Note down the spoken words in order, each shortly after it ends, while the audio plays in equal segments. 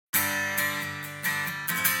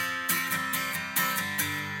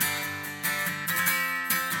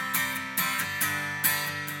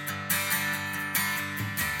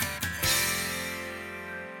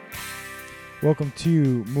Welcome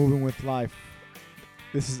to Moving with Life.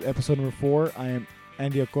 This is episode number 4. I am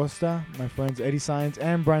Andy Acosta. My friends Eddie Saenz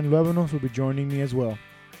and Brian Luevanos will be joining me as well.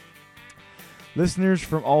 Listeners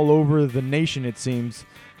from all over the nation, it seems,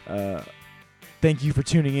 thank you for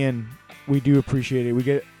tuning in. We do appreciate it. We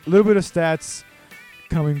get a little bit of stats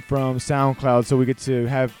coming from SoundCloud, so we get to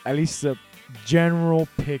have at least a general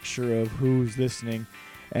picture of who's listening.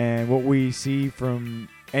 And what we see from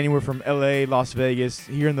anywhere from LA, Las Vegas,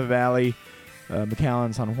 here in the Valley,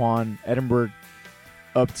 McAllen, San Juan, Edinburgh,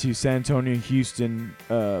 up to San Antonio, Houston,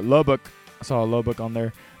 Lubbock. I saw Lubbock on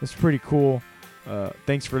there. It's pretty cool.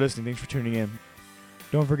 Thanks for listening. Thanks for tuning in.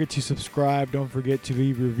 Don't forget to subscribe. Don't forget to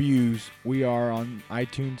leave reviews. We are on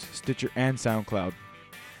iTunes, Stitcher, and SoundCloud.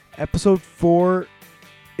 Episode 4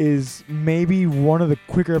 is maybe one of the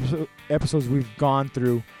quicker episodes we've gone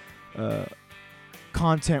through.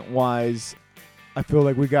 Content-wise, I feel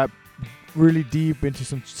like we got really deep into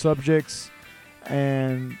some subjects,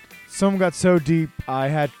 and some got so deep I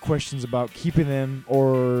had questions about keeping them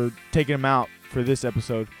or taking them out for this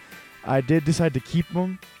episode. I did decide to keep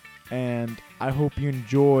them, and I hope you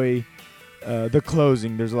enjoy the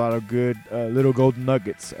closing. There's a lot of good little golden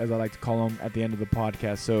nuggets, as I like to call them, at the end of the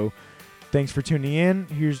podcast. So thanks for tuning in.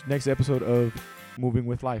 Here's next episode of Moving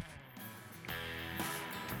with Life.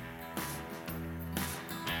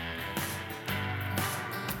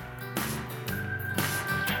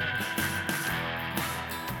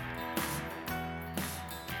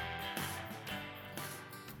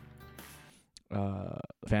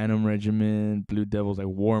 Phantom Regiment, Blue Devils, like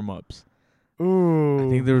warm-ups. Ooh. I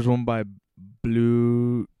think there was one by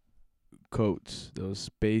Blue Coats, those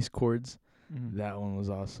space chords. Mhm. That one was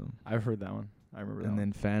awesome. I've heard that one. I remember that And one.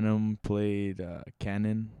 then Phantom played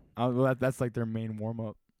Cannon. Well, that's like their main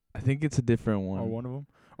warm-up, I think it's a different one. or one of them.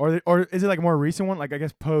 Or is it like a more recent one? Like, I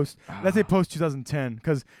guess let's say post 2010.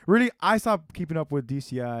 Because really, I stopped keeping up with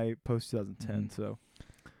DCI post 2010. Mhm. So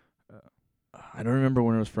I don't remember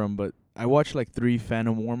when it was from, but I watched like 3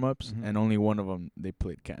 Phantom warm-ups, Mhm. and only one of them they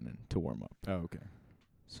played Cannon to warm up. oh, okay.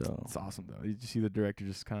 So It's awesome, though. You just see the director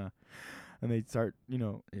just kind of, and they start,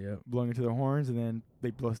 yeah. blowing into their horns, and then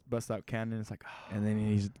they bust out Cannon. It's like, And then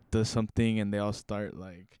he does something, and they all start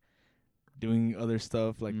like doing other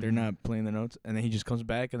stuff, like they're Mhm. not playing the notes, and then he just comes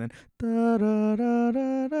back, and then da da da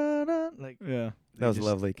da da da, like yeah. That was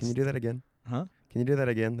lovely. Can you do that again? Huh? Can you do that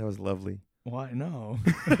again? That was lovely. Why? No,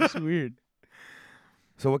 it's weird.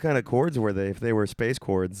 So what kind of chords were they? If they were space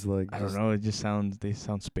chords, like I don't know. It just they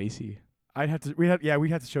sound spacey. We'd have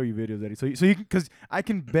to show you videos, Eddie. So you can, because I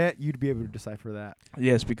can bet you'd be able to decipher that.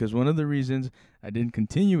 Yes, because one of the reasons I didn't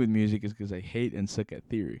continue with music is because I hate and suck at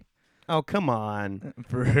theory. Oh, come on.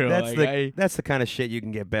 For real, That's the kind of shit you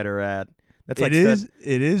can get better at. That's it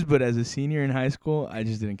is. But as a senior in high school, I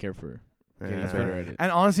just didn't care for getting Yeah. better at it.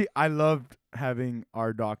 And honestly, I loved having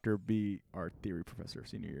our doctor be our theory professor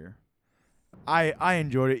senior year. I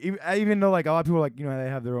enjoyed it, even though like a lot of people they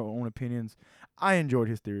have their own opinions. I enjoyed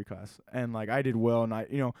his theory class, and like I did well, and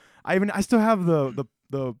I still have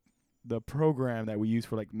the program that we use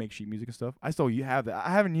for like make sheet music and stuff. I still have that. I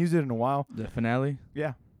haven't used it in a while. The finale.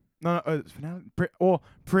 Yeah. No, it's Finale.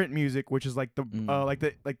 Print music, which is like the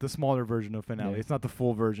the smaller version of Finale. Yeah. It's not the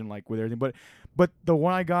full version like with everything, but the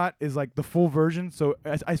one I got is like the full version. So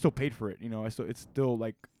I still paid for it. It's still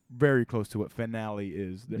like very close to what Finale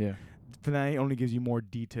is. Yeah. Finale only gives you more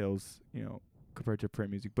details, compared to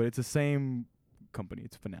print music, but it's the same company.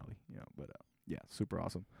 It's Finale, But yeah, super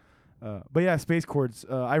awesome. But yeah, space chords.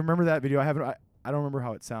 I remember that video. I don't remember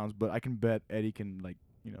how it sounds, but I can bet Eddie can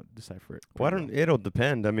decipher it. Well, pretty well. it'll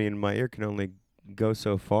depend. I mean, my ear can only go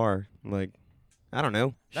so far. Like, I don't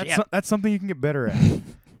know. That's something you can get better at.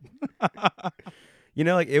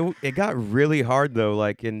 Like it got really hard though.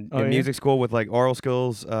 Like in Oh, yeah? music school with like oral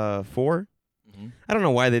skills 4. I don't know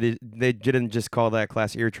why they didn't just call that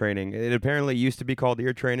class ear training. It apparently used to be called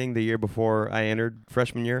ear training the year before I entered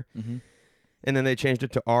freshman year. Mm-hmm. And then they changed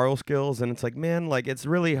it to oral skills, and it's like, man, like it's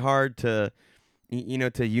really hard to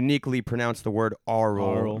to uniquely pronounce the word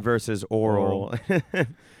oral. Versus oral.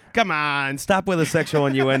 Come on, stop with the sexual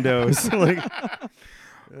innuendos.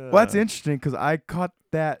 Well, that's interesting because I caught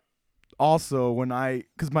that also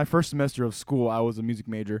because my first semester of school, I was a music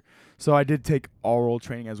major. So I did take oral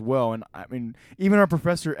training as well. And I mean, even our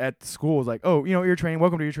professor at school was like, oh, ear training,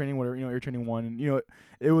 welcome to ear training, whatever, ear training 1. And,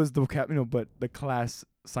 it was the but the class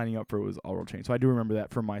signing up for it was oral training. So I do remember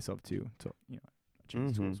that for myself too. So, I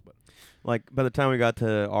changed schools. But Like by the time we got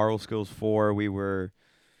to oral skills 4, we were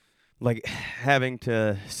like having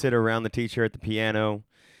to sit around the teacher at the piano,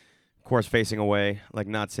 of course facing away, like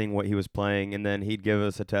not seeing what he was playing, and then he'd give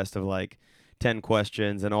us a test of like 10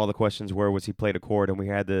 questions, and all the questions were, was he played a chord, and we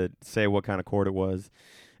had to say what kind of chord it was.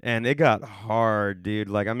 And it got hard, dude.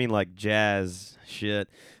 Like, I mean, like jazz shit.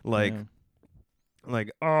 Like,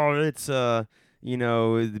 oh, it's, you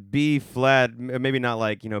know, the B flat, maybe not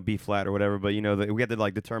like, you know, B flat or whatever, but, you know, we had to,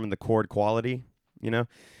 like, determine the chord quality, you know?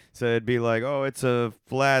 So it'd be like, oh, it's a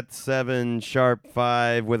flat 7, sharp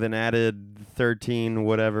 5 with an added 13,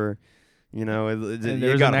 whatever. You know, it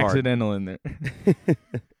there's got an hard. accidental in there.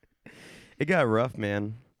 It got rough,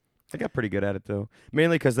 man. I got pretty good at it, though.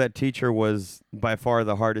 Mainly because that teacher was by far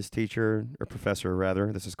the hardest teacher, or professor,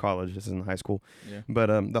 rather. This is college. This isn't high school. Yeah. But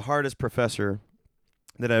the hardest professor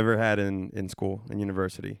that I ever had in school, in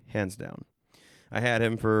university, hands down. I had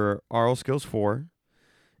him for Oral Skills 4,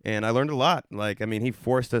 and I learned a lot. Like, I mean, he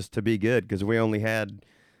forced us to be good because we only had,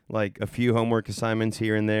 like, a few homework assignments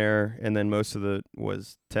here and there, and then most of it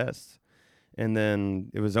was tests. And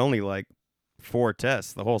then it was only, like, 4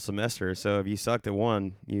 tests the whole semester. So if you sucked at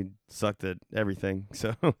one, you sucked at everything.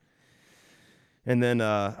 So, and then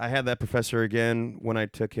I had that professor again when I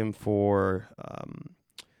took him for,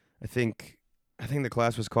 I think the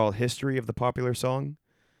class was called History of the Popular Song.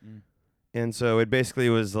 And so it basically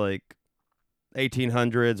was like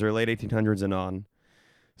 1800s or late 1800s and on.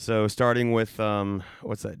 So starting with,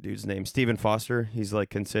 what's that dude's name? Stephen Foster. He's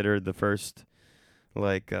like considered the first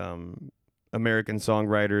like American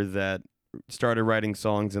songwriter that started writing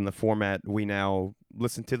songs in the format we now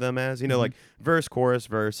listen to them as, you know, like verse, chorus,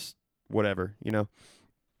 verse, whatever, you know.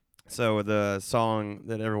 So the song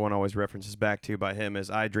that everyone always references back to by him is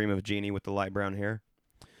I Dream of Jeannie with the light brown hair.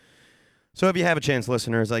 So if you have a chance,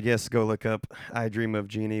 listeners, I guess go look up I Dream of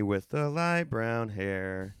Jeannie with the light brown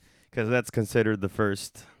hair, because that's considered the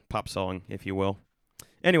first pop song, if you will.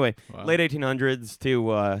 Anyway, late 1800s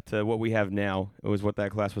to what we have now. It was what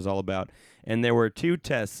that class was all about. And there were 2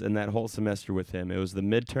 tests in that whole semester with him. It was the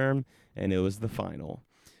midterm and it was the final.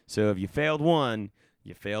 So if you failed one,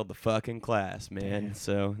 you failed the fucking class, man. Damn.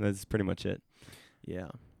 So that's pretty much it. Yeah.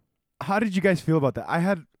 How did you guys feel about that? I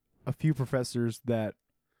had a few professors that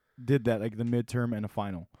did that, like the midterm and a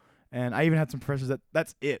final. And I even had some professors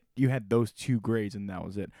that's it. You had those 2 grades and that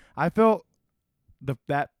was it. I felt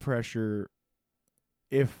that pressure.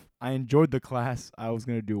 If I enjoyed the class, I was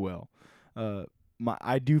gonna do well.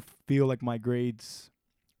 I do feel like my grades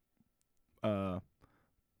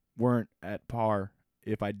weren't at par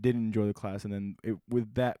if I didn't enjoy the class, and then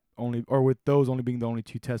with those only being the only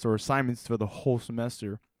 2 tests or assignments for the whole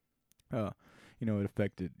semester, you know, it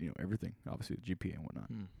affected, you know, everything, obviously the GPA and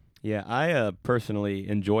whatnot. Yeah, I personally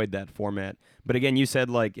enjoyed that format. But again, you said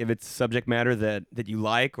like if it's subject matter that you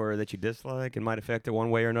like or that you dislike, it might affect it one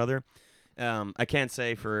way or another. I can't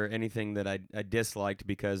say for anything that I disliked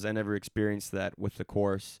because I never experienced that with the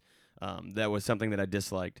course. That was something that I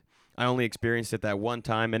disliked. I only experienced it that one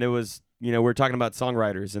time, and it was, you know, we're talking about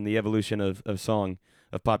songwriters and the evolution of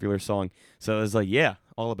popular song. So it was like, yeah,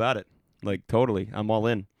 all about it. Like, totally, I'm all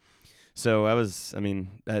in. So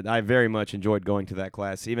I very much enjoyed going to that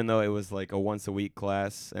class, even though it was like a once-a-week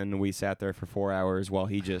class, and we sat there for 4 hours while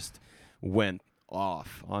he just went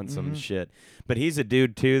off on some shit. But he's a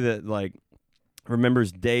dude, too, that, like,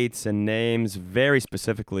 remembers dates and names very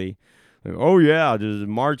specifically. Like, oh, yeah, this is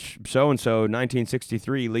March so-and-so,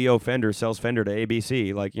 1963, Leo Fender sells Fender to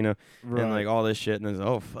ABC, like, you know, right. And, like, all this shit. And it's,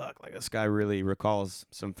 oh, fuck, like, this guy really recalls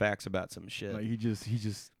some facts about some shit. Like, he's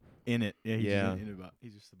just in it. Yeah,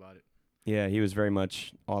 he's just about it. Yeah, he was very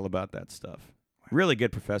much all about that stuff. Really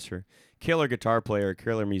good professor. Killer guitar player,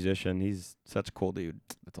 killer musician. He's such a cool dude.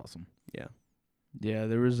 That's awesome. Yeah. Yeah,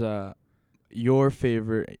 there was your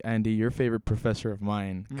favorite, Andy, your favorite professor of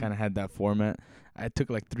mine kind of had that format. I took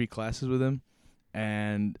like 3 classes with him,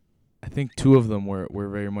 and I think 2 of them were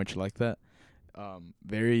very much like that.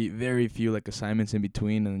 Very, very few like assignments in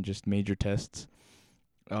between and just major tests.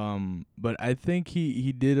 But I think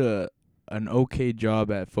he did an okay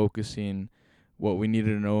job at focusing what we needed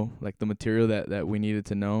to know, like the material that we needed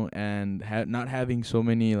to know, and not having so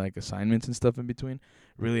many like assignments and stuff in between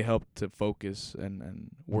really helped to focus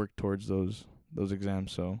and work towards those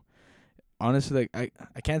exams. So honestly, like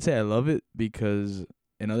I can't say I love it, because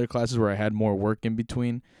in other classes where I had more work in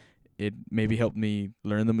between, it maybe helped me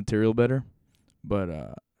learn the material better.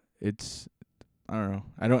 But it's, I don't know.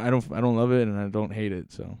 I don't love it and I don't hate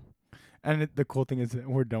it. So. And the cool thing is that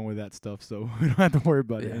we're done with that stuff, so we don't have to worry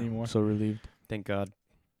about it anymore. So relieved. Thank God.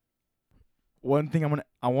 One thing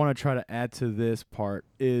I want to try to add to this part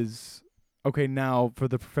is, okay, now for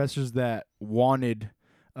the professors that wanted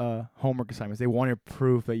homework assignments, they wanted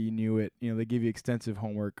proof that you knew it. You know, they give you extensive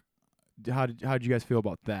homework. How did you guys feel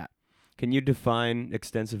about that? Can you define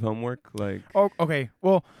extensive homework? Like, oh, okay.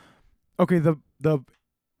 Well, okay. The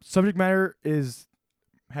subject matter is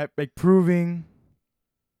like proving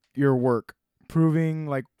your work, proving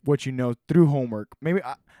like what you know through homework. Maybe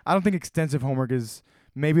I don't think extensive homework is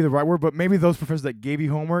maybe the right word, but maybe those professors that gave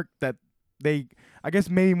you homework that they, I guess,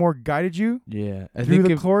 maybe more guided you Yeah, I through think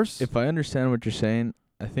the course. if I understand what you're saying,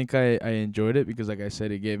 I think I enjoyed it because, like I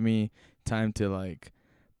said, it gave me time to like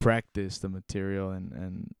practice the material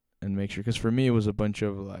and make sure. Because for me, it was a bunch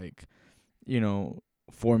of like,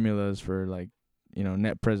 formulas for like,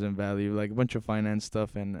 net present value, like a bunch of finance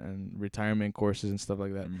stuff and retirement courses and stuff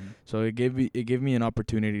like that. Mm-hmm. So it gave me an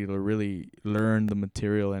opportunity to really learn the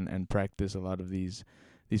material and practice a lot of these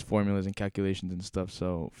formulas and calculations and stuff.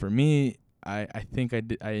 So for me, I think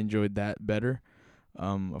I enjoyed that better.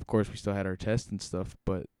 Of course, we still had our tests and stuff,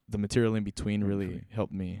 but the material in between really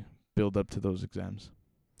helped me build up to those exams.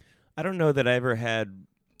 I don't know that I ever had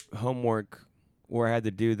homework where I had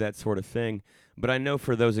to do that sort of thing, but I know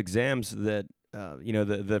for those exams that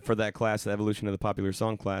for that class, the evolution of the popular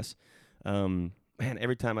song class. Man,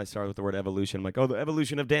 every time I start with the word evolution, I'm like, oh, the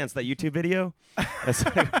evolution of dance, that YouTube video. That's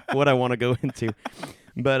like what I want to go into.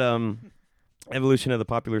 But evolution of the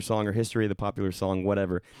popular song or history of the popular song,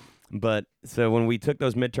 whatever. But so when we took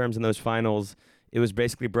those midterms and those finals, it was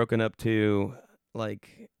basically broken up to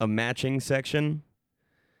like a matching section.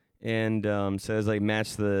 And so it was like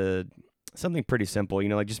match something pretty simple,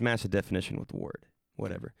 like just match the definition with the word,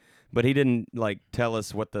 whatever. But he didn't like tell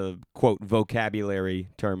us what the quote vocabulary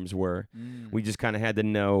terms were. We just kind of had to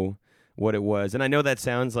know what it was. And I know that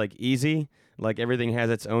sounds like easy, like everything has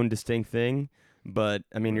its own distinct thing. But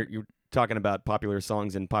I mean, you're talking about popular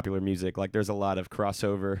songs and popular music. Like there's a lot of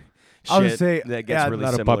crossover shit that gets really a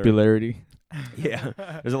lot similar. of popularity. Yeah,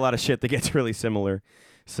 there's a lot of shit that gets really similar.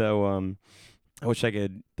 So I wish I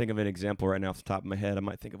could think of an example right now off the top of my head. I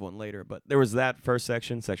might think of one later. But there was that first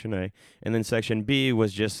section, Section A. And then Section B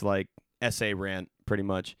was just like essay rant, pretty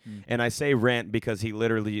much. And I say rant because he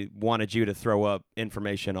literally wanted you to throw up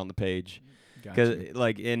information on the page. Because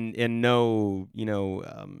like in no,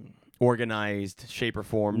 organized shape or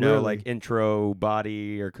form, Really? no like intro,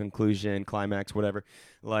 body, or conclusion, climax, whatever.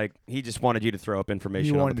 Like he just wanted you to throw up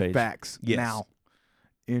information on the page. You wanted facts now.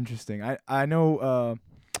 Interesting. I know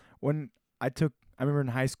when I remember in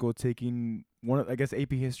high school taking one of, I guess,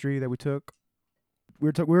 AP history that we took. We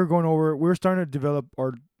were starting to develop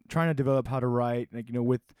or trying to develop how to write, like,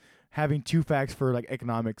 with having two facts for like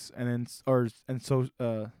economics and then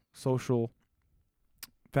social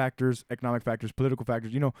factors, economic factors, political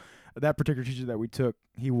factors. That particular teacher that we took,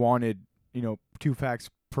 he wanted, two facts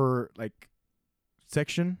per like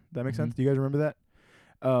section. That makes sense? Do you guys remember that?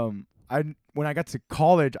 When I got to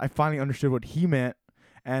college, I finally understood what he meant.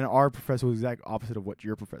 And our professor was the exact opposite of what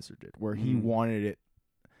your professor did, where he wanted it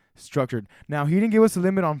structured. Now, he didn't give us a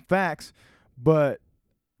limit on facts, but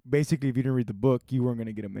basically, if you didn't read the book, you weren't going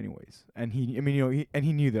to get them anyways. And he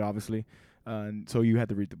knew that, obviously. And so you had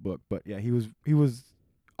to read the book. But yeah, he was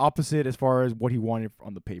opposite as far as what he wanted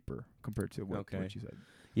on the paper compared to what you said.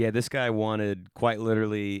 Yeah, this guy wanted quite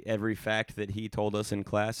literally every fact that he told us in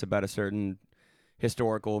class about a certain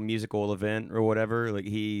historical musical event or whatever. Like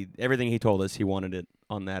everything he told us, he wanted it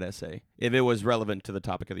on that essay if it was relevant to the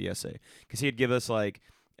topic of the essay, because he'd give us like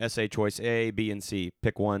essay choice A, B, and C,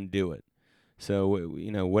 pick one, do it. So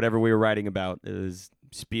whatever we were writing about is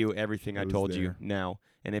spew everything I told you now,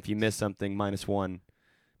 and if you miss something, -1,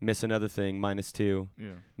 miss another thing, -2,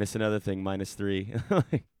 miss another thing,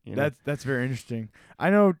 -3. That's very interesting. I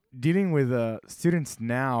know dealing with students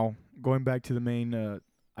now, going back to the main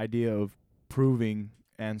idea of proving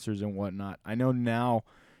answers and whatnot. I know now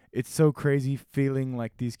it's so crazy feeling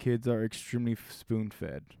like these kids are extremely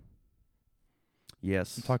spoon-fed.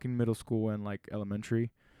 Yes. I'm talking middle school and like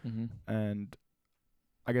elementary. Mm-hmm. And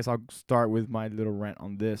I guess I'll start with my little rant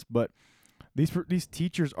on this. But these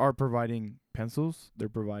teachers are providing pencils. They're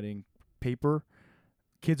providing paper.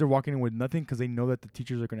 Kids are walking in with nothing because they know that the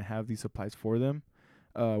teachers are going to have these supplies for them.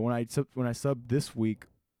 When I subbed this week,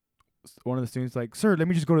 one of the students like, "Sir, let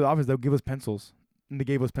me just go to the office. They'll give us pencils." And they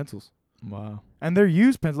gave us pencils. Wow. And they're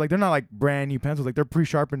used pencils. Like, they're not like brand new pencils. Like, they're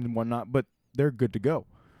pre-sharpened and whatnot, but they're good to go.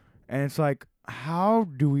 And it's like, how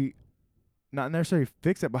do we not necessarily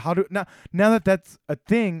fix it, but how do now that that's a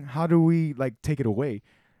thing, how do we like take it away?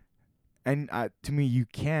 And to me, you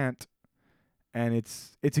can't. And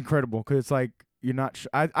it's incredible because it's like you're not.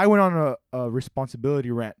 I went on a responsibility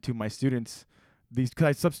rant to my students.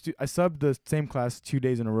 Because I subbed the same class 2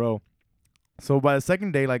 days in a row. So by the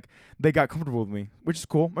second day, like, they got comfortable with me, which is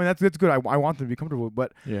cool. I mean, that's good. I want them to be comfortable,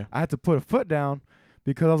 but I had to put a foot down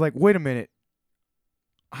because I was like, wait a minute.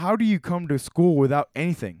 How do you come to school without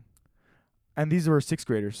anything? And these were 6th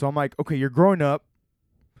graders. So I'm like, okay, you're growing up.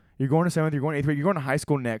 You're going to 7th, you're going to 8th grade, you're going to high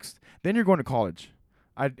school next, then you're going to college.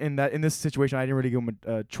 In this situation, I didn't really give them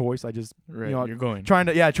a choice. I just you're going trying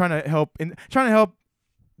to help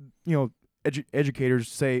educators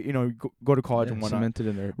say go to college and whatnot. Cemented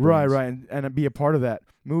in their Right, and be a part of that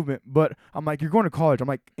movement. But I'm like, you're going to college. I'm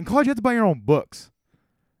like, in college you have to buy your own books.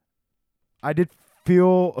 I did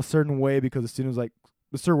feel a certain way because the student was like,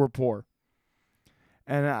 sir, we're poor.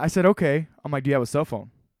 And I said, okay. I'm like, do you have a cell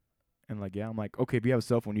phone? And like, yeah. I'm like, okay, if you have a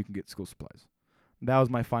cell phone, you can get school supplies. That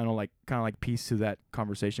was my final piece to that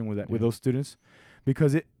conversation with those students,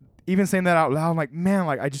 because even saying that out loud, I'm like, man,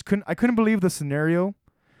 like I couldn't believe the scenario,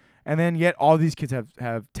 and then yet all these kids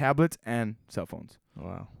have tablets and cell phones.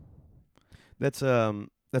 Wow, that's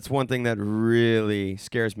one thing that really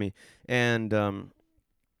scares me, and the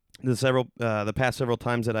past several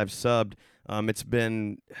times that I've subbed, it's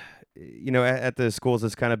been, at the schools,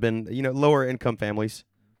 it's kind of been, lower income families,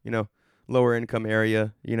 lower income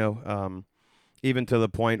area, even to the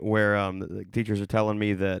point where the teachers are telling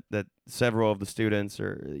me that several of the students,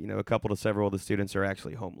 or a couple to several of the students, are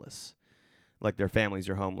actually homeless, like their families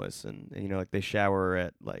are homeless, and like they shower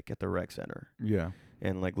at the rec center,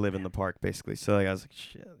 and like live in the park basically. So I was like,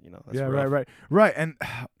 shit, that's rough. right, and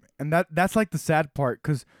that's like the sad part,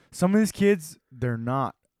 because some of these kids, they're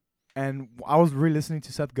not. And I was really listening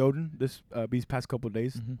to Seth Godin these past couple of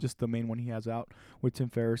days, just the main one he has out with Tim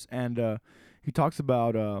Ferriss, and he talks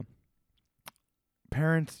about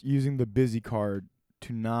parents using the busy card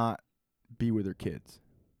to not be with their kids,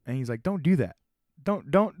 and he's like, don't do that.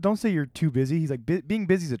 Don't say you're too busy. He's like, being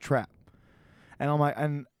busy is a trap. And I'm like,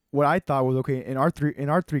 and what I thought was, okay, in our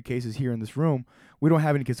three cases here in this room, we don't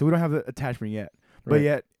have any kids, so we don't have the attachment yet. Right. But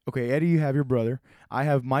yet, okay, Eddie, you have your brother. I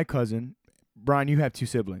have my cousin. Brian, you have 2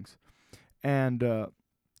 siblings. And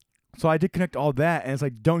so I did connect all that, and it's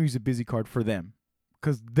like, don't use a busy card for them,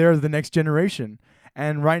 because they're the next generation.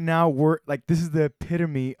 And right now, we're like, this is the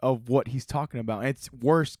epitome of what he's talking about. And it's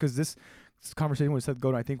worse because this conversation with Seth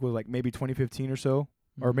Godin, I think, was like maybe 2015 or so,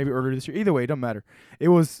 or maybe earlier this year. Either way, it doesn't matter. It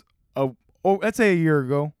was let's say a year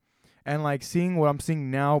ago, and like seeing what I'm seeing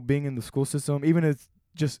now, being in the school system, even if it's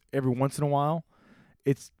just every once in a while,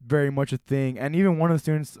 it's very much a thing. And even one of the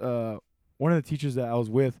students, one of the teachers that I was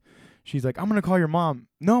with, she's like, I'm gonna call your mom.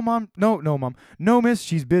 No, mom. No, mom. No, miss,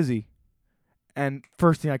 she's busy. And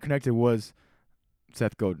first thing I connected was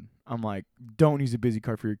Seth Godin. I'm like, don't use a busy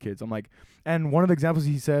card for your kids. I'm like, and one of the examples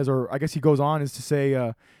he says, or I guess he goes on, is to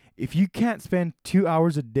say, if you can't spend 2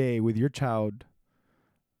 hours a day with your child,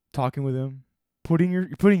 talking with him,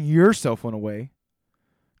 putting your cell phone away,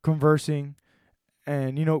 conversing,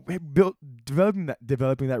 and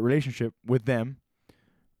developing that relationship with them,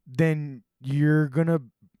 then you're gonna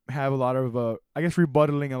have a lot of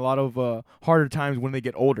rebuttaling a lot of harder times when they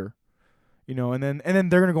get older. And then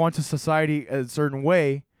they're gonna go into society a certain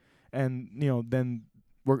way, and then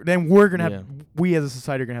we're gonna have we as a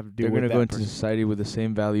society are gonna have to deal with that. They're gonna go into society with the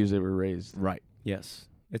same values they were raised. Right. Yes,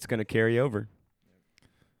 it's gonna carry over.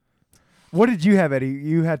 What did you have, Eddie?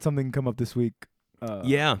 You had something come up this week.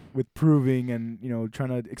 With proving and trying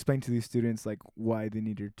to explain to these students like why they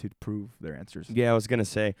needed to prove their answers. Yeah, I was gonna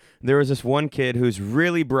say there was this one kid who's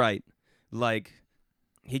really bright, like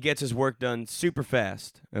he gets his work done super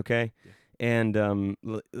fast. Okay. Yeah. And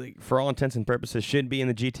for all intents and purposes, should be in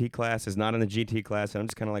the GT class, is not in the GT class. And I'm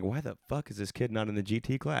just kind of like, why the fuck is this kid not in the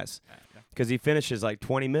GT class? Because he finishes like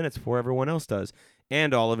 20 minutes before everyone else does,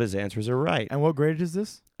 and all of his answers are right. And what grade is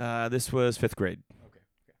this? This was 5th grade. Okay.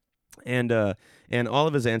 And all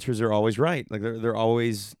of his answers are always right. Like they're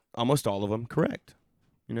always, almost all of them, correct.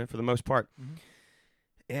 For the most part. Mm-hmm.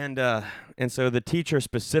 And so the teacher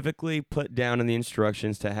specifically put down in the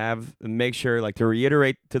instructions to make sure, like, to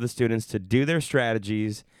reiterate to the students to do their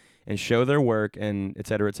strategies and show their work and et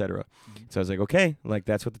cetera, et cetera. Mm-hmm. So I was like, okay, like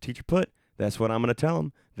that's what the teacher put. That's what I'm going to tell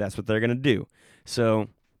them. That's what they're going to do. So,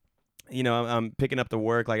 I'm picking up the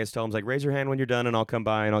work. Like I just tell them, like, raise your hand when you're done and I'll come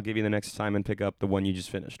by and I'll give you the next time and pick up the one you just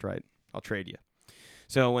finished, right? I'll trade you.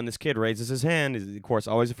 So when this kid raises his hand, is of course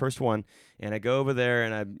always the first one, and I go over there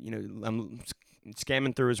and I'm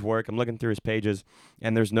scamming through his work. I'm looking through his pages,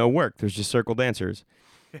 and there's no work. There's just circled answers.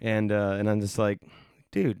 And I'm just like,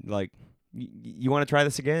 dude, like, you want to try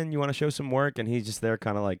this again? You want to show some work? And he's just there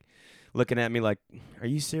kind of like looking at me like, are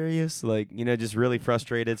you serious? Like, just really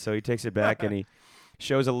frustrated. So he takes it back and he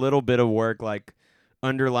shows a little bit of work, like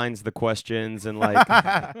underlines the questions and like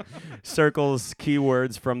circles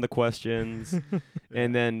keywords from the questions,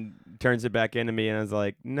 and then turns it back into me, and I was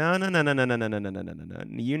like, no.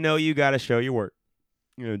 You got to show your work.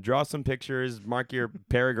 Draw some pictures, mark your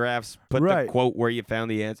paragraphs, put the quote where you found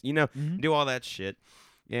the answer. Do all that shit.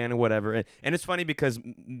 and whatever. And it's funny because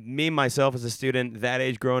me, myself, as a student, that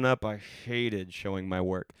age growing up, I hated showing my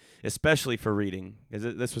work, especially for reading.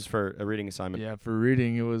 This was for a reading assignment. Yeah, for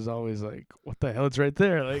reading, it was always like, what the hell? It's right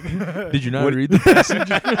there. Like, did you not read the passage?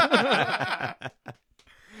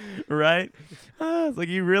 Right? It's like,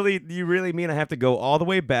 you really mean I have to go all the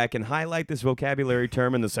way back and highlight this vocabulary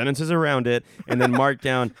term and the sentences around it and then mark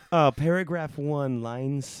down, paragraph 1,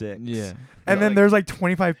 line 6. Yeah. And then there's like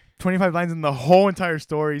 25 lines in the whole entire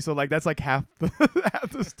story. So like that's like half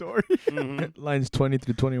the story. Mm-hmm. Lines 20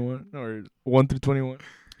 through 21 or 1 through 21.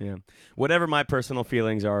 Yeah. Whatever my personal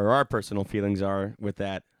feelings are, or our personal feelings are with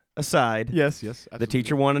that aside. Yes. The Absolutely.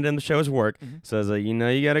 teacher wanted him to show his work. Mhm. So I was like,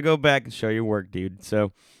 you got to go back and show your work, dude.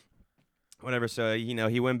 So whatever. So,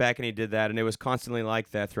 he went back and he did that. And it was constantly like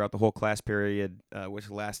that throughout the whole class period, which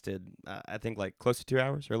lasted, I think, like close to 2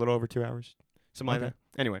 hours or a little over 2 hours. Something like Okay.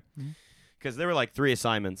 that. Anyway. Mhm. Because there were like 3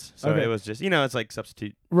 assignments. So Okay. it was just, it's like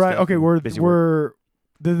substitute. Right. stuff Okay. and busy work.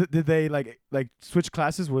 Did they like switch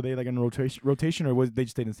classes? Were they like in rotation, or was they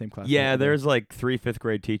just stayed in the same class? Yeah, Like, there's like 3 5th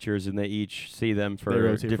grade teachers, and they each see them They for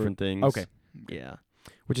rotate for- different things. Okay. Yeah.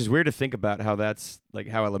 Which is weird to think about how that's like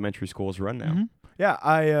how elementary schools run now. Mhm. Yeah,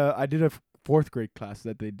 I did a 4th grade class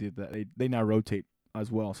that they did that. They now rotate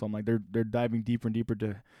as well. So I'm like they're diving deeper and deeper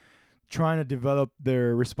to trying to develop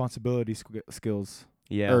their responsibility skills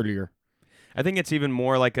Yeah. earlier. I think it's even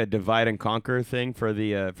more like a divide and conquer thing for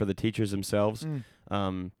the teachers themselves.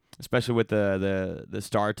 Especially with the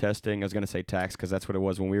STAR testing. I was going to say tax because that's what it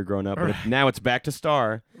was when we were growing up. But now it's back to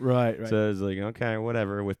STAR. Right. So it's like, okay,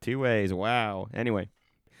 whatever, with 2 A's. Wow. Anyway,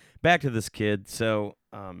 back to this kid. So,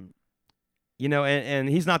 and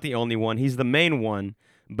he's not the only one. He's the main one,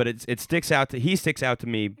 but he sticks out to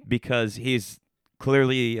me because he's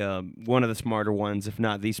clearly one of the smarter ones, if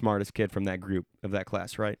not the smartest kid from that group of that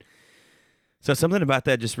class, right? So something about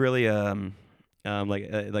that just really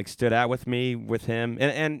like stood out with me with him.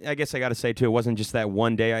 And I guess I got to say, too, it wasn't just that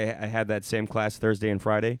one day I had that same class Thursday and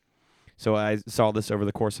Friday. So I saw this over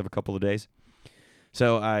the course of a couple of days.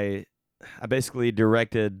 So I basically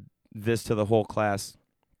directed this to the whole class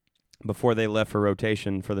before they left for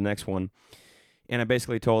rotation for the next one. And I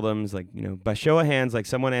basically told them, it's like, by show of hands, like,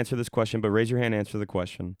 someone answer this question, but raise your hand, answer the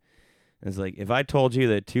question. And it's like, if I told you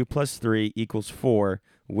that 2 + 3 = 4,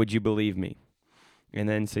 would you believe me? And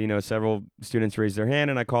then, so, several students raise their hand,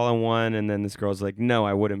 and I call on one, and then this girl's like, no,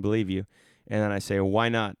 I wouldn't believe you. And then I say, why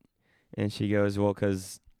not? And she goes, well,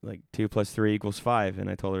 because, like, 2 + 3 = 5. And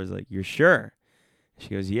I told her, I was like, you're sure? She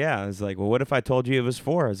goes, yeah. I was like, well, what if I told you it was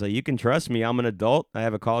 4? I was like, you can trust me. I'm an adult. I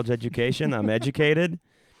have a college education. I'm educated.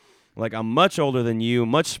 Like, I'm much older than you,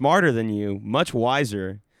 much smarter than you, much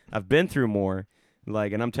wiser. I've been through more.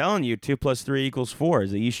 Like, and I'm telling you, 2 + 3 = 4.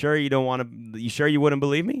 Is it, you sure you sure you wouldn't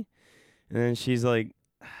believe me? And then she's like,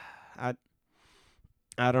 I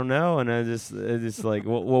don't know. And I just like,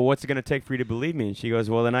 well, what's it going to take for you to believe me? And she goes,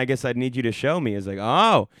 well, then I guess I'd need you to show me. It's like,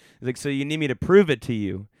 oh. It's like, so you need me to prove it to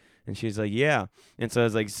you? And she's like, yeah. And so I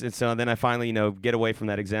was like, so then I finally, get away from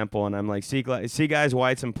that example. And I'm like, see guys,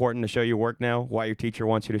 why it's important to show your work now? Why your teacher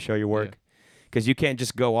wants you to show your work? Because you can't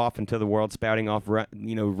just go off into the world spouting off,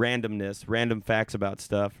 randomness, random facts about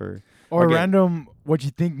stuff or random what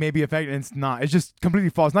you think may be a fact, and it's not. It's just completely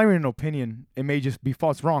false. It's not even an opinion. It may just be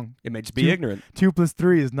false, wrong. It may just be ignorant. 2 +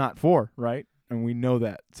 3 is not 4, right? And we know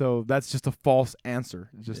that. So that's just a false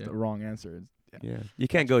answer. It's just a wrong answer. Yeah. You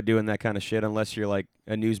can't go doing that kind of shit unless you're like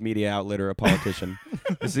a news media outlet or a politician.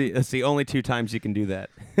 That's the only 2 times you can do that.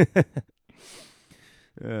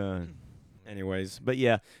 Anyways, but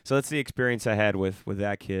yeah, so that's the experience I had with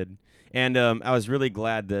that kid. And I was really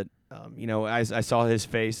glad that, I saw his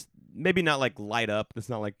face, maybe not like light up. That's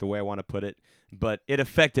not like the way I want to put it, but it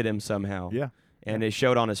affected him somehow. Yeah. And it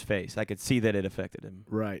showed on his face. I could see that it affected him.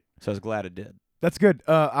 Right. So I was glad it did. That's good.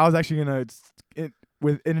 I was actually going to,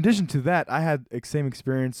 in addition to that, I had the same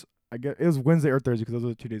experience. I guess it was Wednesday or Thursday because those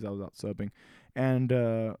are the 2 days I was out subbing. And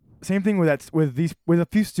same thing with a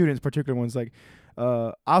few students, particular ones. Like,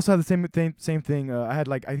 I also had the same thing. I had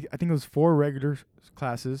like I think it was 4 regular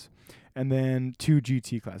classes, and then 2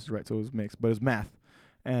 GT classes, right? So it was mixed, but it was math,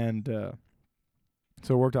 and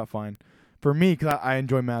so it worked out fine for me because I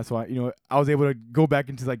enjoy math. So I was able to go back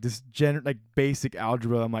into like this basic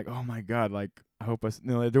algebra. I'm like, oh my god, like I hope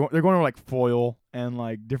they're going over like FOIL and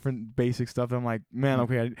like different basic stuff. And I'm like, man,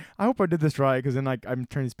 okay, I hope I did this right, because then like I'm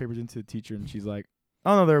turning these papers into the teacher, and she's like,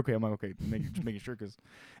 oh no, they're okay. I'm like, okay, just making sure. Because,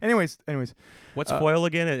 anyways. What's FOIL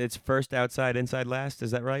again? It's first, outside, inside, last. Is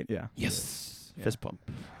that right? Yeah. Yes. Yeah. Fist pump.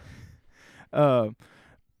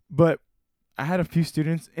 But I had a few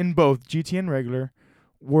students in both GT and regular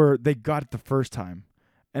where they got it the first time,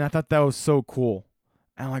 and I thought that was so cool.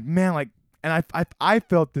 And I'm like, man, like and I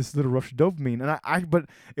felt this little rush of dopamine, and but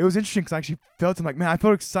it was interesting because I actually felt it. Like, man, I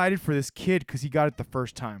felt excited for this kid because he got it the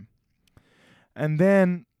first time. And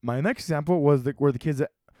then my next example was were the kids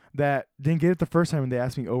that didn't get it the first time and they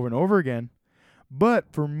asked me over and over again.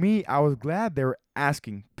 But for me, I was glad they were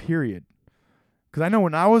asking, period. Because I know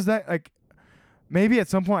when I was that, like, maybe at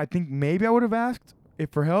some point I think maybe I would have asked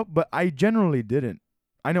for help, but I generally didn't.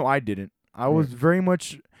 I know I didn't. I was very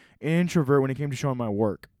much an introvert when it came to showing my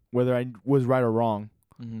work, whether I was right or wrong.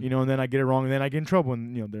 Mm-hmm. You know, and then I get it wrong, and then I get in trouble,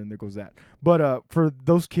 and, you know, then there goes that. But for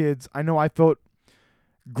those kids, I know I felt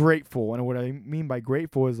grateful, and what I mean by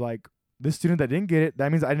grateful is, like, this student that didn't get it,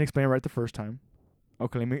 that means I didn't explain it right the first time.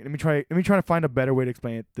 Okay, let me try to find a better way to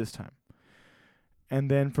explain it this time. And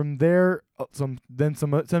then from there, some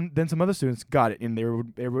other students got it, and they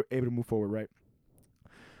were able to move forward, right?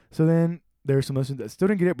 So then there were some other students that still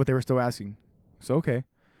didn't get it, but they were still asking. So okay,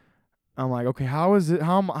 I'm like, okay, how is it?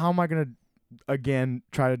 How am I gonna again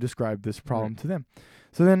try to describe this problem to them?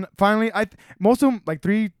 So then finally, most of them, like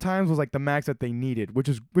 3 times was like the max that they needed, which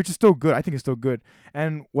is still good. I think it's still good.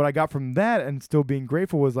 And what I got from that and still being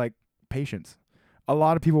grateful was like patience. A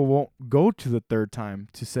lot of people won't go to the 3rd time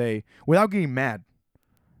to say without getting mad.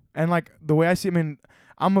 And like the way I see it, I mean,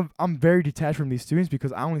 I'm very detached from these students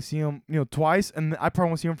because I only see them, you know, twice, and I probably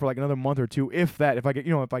won't see them for like another month or 2, if that. If I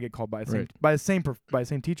get called by the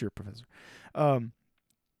same teacher, professor.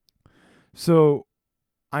 So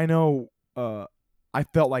I know I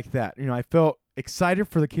felt like that. You know, I felt excited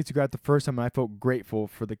for the kids who got it the first time, and I felt grateful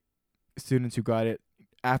for the students who got it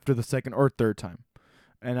after the 2nd or 3rd time.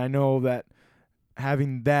 And I know that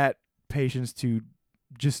having that patience to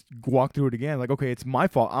just walk through it again, like, okay, it's my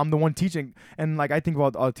fault. I'm the one teaching. And like, I think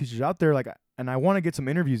about all the teachers out there, like, and I want to get some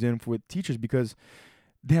interviews in with teachers because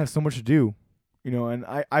they have so much to do, you know. And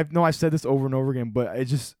I know I've said this over and over again, but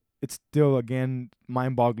it's still, again,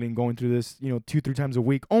 mind-boggling going through this, you know, 2-3 times a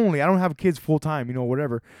week only. I don't have kids full time, you know,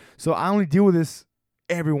 whatever. So I only deal with this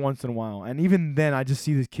every once in a while. And even then, I just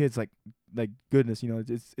see these kids like goodness, you know,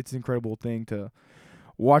 it's an incredible thing to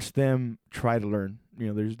watch them try to learn.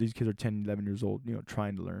 You know, these kids are 10, 11 years old, you know,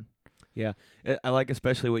 trying to learn. Yeah. I like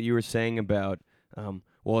especially what you were saying about,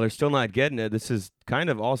 well, they're still not getting it. This is kind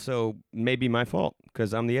of also maybe my fault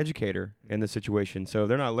because I'm the educator in the situation. So if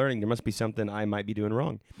they're not learning, there must be something I might be doing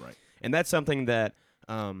wrong. Right. And that's something that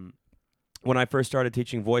when I first started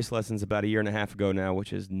teaching voice lessons about 1.5 years ago now,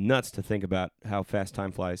 which is nuts to think about how fast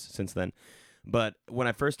time flies since then. But when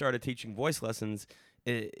I first started teaching voice lessons,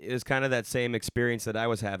 it was kind of that same experience that I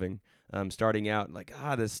was having. Starting out like,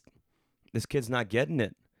 this kid's not getting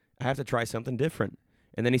it. I have to try something different.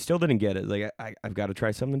 And then he still didn't get it. Like, I've got to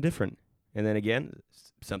try something different. And then again,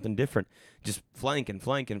 something different. Just flank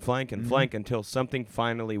until something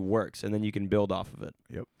finally works, and then you can build off of it.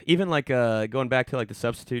 Yep. Even like going back to like the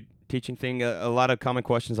substitute teaching thing, a lot of common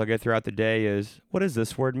questions I'll get throughout the day is, what does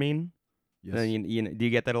this word mean? Yes. And do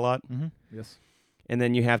you get that a lot? Mm-hmm. Yes. And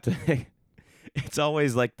then you have to... It's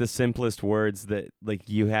always like the simplest words that like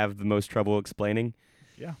you have the most trouble explaining.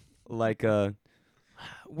 Yeah. Like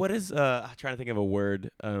what is I'm trying to think of a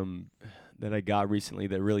word that I got recently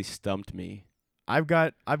that really stumped me. I've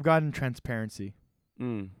gotten transparency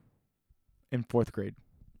in 4th grade.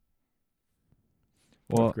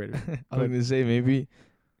 Well, 4th grade. I was gonna say maybe,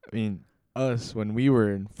 I mean, us when we were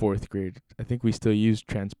in 4th grade, I think we still used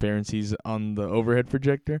transparencies on the overhead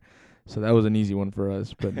projector. So that was an easy one for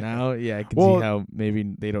us. But now, yeah, I can see how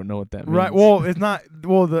maybe they don't know what that means. Right. Well, it's not.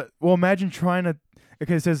 Well, imagine trying to.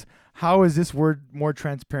 Okay, it says, how is this word more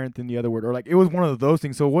transparent than the other word? Or like, it was one of those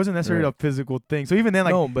things. So it wasn't necessarily a physical thing. So even then,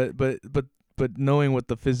 like. No, but knowing what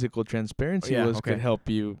the physical transparency was could help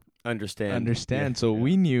you understand. Yeah. So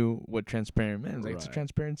we knew what transparent meant. Like, it's a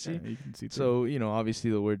transparency. Yeah, you can see so, you know, obviously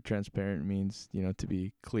the word transparent means, you know, to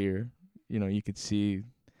be clear. You know, you could see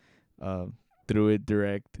through it,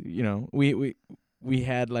 direct. You know, we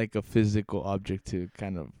had like a physical object to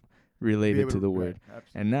kind of relate it to the word. Right,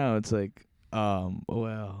 and now it's like,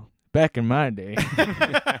 well, back in my day.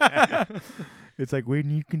 It's like when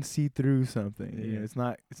you can see through something. Yeah. You know, it's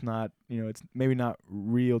not, you know, it's maybe not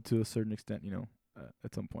real to a certain extent, you know,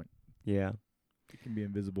 at some point. Yeah. It can be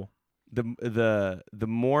invisible. The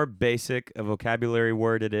more basic a vocabulary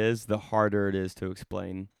word it is, the harder it is to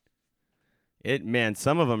explain.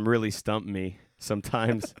 Some of them really stump me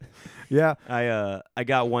sometimes. Yeah. I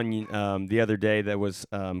got one the other day that was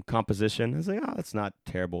composition. I was like, that's not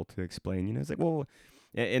terrible to explain. You know, it's like, well,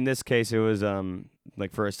 in this case, it was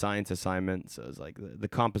like for a science assignment. So it was like the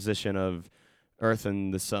composition of Earth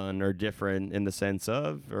and the sun are different in the sense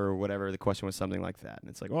of, or whatever. The question was something like that. And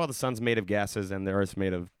it's like, the sun's made of gases and the Earth's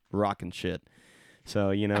made of rock and shit. So,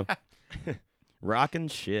 you know, Rockin'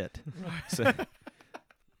 shit. So,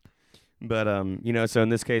 but so in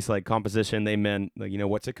this case, like composition, they meant like,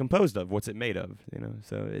 what's it composed of? What's it made of?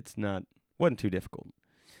 So it's wasn't too difficult.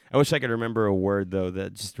 I wish I could remember a word though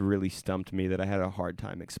that just really stumped me that I had a hard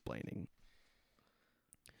time explaining.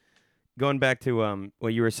 Going back to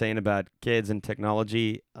what you were saying about kids and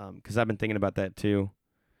technology, because I've been thinking about that too,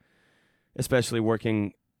 especially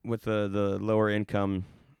working with the lower income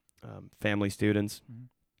family students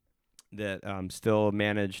that still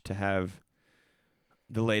manage to have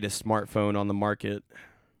the latest smartphone on the market.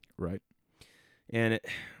 Right. And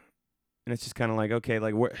it's just kind of like, okay,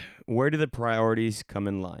 like where do the priorities come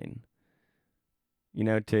in line?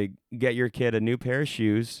 To get your kid a new pair of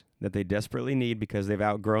shoes that they desperately need because they've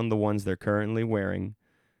outgrown the ones they're currently wearing,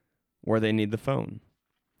 or they need the phone.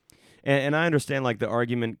 And I understand, like, the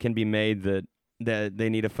argument can be made that they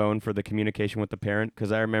need a phone for the communication with the parent,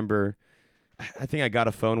 because I remember, I think I got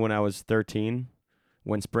a phone when I was 13,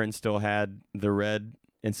 when Sprint still had the red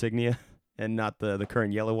insignia and not the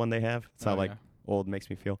current yellow one they have. It's how old makes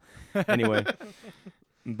me feel. Anyway,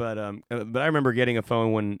 but I remember getting a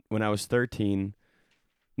phone when I was 13,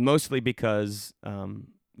 mostly because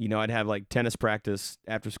I'd have like tennis practice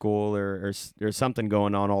after school or something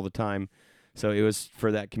going on all the time, so it was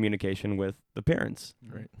for that communication with the parents,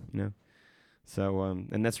 right? So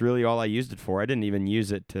and that's really all I used it for. I didn't even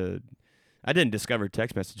use it I didn't discover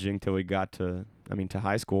text messaging till we got to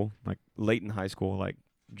high school, like late in high school, like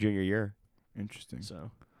junior year. Interesting.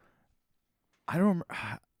 So I don't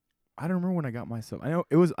remember when I got myself.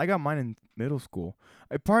 I got mine in middle school.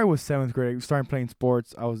 It probably was 7th grade. I started playing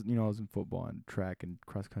sports. I was in football and track and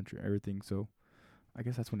cross country and everything. So I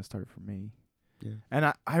guess that's when it started for me. Yeah.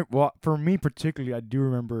 And for me particularly, I do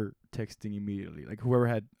remember texting immediately. Like whoever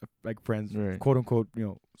had like friends, right, quote unquote,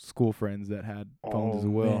 school friends that had phones as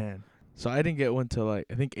well. Man. So I didn't get one till I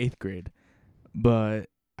think 8th grade. But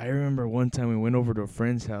I remember one time we went over to a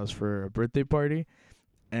friend's house for a birthday party.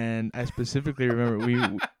 And I specifically remember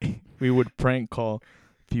we would prank call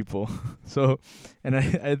people. So, and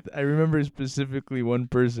I remember specifically one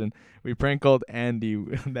person. We prank called Andy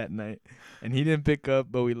that night, and he didn't pick up.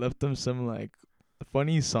 But we left him some like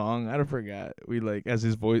funny song. I don't forgot. We as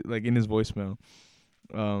his voice, like in his voicemail.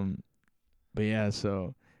 But yeah.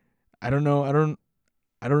 So I don't know. I don't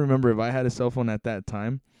remember if I had a cell phone at that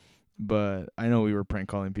time, but I know we were prank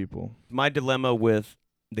calling people. My dilemma with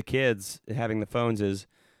the kids having the phones is.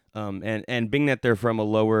 And being that they're from a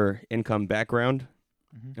lower income background,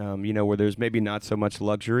 where there's maybe not so much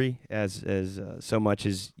luxury as so much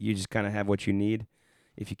as you just kind of have what you need,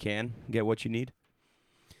 if you can get what you need,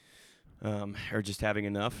 or just having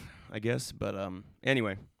enough, I guess. But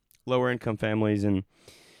anyway, lower income families in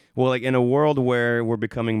a world where we're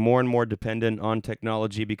becoming more and more dependent on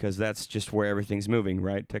technology, because that's just where everything's moving,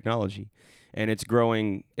 right? Technology, and it's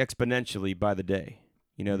growing exponentially by the day.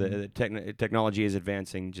 The technology is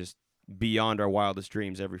advancing just beyond our wildest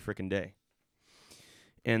dreams every freaking day.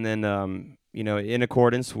 And then, in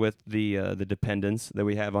accordance with the dependence that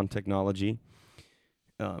we have on technology,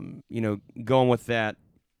 going with that,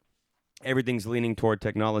 everything's leaning toward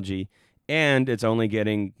technology, and it's only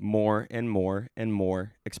getting more and more and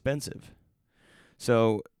more expensive.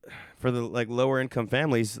 So for the lower income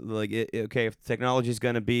families, if technology is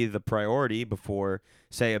going to be the priority before,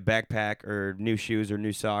 say, a backpack or new shoes or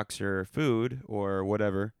new socks or food or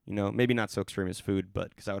whatever, maybe not so extreme as food, but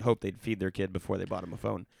because I would hope they'd feed their kid before they bought him a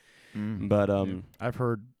phone. But yeah. I've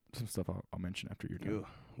heard some stuff I'll mention after you're done.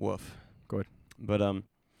 Woof. Go ahead. But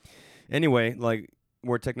anyway,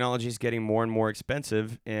 where technology is getting more and more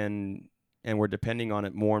expensive and we're depending on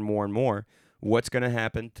it more and more and more, what's going to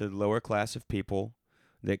happen to the lower class of people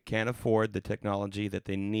that can't afford the technology that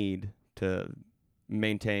they need to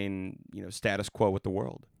maintain, status quo with the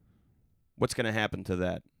world? What's going to happen to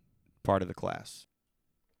that part of the class?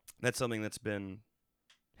 That's something that's been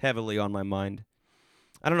heavily on my mind.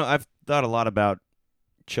 I don't know. I've thought a lot about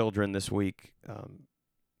children this week.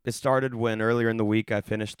 It started when earlier in the week I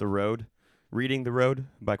finished reading The Road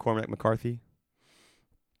by Cormac McCarthy.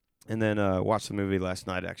 And then watched the movie last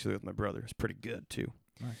night, actually, with my brother. It's pretty good, too.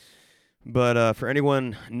 Nice. But for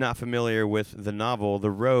anyone not familiar with the novel,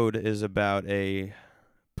 The Road is about a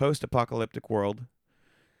post-apocalyptic world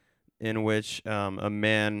in which a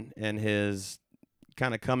man and his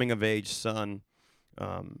kind of coming-of-age son,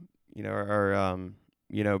 are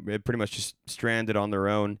pretty much just stranded on their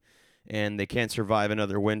own, and they can't survive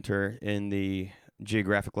another winter in the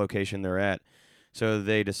geographic location they're at. So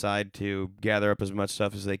they decide to gather up as much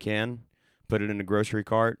stuff as they can, put it in a grocery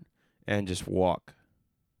cart, and just walk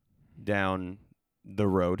down the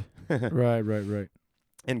road. Right.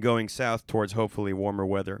 And going south towards hopefully warmer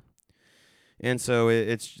weather. And so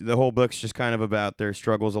it's the whole book's just kind of about their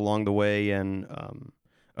struggles along the way and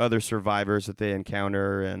other survivors that they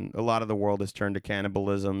encounter. And a lot of the world has turned to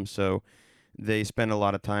cannibalism, so they spend a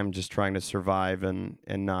lot of time just trying to survive and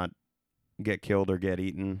not get killed or get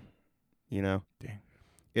eaten. You know, Dang.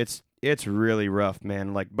 It's really rough,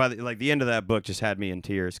 man. Like by the end of that book just had me in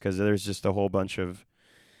tears because there's just a whole bunch of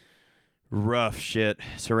rough shit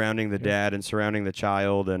surrounding the dad and surrounding the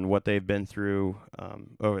child and what they've been through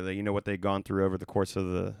what they've gone through over the course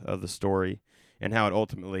of the story and how it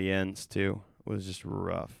ultimately ends too was just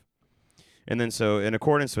rough. And then so in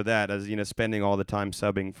accordance with that, as spending all the time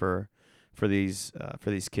subbing for these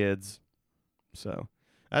kids, so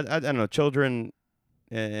I don't know, children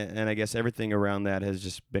and I guess everything around that has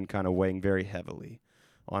just been kind of weighing very heavily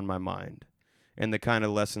on my mind, and the kind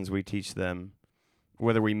of lessons we teach them,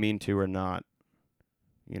 whether we mean to or not,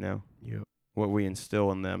 Yep. what we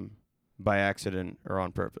instill in them by accident or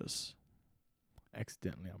on purpose.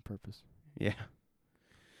 Accidentally on purpose. Yeah.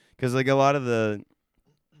 Because like a lot of the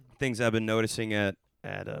things I've been noticing at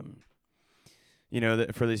for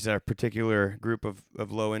these particular group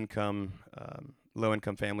of low income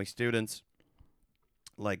family students,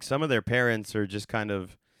 like some of their parents are just kind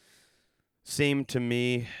of seem to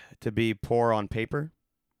me to be poor on paper.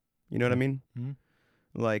 You know what I mean? Mm-hmm.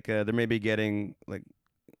 Like they're maybe getting like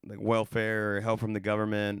welfare or help from the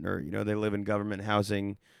government, or they live in government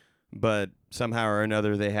housing, but somehow or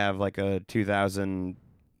another they have like a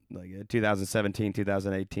 2017,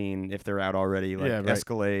 2018, if they're out already, like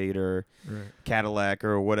Escalade or Cadillac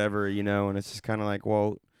or whatever, and it's just kind of like,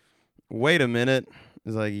 well, wait a minute.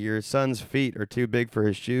 It's like your son's feet are too big for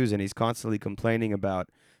his shoes, and he's constantly complaining about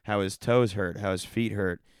how his toes hurt, how his feet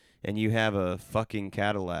hurt, and you have a fucking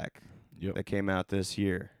Cadillac that came out this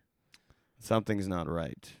year. Something's not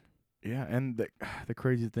right. Yeah, and the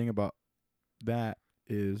crazy thing about that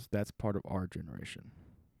is that's part of our generation.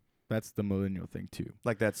 That's the millennial thing too.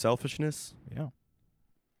 Like that selfishness? Yeah.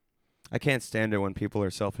 I can't stand it when people are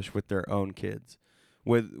selfish with their own kids.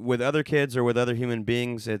 With other kids or with other human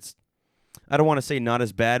beings, it's, I don't want to say not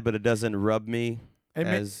as bad, but it doesn't rub me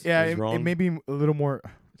as wrong. It may be a little more.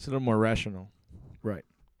 It's a little more rational. Right.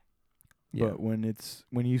 Yeah. But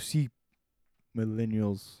when you see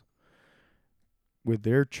millennials with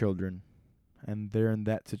their children and they're in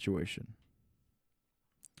that situation,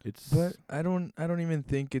 But I don't even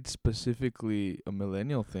think it's specifically a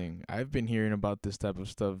millennial thing. I've been hearing about this type of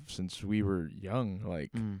stuff since we were young, like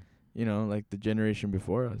like the generation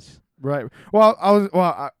before us. Right. Well,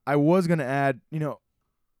 I was gonna add,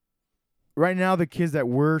 right now the kids that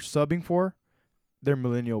we're subbing for, they're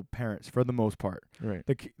millennial parents for the most part. Right.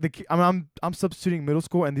 I'm substituting middle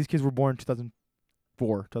school, and these kids were born in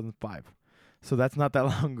 2004, 2005, so that's not that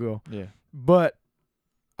long ago. Yeah. But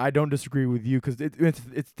I don't disagree with you because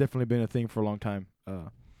it's definitely been a thing for a long time.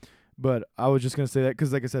 But I was just gonna say that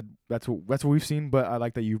because, like I said, that's what we've seen. But I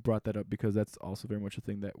like that you brought that up because that's also very much a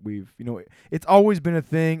thing that we've, it's always been a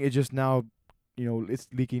thing. It's just now, it's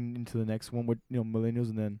leaking into the next one with millennials,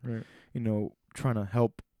 and then trying to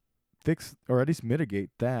help fix or at least mitigate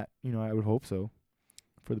that. I would hope so,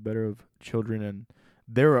 for the better of children and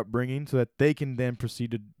their upbringing, so that they can then proceed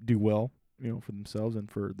to do well, for themselves and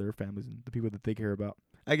for their families and the people that they care about.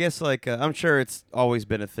 I guess I'm sure it's always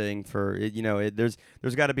been a thing for it, there's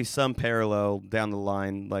got to be some parallel down the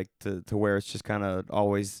line, like to where it's just kind of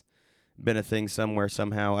always been a thing somewhere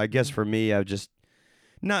somehow. I guess for me, I've just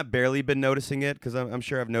not barely been noticing it because I'm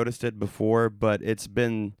sure I've noticed it before, but it's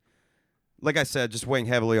been, like I said, just weighing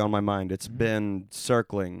heavily on my mind. It's been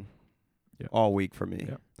circling all week for me.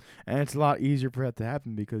 Yeah. And it's a lot easier for that to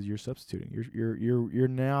happen because you're substituting. You're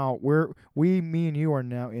now me and you are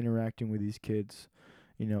now interacting with these kids.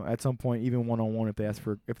 At some point, even one-on-one, if they ask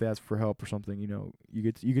for help or something, you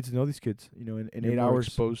get to know these kids. In 8 hours,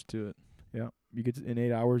 exposed to it. Yeah, in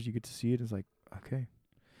 8 hours, you get to see it. It's like, okay.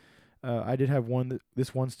 I did have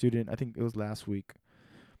this one student. I think it was last week,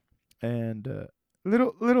 and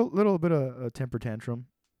little bit of a temper tantrum.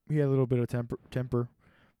 He had a little bit of temper,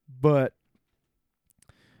 but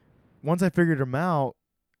once I figured him out,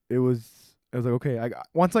 I was like, okay.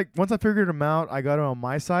 Once I figured him out, I got him on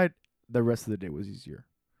my side. The rest of the day was easier.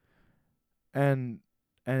 And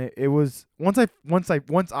it was once I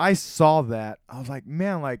saw that, I was like,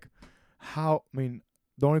 man, like how, the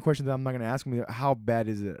only question that I'm not gonna ask him is how bad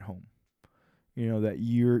is it at home? That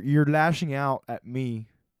you're lashing out at me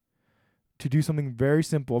to do something very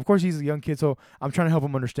simple. Of course, he's a young kid, so I'm trying to help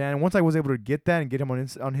him understand. And once I was able to get that and get him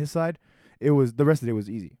on his side, the rest of the day was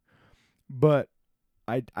easy. But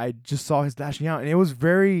I just saw his lashing out, and it was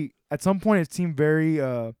very, at some point it seemed very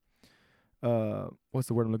what's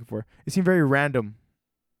the word I'm looking for? It seemed very random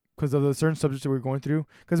because of the certain subjects that we were going through.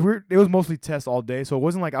 Because it was mostly tests all day, so it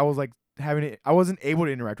wasn't like I was like I wasn't able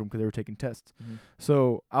to interact with them because they were taking tests. Mm-hmm.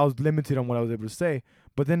 So I was limited on what I was able to say.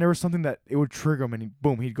 But then there was something that it would trigger him, and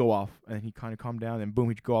he'd go off, and he kind of calmed down, and boom,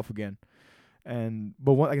 he'd go off again.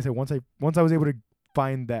 But like I said, once I was able to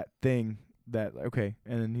find that thing that okay,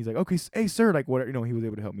 and then he's like, okay, hey sir, like what, he was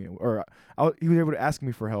able to help me, or he was able to ask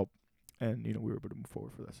me for help, and we were able to move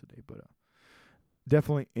forward for the rest of the day. But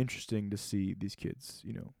definitely interesting to see these kids,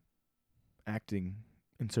 acting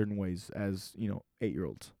in certain ways as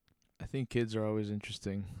 8-year-olds. I think kids are always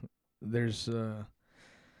interesting. There's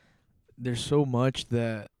so much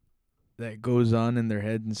that goes on in their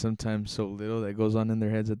head, and sometimes so little that goes on in their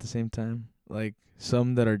heads at the same time. Like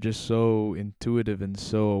some that are just so intuitive and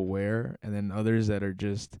so aware, and then others that are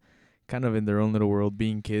just kind of in their own little world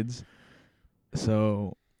being kids.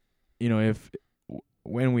 So,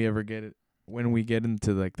 when we get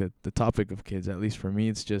into like the topic of kids, at least for me,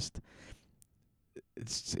 it's just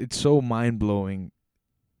it's so mind blowing,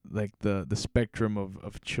 like the spectrum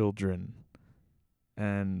of children.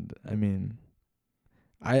 And I mean,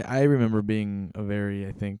 I remember being a very,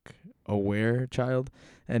 I think, aware child,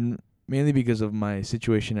 and mainly because of my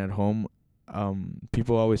situation at home.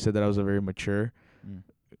 People always said that I was a very mature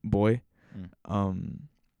boy.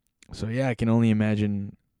 So yeah, I can only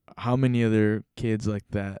imagine how many other kids like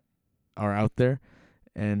that are out there,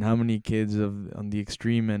 and how many kids on the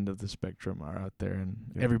extreme end of the spectrum are out there, and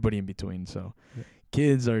everybody in between. So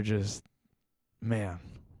kids are just, man.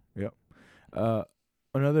 Yep.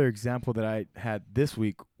 Another example that I had this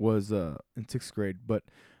week was in 6th grade, but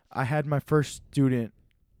I had my first student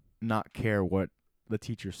not care what the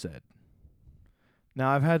teacher said. Now,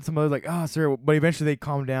 I've had some others like, sir, but eventually they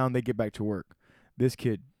calm down, they get back to work. This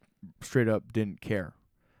kid straight up didn't care.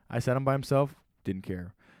 I sat him by himself, didn't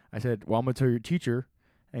care. I said, well, I'm going to tell your teacher.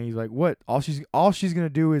 And he's like, what? All she's going to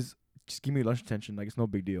do is just give me lunch detention. Like, it's no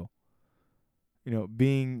big deal.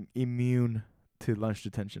 Being immune to lunch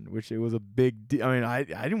detention, which it was a big deal. I mean, I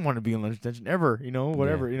didn't want to be in lunch detention ever,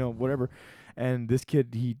 whatever. And this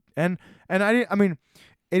kid, and it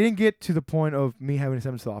didn't get to the point of me having to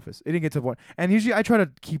send him to the office. It didn't get to the point. And usually I try to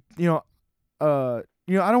keep, I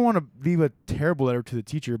don't want to leave a terrible letter to the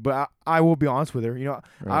teacher, but I will be honest with her. Right.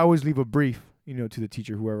 I always leave a brief, to the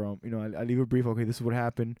teacher, whoever, I leave a brief. Okay, this is what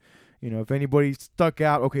happened. If anybody stuck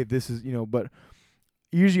out, okay, this is, but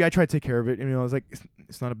usually I try to take care of it. It's like,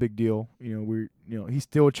 it's not a big deal. He's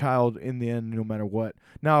still a child in the end, no matter what.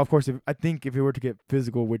 Now, of course, if it were to get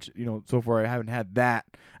physical, which, so far I haven't had that.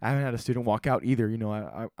 I haven't had a student walk out either.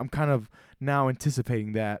 I'm kind of now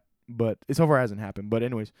anticipating that, but it so far hasn't happened. But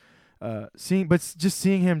anyways,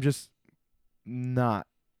 seeing him just not,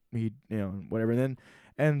 whatever.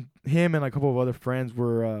 And him and like a couple of other friends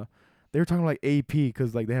were, they were talking like AP,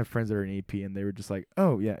 because like they have friends that are in AP, and they were just like,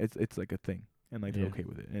 oh yeah, it's like a thing. And like they're okay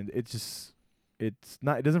with it, and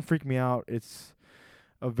it doesn't freak me out. It's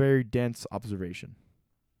a very dense observation.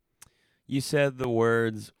 You said the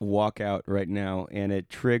words "walk out" right now, and it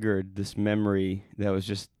triggered this memory that was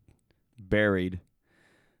just buried.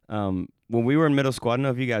 When we were in middle school, I don't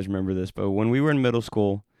know if you guys remember this, but when we were in middle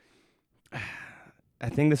school, I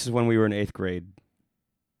think this is when we were in 8th grade.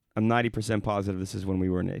 I'm 90% positive this is when we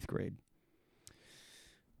were in 8th grade.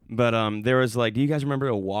 But there was like, do you guys remember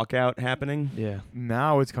a walkout happening? Yeah.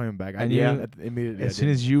 Now it's coming back. I knew immediately. As soon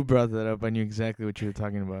as you brought that up, I knew exactly what you were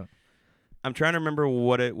talking about. I'm trying to remember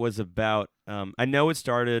what it was about. I know it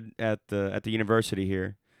started at the university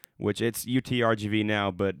here, which it's UTRGV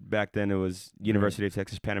now, but back then it was University of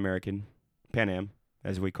Texas Pan Am,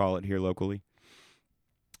 as we call it here locally.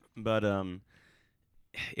 But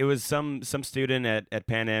it was some student at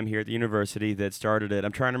Pan Am here at the university that started it.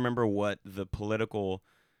 I'm trying to remember what the political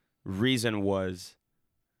reason was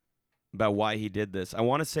about why he did this. I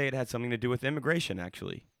want to say it had something to do with immigration,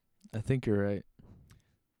 actually. I think you're right.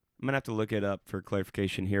 I'm going to have to look it up for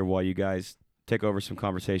clarification here while you guys take over some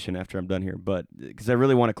conversation after I'm done here, but because I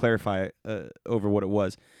really want to clarify over what it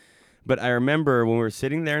was. But I remember when we were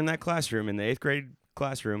sitting there in that classroom, in the 8th grade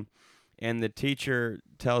classroom, and the teacher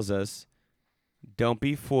tells us, don't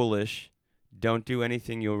be foolish, don't do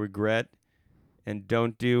anything you'll regret, and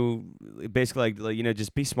don't do, basically, like,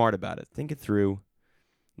 just be smart about it. Think it through.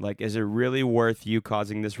 Like, is it really worth you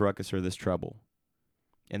causing this ruckus or this trouble?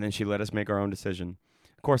 And then she let us make our own decision.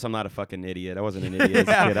 Of course, I'm not a fucking idiot. I wasn't an idiot as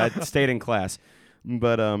a kid. I stayed in class.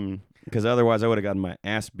 But, because otherwise I would have gotten my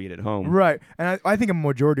ass beat at home. Right. And I think a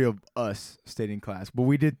majority of us stayed in class. But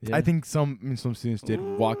we did, I think some students did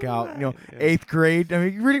walk out, 8th grade. I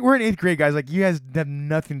mean, really, we're in 8th grade, guys. Like, you guys have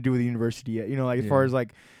nothing to do with the university yet. Like, as far as,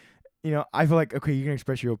 like, I feel like, okay, you can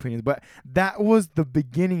express your opinions, but that was the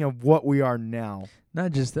beginning of what we are now.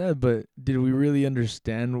 Not just that, but did we really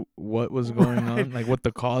understand what was going Right. on? Like what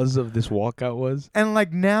the cause of this walkout was? And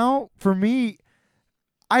like now, for me,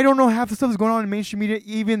 I don't know half the stuff that's going on in mainstream media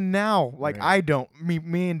even now. Like Right. I don't,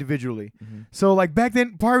 me individually. Mm-hmm. So like back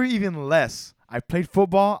then, probably even less. I played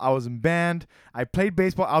football. I was in band. I played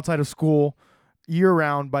baseball outside of school, year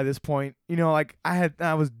round. By this point, like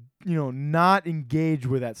I was, not engaged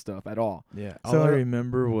with that stuff at all. Yeah. So- All I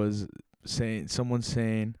remember was someone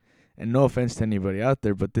saying, and no offense to anybody out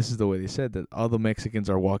there, but this is the way they said that all the Mexicans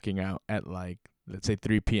are walking out at like, let's say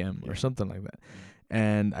 3 p.m. or something like that.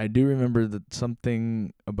 And I do remember that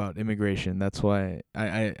something about immigration. That's why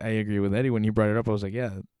I agree with Eddie when he brought it up. I was like,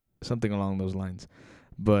 yeah, something along those lines.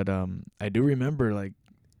 But I do remember like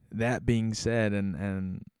that being said,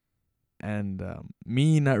 and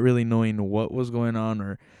me not really knowing what was going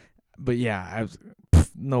on, but yeah, I was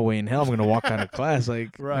no way in hell I'm gonna walk out of class.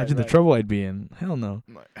 Like, Right, imagine the right. trouble I'd be in. Hell no.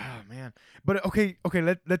 I'm like, oh man. But okay.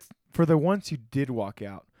 Let's for the ones who did walk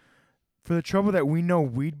out, for the trouble that we know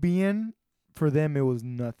we'd be in, for them it was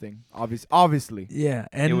nothing. Obviously. Yeah,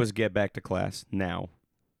 and it was get back to class now,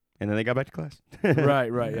 and then they got back to class.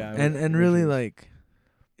 right. Yeah. and really like,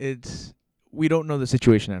 we don't know the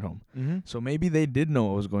situation at home. Mm-hmm. So maybe they did know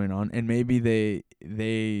what was going on, and maybe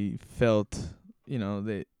they felt,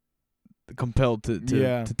 they compelled to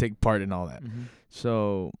Yeah. to take part in all that. Mm-hmm.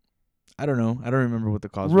 So I don't know. I don't remember what the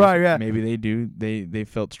cause Right, was. yeah. Maybe they do. They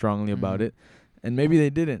felt strongly about Mhm. it, and maybe they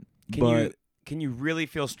didn't. Can you really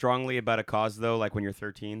feel strongly about a cause though? Like when you're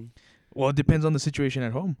 13? Well, it depends on the situation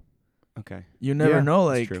at home. Okay. You never Yeah, know.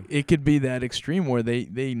 that's Like true. it could be that extreme where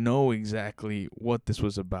they know exactly what this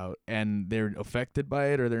was about and they're affected by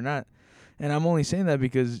it or they're not. And I'm only saying that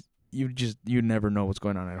because you never know what's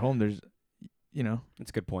going on at home. There's, That's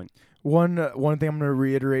a good point. One thing I'm going to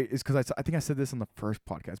reiterate is because I think I said this on the first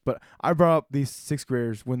podcast, but I brought up these sixth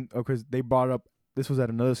graders because they brought up, this was at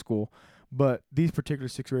another school, but these particular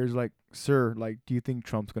sixth graders like, sir, like, do you think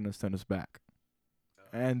Trump's going to send us back?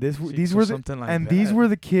 And these So were something like and that. these were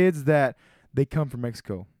the kids that they come from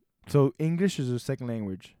Mexico, so English is their second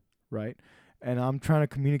language, right? And I'm trying to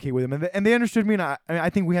communicate with them, and they understood me, and I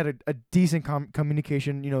think we had a decent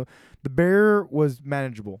communication. The barrier was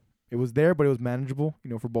manageable. It was there, but it was manageable,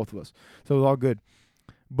 for both of us. So it was all good.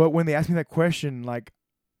 But when they asked me that question, like,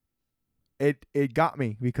 it got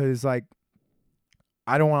me because, like,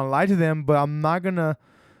 I don't want to lie to them, but I'm not gonna.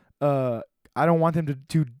 I don't want them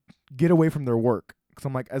to get away from their work. Because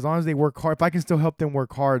I'm like, as long as they work hard, if I can still help them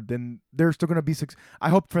work hard, then they're still gonna be. I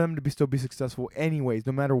hope for them to still be successful, anyways,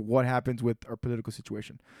 no matter what happens with our political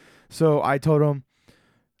situation. So I told them,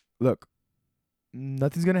 look,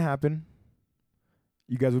 nothing's gonna happen.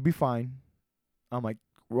 You guys will be fine. I'm like,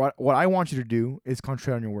 what I want you to do is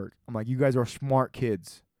concentrate on your work. I'm like, you guys are smart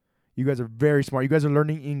kids. You guys are very smart. You guys are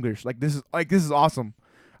learning English. Like this is awesome.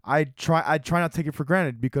 I try not to take it for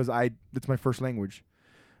granted because it's my first language.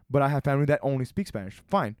 But I have family that only speak Spanish.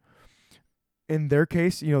 Fine. In their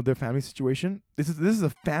case, their family situation, this is a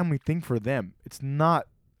family thing for them. It's not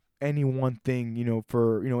any one thing,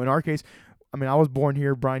 for, in our case, I mean, I was born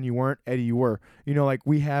here, Brian, you weren't, Eddie, you were. Like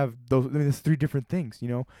we have those, there's three different things,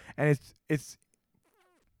 and it's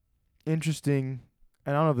interesting,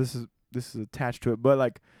 and I don't know if this is attached to it, but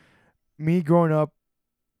like me growing up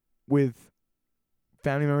with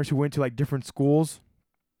family members who went to like different schools,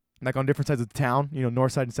 like on different sides of the town,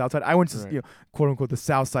 north side and south side. I went to, Right. Quote unquote, the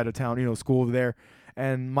south side of town, school over there.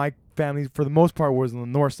 And my family, for the most part, was on the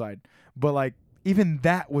north side. But like, even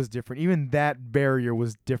that was different. Even that barrier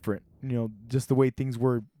was different, just the way things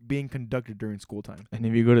were being conducted during school time. And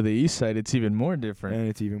if you go to the east side, it's even more different. And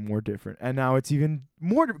it's even more different. And now it's even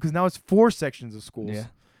more different because now it's 4 sections of schools. Yeah.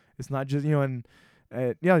 It's not just, just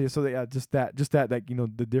that, like,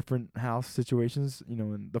 the different house situations,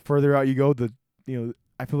 and the further out you go,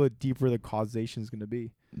 I feel the deeper the causation is going to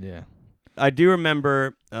be. Yeah. I do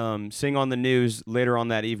remember seeing on the news later on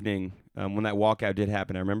that evening when that walkout did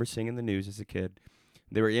happen. I remember seeing in the news as a kid.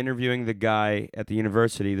 They were interviewing the guy at the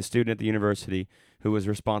university, the student at the university, who was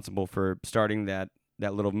responsible for starting that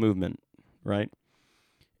little movement, right?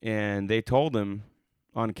 And they told him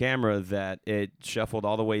on camera that it shuffled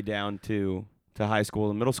all the way down to high school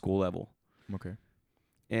and middle school level. Okay.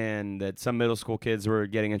 And that some middle school kids were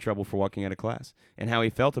getting in trouble for walking out of class and how he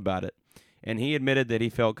felt about it. And he admitted that he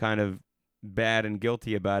felt kind of bad and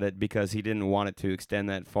guilty about it because he didn't want it to extend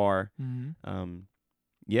that far. Mm-hmm.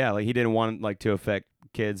 Like he didn't want like to affect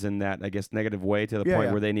kids in that, I guess, negative way to the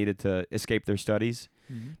point where they needed to escape their studies.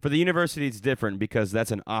 Mm-hmm. For the university, it's different because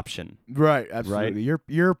that's an option. Right, absolutely.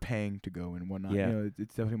 You're paying to go and whatnot. Yeah.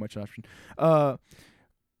 It's definitely much an option.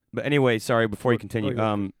 But anyway, sorry. Before you continue,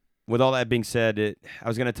 okay. with all that being said, I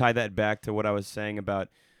was gonna tie that back to what I was saying about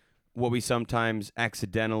what we sometimes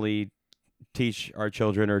accidentally teach our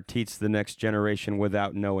children or teach the next generation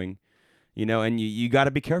without knowing, and you got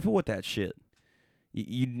to be careful with that shit.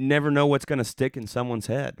 You never know what's going to stick in someone's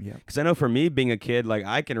head. Yeah. Because I know for me being a kid, like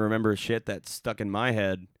I can remember shit that's stuck in my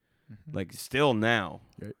head, like still now,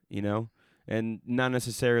 Right. and not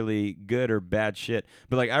necessarily good or bad shit.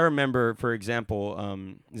 But like I remember, for example,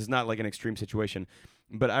 this is not like an extreme situation,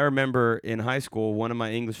 but I remember in high school, one of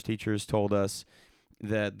my English teachers told us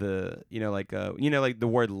that like the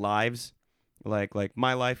word lives, like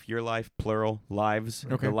my life, your life, plural lives,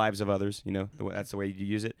 Okay. the lives of others, that's the way you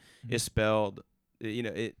use it, is spelled,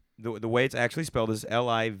 the way it's actually spelled is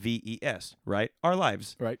lives, right? Our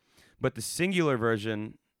lives. Right. But the singular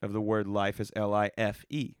version of the word life is life.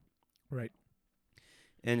 Right.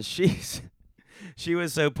 And she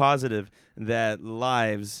was so positive that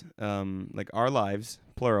lives, like our lives,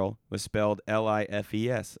 plural, was spelled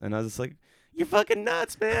lifes. And I was just like, you're fucking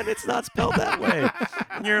nuts, man. It's not spelled that way.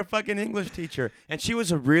 And you're a fucking English teacher. And she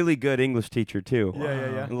was a really good English teacher, too.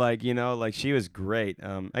 Yeah. Like, like she was great.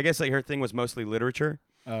 I guess like her thing was mostly literature.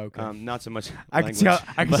 Oh, okay. Not so much I can see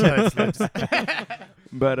language. how that slips.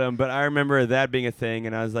 But I remember that being a thing,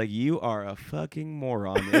 and I was like, you are a fucking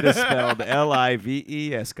moron. It is spelled lives,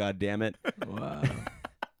 goddammit. Wow.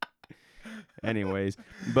 Anyways,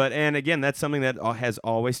 and again, that's something that has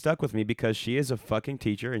always stuck with me because she is a fucking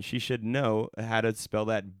teacher and she should know how to spell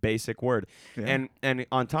that basic word. Yeah. And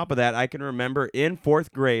on top of that, I can remember in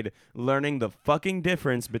 4th grade learning the fucking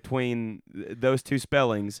difference between those two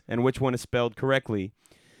spellings and which one is spelled correctly.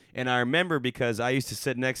 And I remember because I used to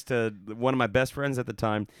sit next to one of my best friends at the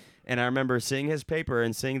time, and I remember seeing his paper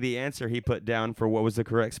and seeing the answer he put down for what was the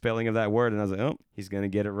correct spelling of that word, and I was like, oh, he's going to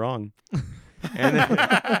get it wrong.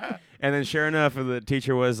 And then sure enough, the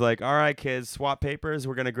teacher was like, all right, kids, swap papers.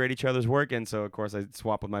 We're going to grade each other's work. And so, of course, I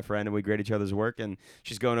swapped with my friend, and we grade each other's work, and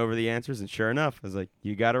she's going over the answers, and sure enough, I was like,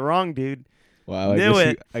 you got it wrong, dude. Wow. Knew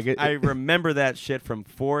I it. I remember that shit from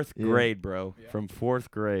 4th Yeah. grade, bro. Yeah. From 4th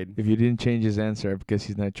grade. If you didn't change his answer, because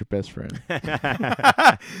he's not your best friend.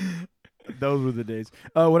 Those were the days.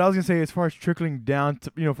 What I was gonna say, as far as trickling down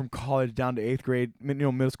to from college down to 8th grade,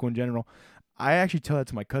 middle school in general, I actually tell that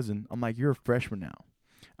to my cousin. I'm like, you're a freshman now.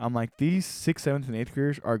 I'm like, these 6th, 7th, and 8th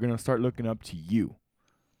graders are gonna start looking up to you.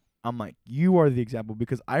 I'm like, you are the example,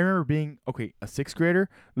 because I remember being a 6th grader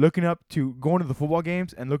looking up to going to the football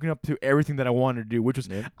games and looking up to everything that I wanted to do, which was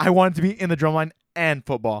I wanted to be in the drumline and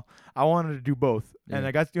football. I wanted to do both, and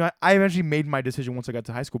I eventually made my decision once I got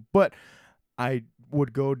to high school. But I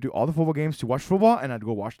would go do all the football games to watch football, and I'd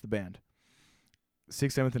go watch the band.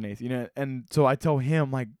 6th, 7th, and 8th, and so I tell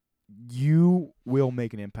him, like, you will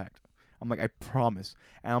make an impact. I'm like, I promise.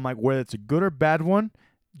 And I'm like, whether it's a good or bad one,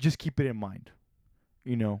 just keep it in mind.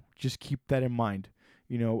 Just keep that in mind.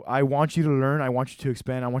 I want you to learn. I want you to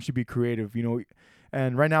expand. I want you to be creative,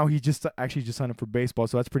 And right now, he just signed up for baseball,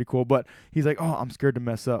 so that's pretty cool. But he's like, oh, I'm scared to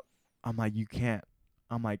mess up. I'm like, you can't.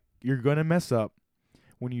 I'm like, you're going to mess up.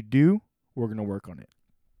 When you do, we're going to work on it.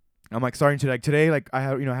 I'm like, starting today, like I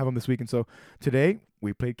have him this week. And so today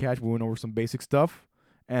we played catch. We went over some basic stuff,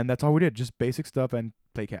 and that's all we did. Just basic stuff and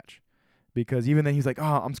play catch. Because even then he's like,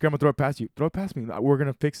 oh, I'm scared I'm going to throw it past you. Throw it past me. We're going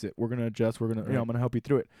to fix it. We're going to adjust. We're going to, I'm going to help you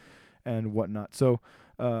through it and whatnot. So,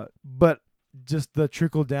 but just the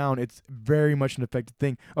trickle down, it's very much an effective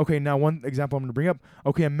thing. Okay, now one example I'm going to bring up.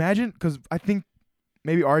 Okay, imagine, because I think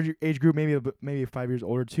maybe our age group, maybe 5 years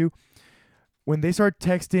older too, when they start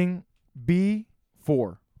texting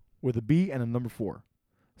B4 with a B and a number 4.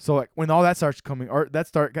 So like when all that starts coming, or that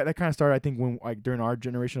kind of started, I think, when like during our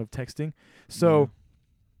generation of texting. So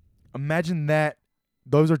imagine that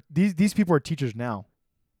these people are teachers now.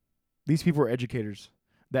 These people are educators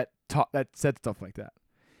that said stuff like that.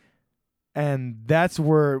 And that's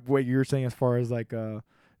where what you're saying as far as like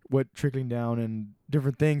what trickling down and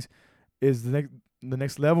different things is the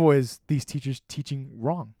next level is these teachers teaching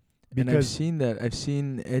wrong. And I've seen that. I've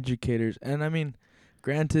seen educators, and I mean,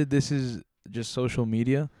 granted, this is just social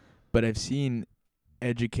media, but I've seen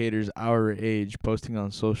educators our age posting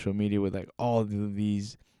on social media with like all of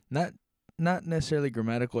these not necessarily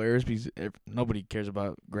grammatical errors, because nobody cares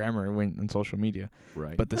about grammar on social media,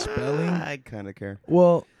 right? But the spelling, I kind of care.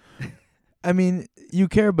 Well, I mean, you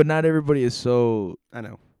care, but not everybody is so I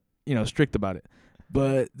know, strict about it.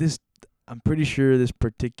 But I'm pretty sure this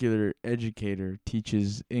particular educator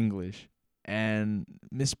teaches English and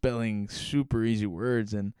misspelling super easy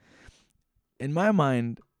words, and in my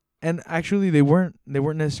mind, and actually they weren't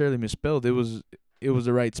necessarily misspelled. It was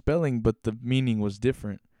the right spelling, but the meaning was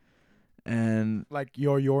different. And like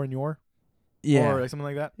your and your. Yeah. Or like something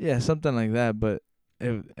like that. Yeah, something like that. But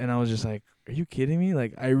and I was just like, are you kidding me?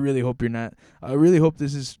 Like, I really hope you're not. I really hope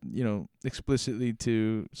this is, explicitly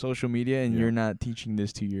to social media, and Yeah. you're not teaching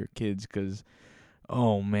this to your kids, 'cause,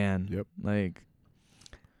 oh man, Yep. like,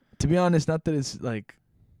 to be honest, not that it's like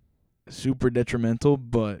super detrimental,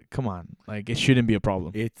 but come on, like, it shouldn't be a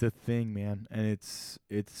problem. It's a thing, man, and it's.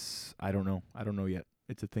 I don't know. I don't know yet.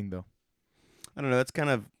 It's a thing though. I don't know. That's kind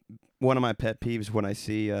of one of my pet peeves when I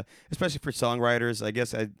see, especially for songwriters. I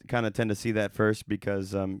guess I kind of tend to see that first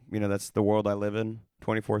because, that's the world I live in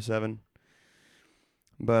 24/7.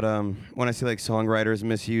 But when I see like songwriters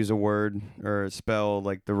misuse a word or spell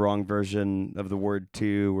like the wrong version of the word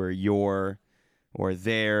to or your or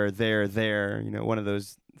there, one of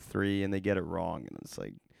those three, and they get it wrong, and it's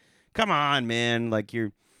like, come on, man! Like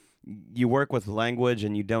you work with language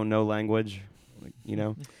and you don't know language.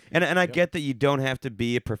 And I Yep. get that you don't have to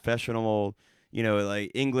be a professional,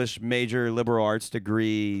 like English major, liberal arts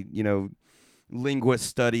degree, linguist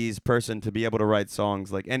studies person to be able to write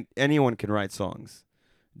songs. Like, and anyone can write songs.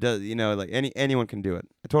 Anyone can do it.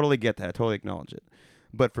 I totally get that. I totally acknowledge it.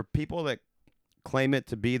 But for people that claim it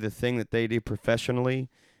to be the thing that they do professionally,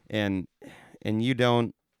 and you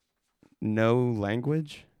don't know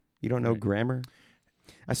language, you don't know Right. grammar.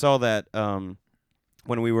 I saw that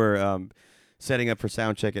when we were setting up for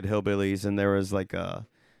sound check at Hillbillies, and there was like a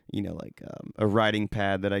writing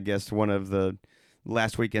pad that I guess one of the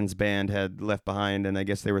last weekend's band had left behind, and I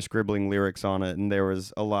guess they were scribbling lyrics on it, and there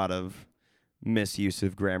was a lot of misuse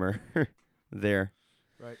of grammar there.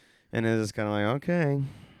 Right. And it was kind of like, okay,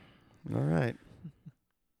 all right.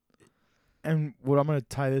 And what I'm gonna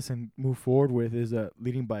tie this and move forward with is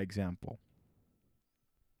leading by example.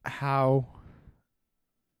 How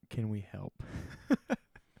can we help?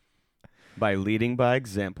 By leading by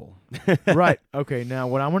example. Right. Okay. Now,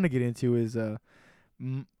 what I'm gonna get into is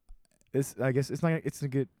this. I guess it's not. It's a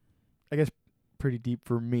good. I guess pretty deep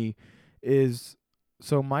for me. Is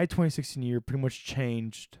so my 2016 year pretty much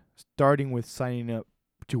changed, starting with signing up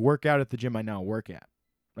to work out at the gym I now work at.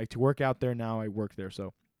 Like to work out there now, I work there.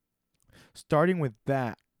 So, starting with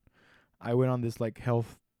that, I went on this like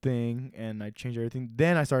health thing and I changed everything.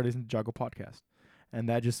 Then I started listening to Jocko podcast, and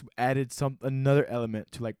that just added another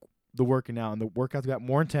element to like the working out, and the workouts got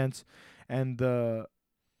more intense, and the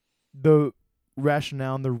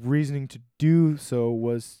rationale and the reasoning to do so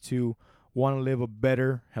was to want to live a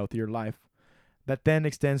better, healthier life. That then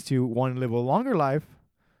extends to wanting to live a longer life,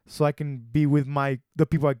 so I can be with the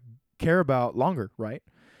people I care about longer. Right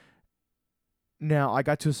now, I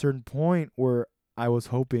got to a certain point where I was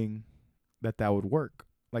hoping that would work.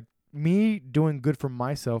 Like me doing good for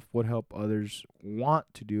myself would help others want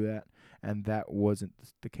to do that. And that wasn't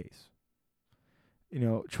the case.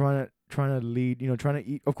 Trying to lead, trying to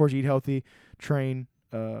eat, of course, eat healthy, train,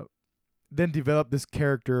 then develop this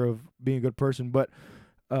character of being a good person. But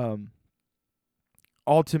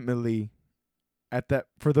ultimately,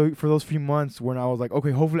 for those few months when I was like,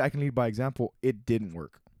 okay, hopefully I can lead by example, it didn't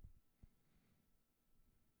work.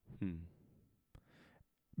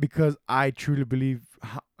 Because I truly believe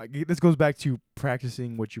this goes back to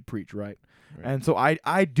practicing what you preach, right? And so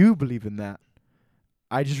I do believe in that.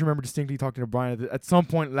 I just remember distinctly talking to Brian at some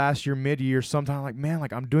point last year, mid-year, sometime, like, man,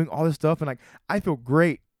 like I'm doing all this stuff and like I feel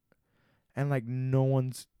great, and like no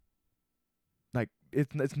one's like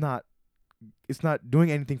it's not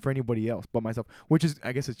doing anything for anybody else but myself, which is,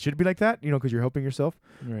 I guess it should be like that, because you're helping yourself.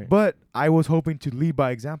 Right. But I was hoping to lead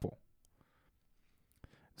by example.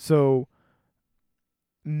 So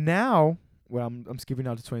now, when I'm skipping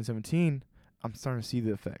out to 2017, I'm starting to see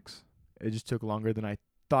the effects. It just took longer than I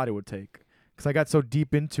thought it would take, because I got so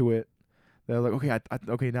deep into it that I was like,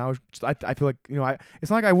 okay, now I feel like,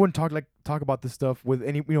 it's not like I wouldn't talk about this stuff with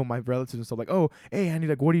any, my relatives and stuff, like, oh, hey, Andy,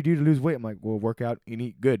 like, what do you do to lose weight? I'm like, well, work out and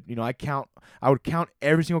eat good. I would count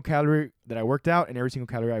every single calorie that I worked out and every single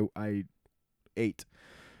calorie I ate.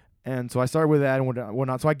 And so I started with that and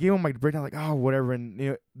whatnot. So I gave them my breakdown, like, oh, whatever.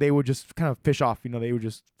 And, they would just kind of fish off. They would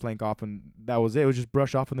just flank off, and that was it. It would just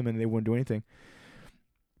brush off of them, and they wouldn't do anything.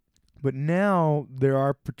 But now there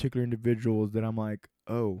are particular individuals that I'm like,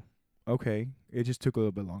 oh, okay, it just took a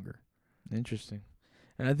little bit longer. Interesting.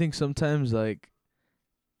 And I think sometimes, like,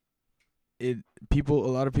 a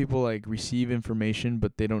lot of people, like, receive information,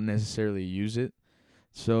 but they don't necessarily use it.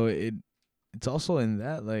 So it's also in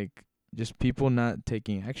that, like, just people not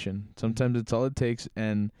taking action. Sometimes it's all it takes,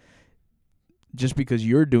 and just because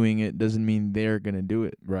you're doing it doesn't mean they're going to do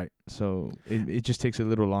it. Right. So it just takes a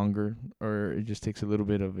little longer, or it just takes a little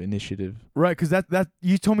bit of initiative. Right, because that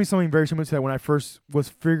you told me something very similar to that when I first was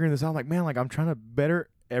figuring this out. I'm like, man, like I'm trying to better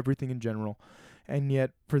everything in general. and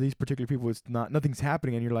yet for these particular people, it's not. Nothing's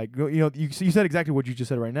happening, and you're like, you said exactly what you just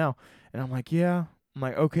said right now, and I'm like, yeah. I'm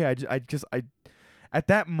like, okay. I at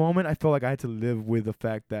that moment, I felt like I had to live with the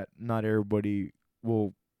fact that not everybody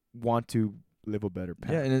will want to live a better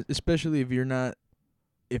path. Yeah, and especially if you're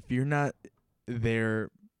not their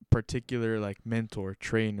particular like mentor,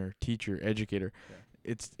 trainer, teacher, educator,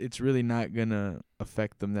 it's really not gonna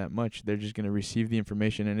affect them that much. They're just gonna receive the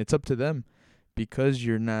information, and it's up to them, because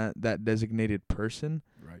you're not that designated person.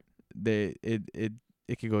 Right.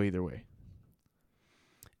 It could go either way.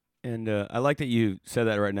 And I like that you said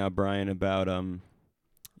that right now, Brian, about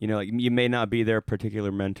like you may not be their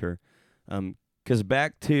particular mentor, because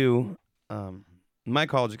back to my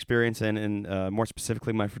college experience and more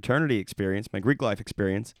specifically my fraternity experience, my Greek life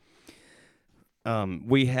experience,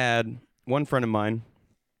 we had one friend of mine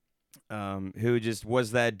who just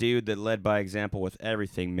was that dude that led by example with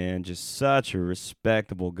everything, man. Just such a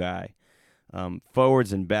respectable guy,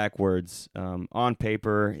 forwards and backwards, on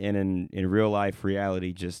paper and in real life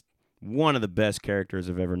reality, just one of the best characters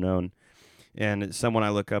I've ever known, and it's someone I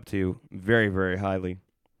look up to very, very highly.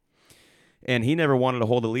 And he never wanted to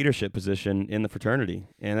hold a leadership position in the fraternity,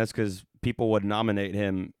 and that's because people would nominate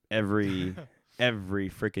him every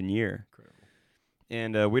freaking year. Incredible.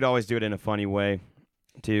 And we'd always do it in a funny way,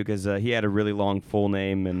 too, because he had a really long full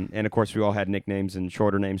name, and of course we all had nicknames and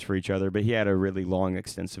shorter names for each other, but he had a really long,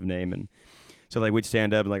 extensive name, and so like we'd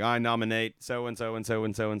stand up and like, I nominate so and so and so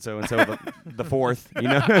and so and so and so the fourth,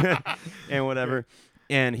 and whatever.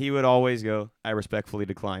 And he would always go, I respectfully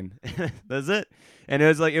decline. That's it. And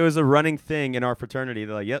it was a running thing in our fraternity.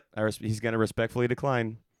 They're like, yep, he's going to respectfully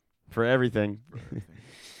decline for everything.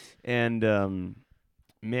 And,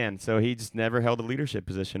 man, so he just never held a leadership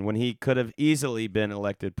position when he could have easily been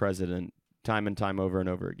elected president time and time over and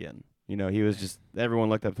over again. He was just, everyone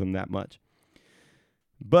looked up to him that much.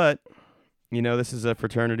 But, this is a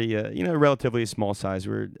fraternity, relatively small size.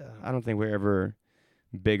 I don't think we're ever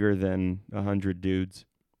bigger than 100 dudes.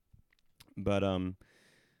 But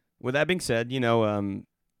with that being said,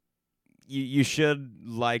 you should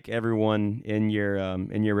like everyone in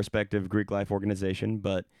your respective Greek life organization,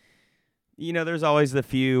 but there's always the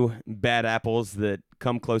few bad apples that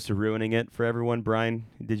come close to ruining it for everyone. Brian,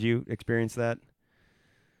 did you experience that?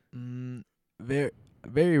 Very,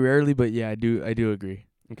 very rarely, but yeah, I do agree.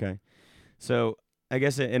 Okay. So I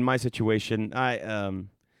guess in my situation,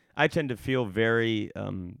 I tend to feel very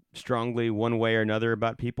strongly one way or another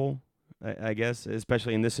about people, I guess,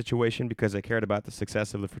 especially in this situation, because I cared about the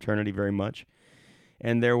success of the fraternity very much.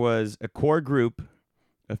 And there was a core group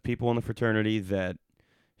of people in the fraternity that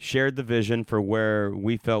shared the vision for where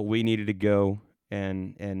we felt we needed to go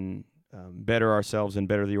and better ourselves and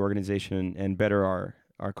better the organization and better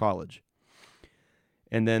our college.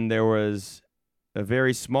 And then there was a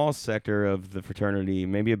very small sector of the fraternity,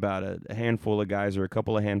 maybe about a handful of guys or a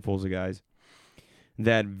couple of handfuls of guys,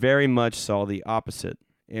 that very much saw the opposite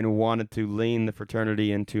and wanted to lean the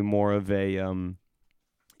fraternity into more of a,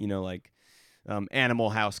 Animal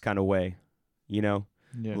House kind of way,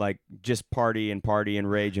 like just party and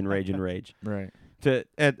rage and rage and rage. Right.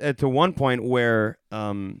 To one point where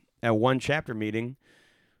at one chapter meeting,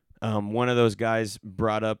 one of those guys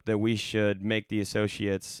brought up that we should make the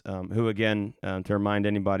associates, who again, to remind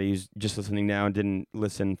anybody who's just listening now and didn't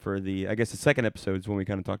listen for the second episodes when we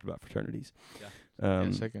kind of talked about fraternities.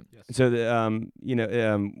 Yeah. Second. Yes. So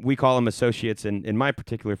we call them associates, and in my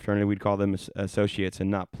particular fraternity, we'd call them associates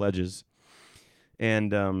and not pledges.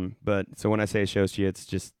 And but so when I say associates,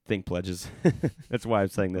 just think pledges. That's why I'm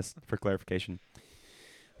saying this for clarification.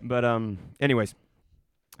 But anyways,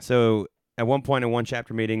 so at one point in one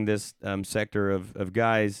chapter meeting, this sector of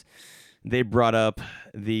guys, they brought up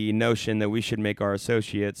the notion that we should make our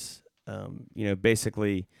associates,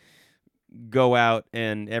 basically go out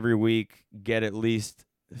and every week get at least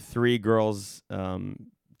 3 girls'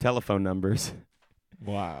 telephone numbers.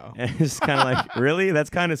 Wow. And it's kind of like, really? That's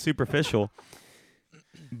kind of superficial.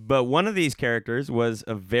 But one of these characters was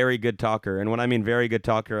a very good talker. And when I mean very good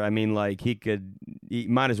talker, I mean like he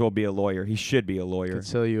might as well be a lawyer. He should be a lawyer. Could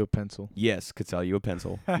sell you a pencil. Yes, could sell you a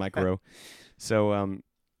pencil, micro. So,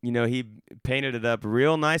 he painted it up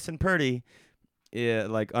real nice and pretty,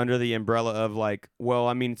 like under the umbrella of like, well,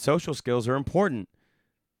 I mean, social skills are important.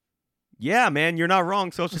 Yeah, man, you're not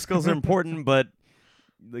wrong. Social skills are important, but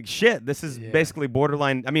like shit, this is basically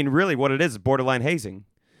borderline. I mean, really what it is borderline hazing,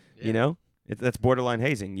 That's borderline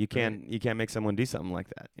hazing. You can't make someone do something like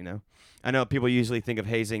that, I know people usually think of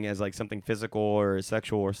hazing as like something physical or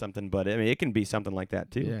sexual or something, but I mean it can be something like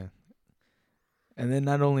that too. Yeah. And then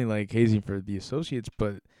not only like hazing for the associates,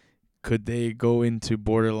 but could they go into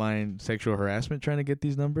borderline sexual harassment trying to get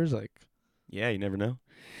these numbers? Like, Yeah, you never know.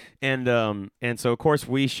 And so of course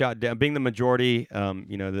we shot down, being the majority,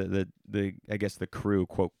 the I guess the crew,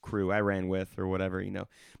 quote crew I ran with or whatever,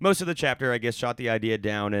 most of the chapter I guess shot the idea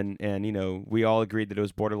down, and we all agreed that it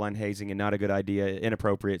was borderline hazing and not a good idea,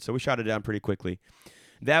 inappropriate, so we shot it down pretty quickly.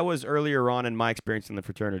 That was earlier on in my experience in the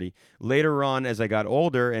fraternity. Later on, as I got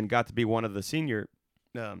older and got to be one of the senior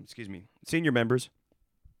members,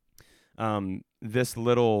 this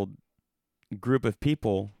little group of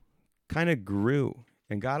people kind of grew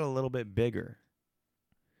and got a little bit bigger.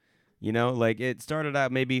 Like it started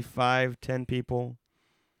out maybe 5-10 people,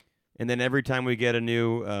 and then every time we get a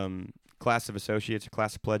new class of associates or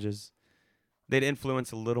class of pledges, they'd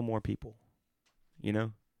influence a little more people,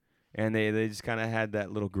 and they just kind of had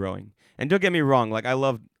that little growing. And don't get me wrong, like I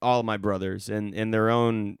love all of my brothers in their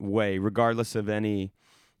own way, regardless of any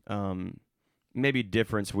maybe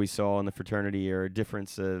difference we saw in the fraternity or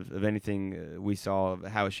difference of anything we saw of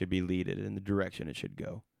how it should be leaded and the direction it should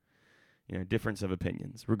go. Difference of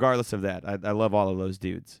opinions. Regardless of that, I love all of those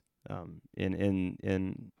dudes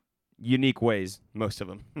in unique ways, most of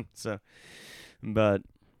them. So, but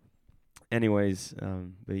anyways,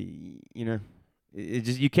 it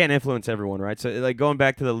just, you can't influence everyone, right? So like going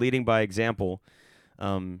back to the leading by example,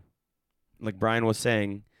 like Brian was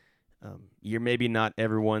saying, you're maybe not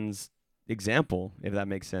everyone's example, if that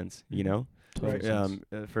makes sense,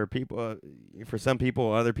 for people, for some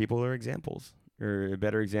people, other people are examples or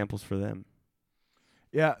better examples for them.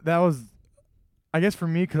 Yeah, that was, I guess for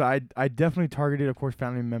me, because I definitely targeted, of course,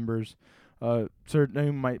 family members,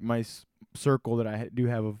 certainly my circle that I do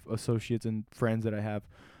have of associates and friends that I have.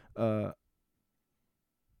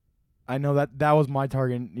 I know that was my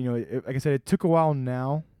target. Like I said, it took a while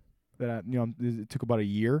now. It took about a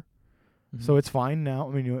year. So it's fine now.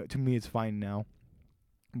 I mean, to me, it's fine now.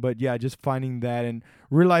 But yeah, just finding that and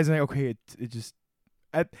realizing, like, okay, it just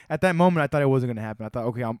at that moment, I thought it wasn't gonna happen. I thought,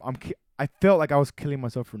 okay, I felt like I was killing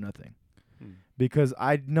myself for nothing, because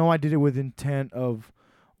I know I did it with intent of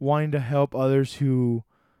wanting to help others who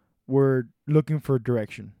were looking for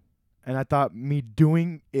direction, and I thought me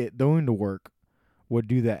doing the work would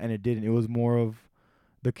do that, and it didn't. It was more of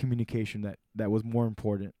the communication that was more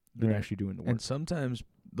important than actually doing the work. And sometimes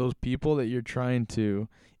those people that you're trying to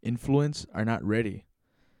influence are not ready.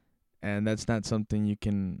 And that's not something you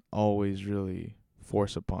can always really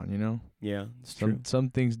force upon, Yeah, it's true. Some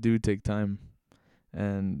things do take time.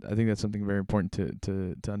 And I think that's something very important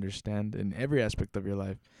to understand in every aspect of your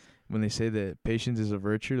life. When they say that patience is a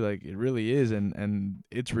virtue, like it really is, and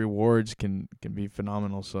its rewards can be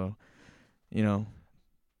phenomenal. So,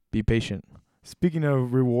 be patient. Speaking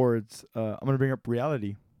of rewards, I'm going to bring up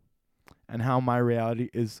reality and how my reality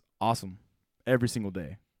is awesome every single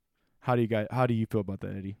day. How do you feel about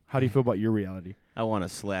that, Eddie? How do you feel about your reality? I want to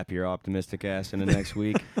slap your optimistic ass in the next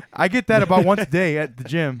week. I get that about once a day at the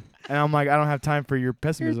gym, and I'm like, I don't have time for your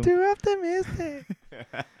pessimism. You're too optimistic.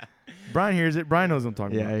 Brian hears it. Brian knows what I'm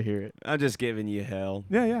talking about. Yeah, I hear it. I'm just giving you hell.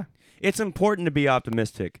 Yeah. It's important to be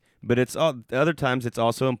optimistic, but other times it's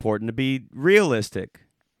also important to be realistic.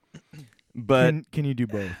 But can you do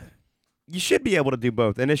both? You should be able to do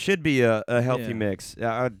both, and it should be a healthy Yeah. mix.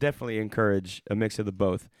 I would definitely encourage a mix of the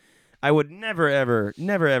both. I would never, ever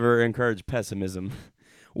encourage pessimism.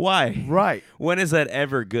 Why? Right. When is that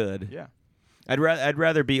ever good? Yeah. I'd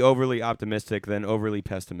rather be overly optimistic than overly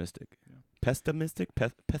pessimistic. Yeah. Pessimistic?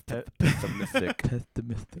 Pessimistic. Pessimistic.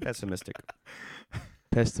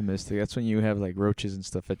 Pessimistic. That's when you have like roaches and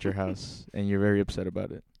stuff at your house, and you're very upset about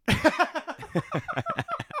it.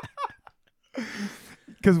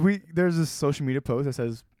 Because there's this social media post that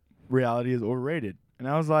says reality is overrated, and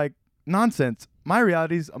I was like, nonsense. My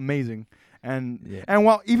reality is amazing, and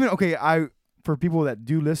while even for people that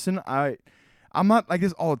do listen, I'm not like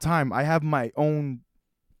this all the time. I have my own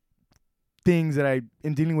things that I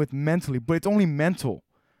am dealing with mentally, but it's only mental.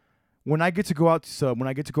 When I get to go out to sub, when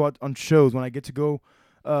I get to go out on shows, when I get to go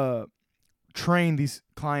train these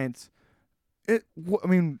clients,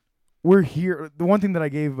 we're here. The one thing that I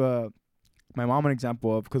gave my mom an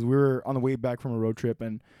example of, because we were on the way back from a road trip,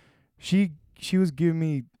 and she was giving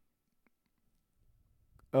me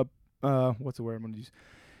what's the word I'm gonna use?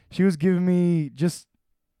 She was giving me just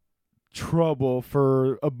trouble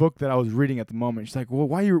for a book that I was reading at the moment. She's like, "Well,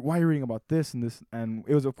 why are you reading about this and this?" And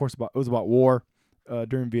it was about war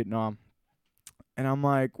during Vietnam. And I'm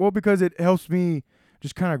like, "Well, because it helps me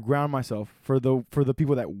just kind of ground myself for the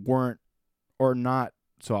people that weren't or not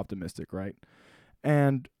so optimistic, right?"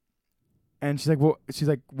 And she's like, "Well,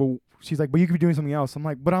 but you could be doing something else." I'm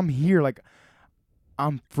like, "But I'm here, like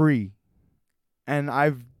I'm free." And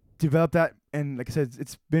I've developed that, and like I said,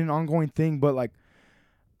 it's been an ongoing thing, but like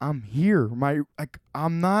I'm here.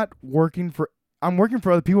 I'm not working for. I'm working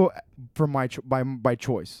for other people for by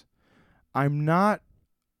choice. I'm not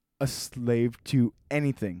a slave to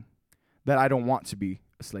anything that I don't want to be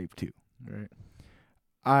a slave to.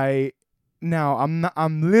 Right.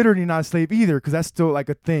 I'm literally not a slave either, because that's still like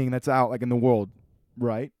a thing that's out like in the world,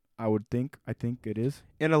 right? I think it is.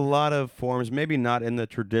 In a lot of forms, maybe not in the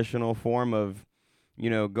traditional form of,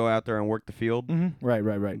 go out there and work the field. Mm-hmm. Right.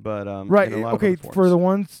 But right. in a lot Okay, of other forms. for the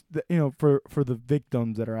ones that for the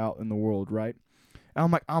victims that are out in the world, right? And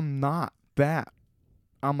I'm like, I'm not that.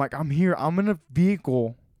 I'm like, I'm here. I'm in a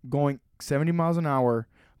vehicle going 70 miles an hour,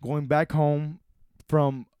 going back home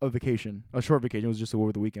from a vacation, a short vacation. It was just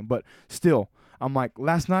over the weekend, but still, I'm like,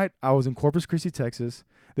 last night I was in Corpus Christi, Texas.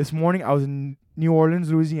 This morning I was in New Orleans,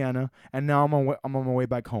 Louisiana, and now I'm on my way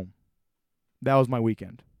back home. That was my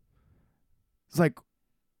weekend. It's like,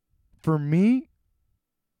 for me,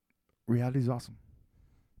 reality is awesome.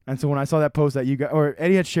 And so when I saw that post that you got, or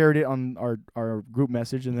Eddie had shared it on our group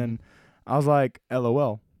message, and then I was like,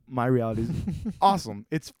 LOL, my reality is awesome.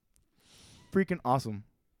 It's freaking awesome.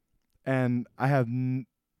 And I didn't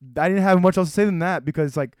have much else to say than that,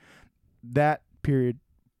 because like that period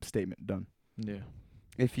statement done. Yeah.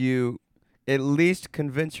 If you at least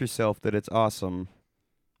convince yourself that it's awesome,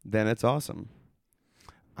 then it's awesome.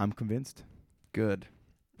 I'm convinced. Good.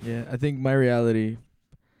 Yeah, I think my reality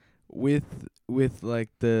with like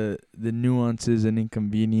the nuances and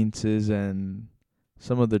inconveniences and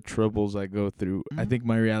some of the troubles I go through, I think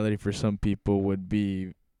my reality for some people would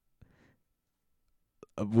be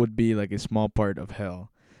like a small part of hell.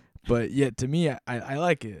 But yet to me, I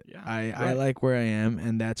like it. Yeah, I like where I am,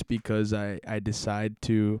 and that's because I decide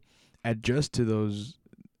to adjust to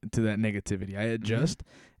that negativity. I adjust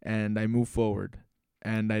and I move forward,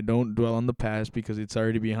 and I don't dwell on the past because it's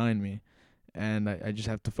already behind me, and I just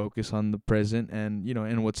have to focus on the present and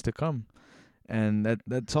and what's to come, and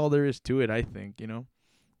that's all there is to it. I think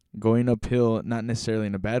going uphill, not necessarily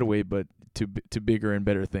in a bad way, but to bigger and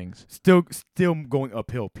better things. Still going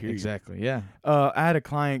uphill, period. Exactly, yeah. I had a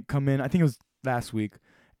client come in, I think it was last week,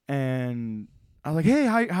 and I was like, hey,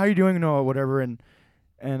 how you doing? No, whatever. And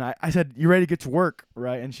I said, you ready to get to work,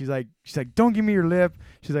 right? And she's like, don't give me your lip.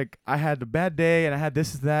 She's like, I had a bad day, and I had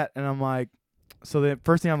this and that. And I'm like, so the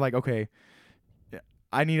first thing I'm like, okay,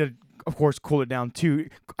 I need to, of course, cool it down too.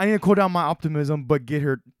 I need to cool down my optimism, but get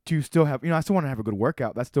her to still have, I still want to have a good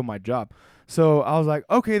workout. That's still my job. So I was like,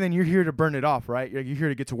 okay, then you're here to burn it off, right? You're here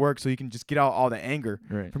to get to work so you can just get out all the anger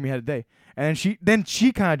from you had today. And then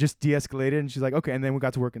she kind of just de-escalated, and she's like, okay. And then we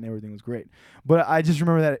got to work, and everything was great. But I just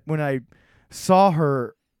remember that when I saw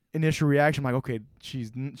her initial reaction, I'm like, okay, she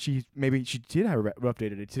did have a rough day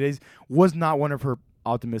today. Today's was not one of her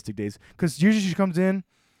optimistic days, because usually she comes in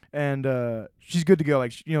and she's good to go.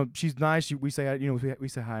 Like, she's nice. We say, we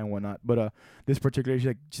say hi and whatnot. But this particular,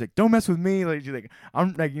 she's like, don't mess with me. Like, she's like,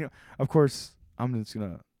 I'm like, of course, I'm just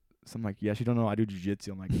gonna. So I'm like, yeah, she don't know I do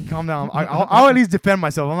jiu-jitsu. I'm like, calm down. I'll at least defend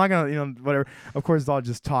myself. I'm not gonna, whatever. Of course, it's all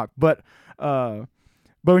just talk. But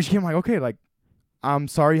when she came, I'm like, okay, like, I'm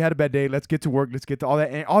sorry you had a bad day. Let's get to work. Let's get to all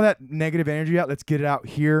that negative energy out. Let's get it out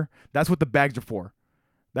here. That's what the bags are for.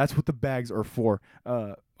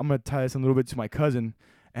 I'm gonna tie this a little bit to my cousin.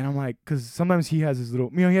 And I'm like, because sometimes he has his little,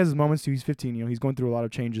 he has his moments too. He's 15, he's going through a lot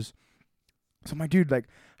of changes. So I'm like, dude, like,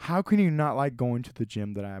 how can you not like going to the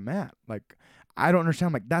gym that I'm at? Like, I don't understand.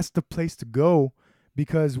 I'm like, that's the place to go,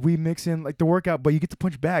 because we mix in like the workout, but you get to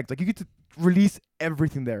punch bags. Like, you get to release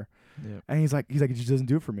everything there. Yep. And he's like, it just doesn't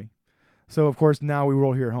do it for me. So of course now we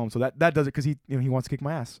roll here at home. So that does it, because he wants to kick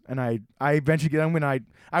my ass. And I eventually get him when I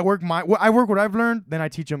work what I've learned, then I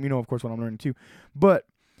teach him, of course, what I'm learning too. But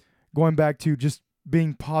going back to just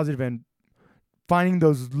being positive and finding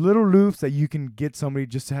those little loops that you can get somebody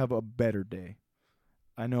just to have a better day.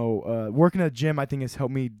 I know working at a gym, I think, has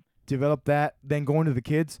helped me develop that. Then going to the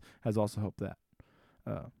kids has also helped that.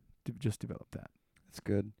 To just develop that. That's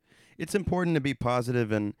good. It's important to be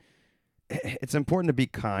positive, and it's important to be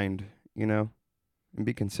kind, and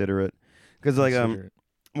be considerate. Because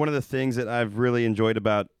one of the things that I've really enjoyed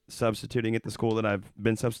about substituting at the school that I've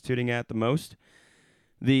been substituting at the most,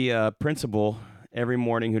 the principal every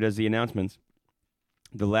morning who does the announcements,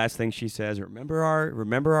 the last thing she says, remember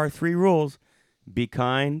our 3 rules: be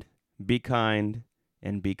kind,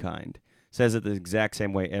 and be kind. Says it the exact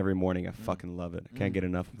same way every morning. I fucking love it. I can't get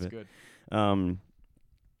enough of it. Good.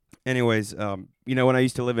 Anyways, when I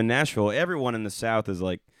used to live in Nashville, everyone in the South is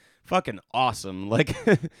like fucking awesome. Like,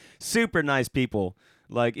 super nice people.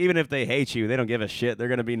 Like, even if they hate you, they don't give a shit. They're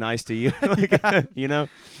going to be nice to you. Like,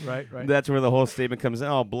 Right. That's where the whole statement comes in.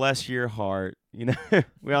 Oh, bless your heart.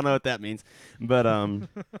 We all know what that means. But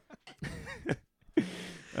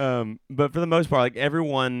But for the most part, like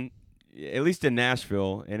everyone, at least in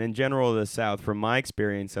Nashville and in general the South, from my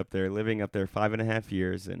experience up there, living up there 5.5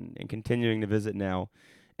 years and continuing to visit now,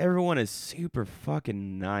 everyone is super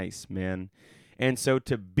fucking nice, man. And so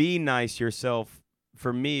to be nice yourself,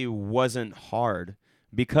 for me, wasn't hard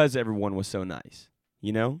because everyone was so nice,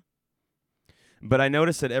 you know? But I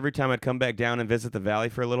noticed that every time I'd come back down and visit the valley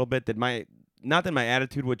for a little bit, that not that my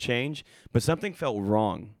attitude would change, but something felt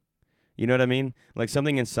wrong. You know what I mean? Like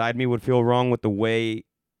something inside me would feel wrong with the way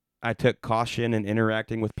I took caution in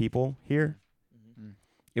interacting with people here. Mm-hmm.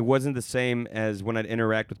 It wasn't the same as when I'd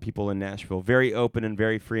interact with people in Nashville. Very open and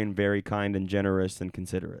very free and very kind and generous and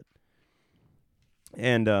considerate.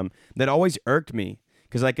 And that always irked me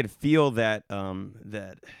because I could feel that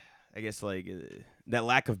that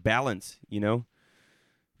lack of balance, you know,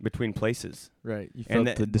 between places. Right. You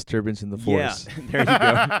felt the disturbance in the forest. Yeah, there you go.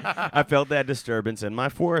 I felt that disturbance in my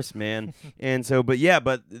forest, man. And so, but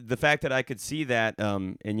the fact that I could see that,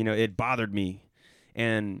 and, you know, it bothered me.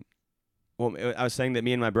 And, well, I was saying that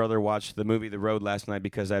me and my brother watched the movie The Road last night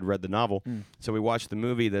because I'd read the novel. So we watched the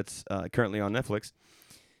movie that's currently on Netflix.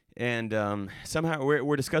 And somehow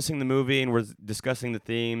we're discussing the movie and we're discussing the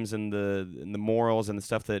themes and the morals and the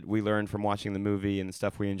stuff that we learned from watching the movie and the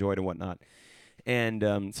stuff we enjoyed and whatnot.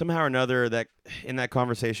 And somehow or another, that in that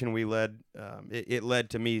conversation we led, it led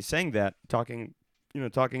to me saying that, talking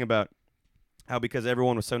about how because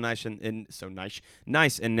everyone was so nice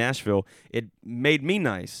nice in Nashville, it made me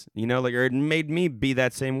nice, you know, like, or it made me be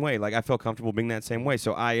that same way. Like I felt comfortable being that same way.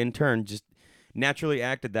 So I, in turn, just naturally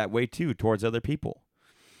acted that way too towards other people.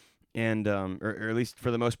 And or at least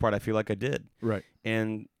for the most part, I feel like I did. Right.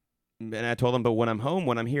 And I told them, but when I'm home,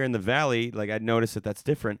 when I'm here in the valley, like I'd noticed that that's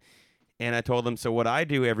different. And I told them, so what I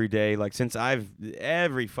do every day, like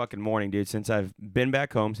every fucking morning, dude, since I've been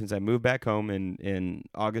back home, since I moved back home in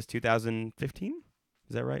August 2015,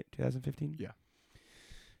 is that right? 2015? Yeah.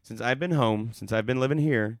 Since I've been home, since I've been living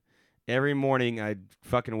here, every morning I'd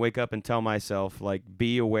fucking wake up and tell myself, like,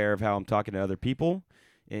 be aware of how I'm talking to other people.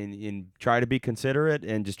 And try to be considerate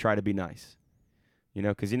and just try to be nice, you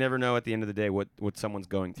know, because you never know at the end of the day what someone's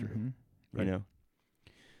going through, you know.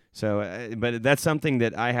 So, but that's something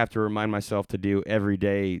that I have to remind myself to do every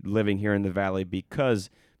day living here in the valley because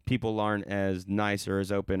people aren't as nice or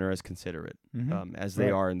as open or as considerate as they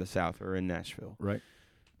are in the South or in Nashville. Right.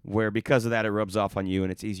 Where because of that, it rubs off on you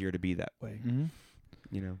and it's easier to be that way,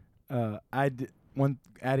 you know.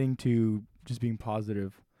 Adding to just being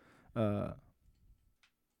positive,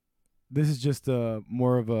 this is just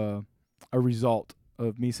more of a result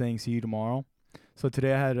of me saying see you tomorrow. So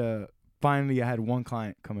today I had one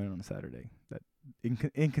client come in on a Saturday that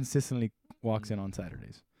inconsistently walks in on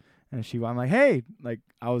Saturdays. And I'm like, hey, like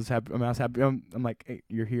I was happy. I'm like, hey,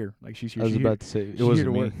 you're here. Like she's here. I was about to say it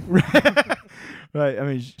wasn't me. Right. I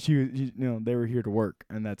mean, she, you know, they were here to work,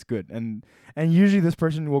 and that's good. And usually this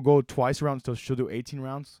person will go twice around, so she'll do 18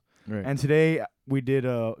 rounds. Right. And today we did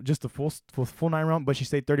just a full 9 round, but she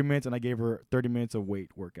stayed 30 minutes, and I gave her 30 minutes of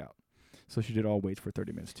weight workout. So she did all weights for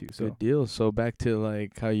 30 minutes too. So good deal. So back to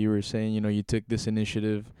like how you were saying, you know, you took this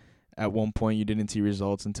initiative. At one point, you didn't see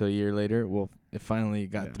results until a year later. Well, it finally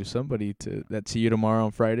got through somebody that see you tomorrow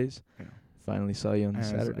on Fridays. Yeah. Finally saw you on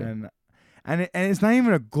Saturday. And it's not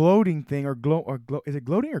even a gloating thing or is it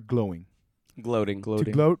gloating or glowing? Gloating. To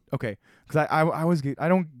gloat. Okay. Because I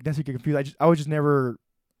don't necessarily get confused. I was just never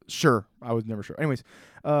sure. I was never sure. Anyways,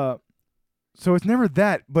 so it's never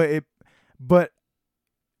that, but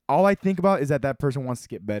all I think about is that person wants to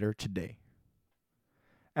get better today.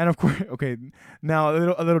 And of course, okay, now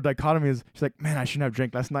a little dichotomy is she's like, man, I shouldn't have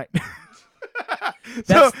drank last night.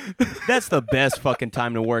 That's the best fucking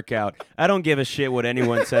time to work out. I don't give a shit what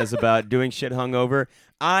anyone says about doing shit hungover.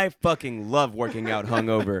 I fucking love working out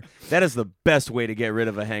hungover. That is the best way to get rid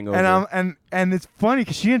of a hangover. And it's funny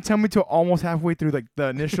because she didn't tell me till almost halfway through like the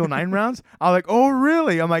initial 9 rounds. I was like, oh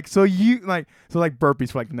really? I'm like, so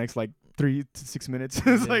burpees for like the next like 3 to 6 minutes.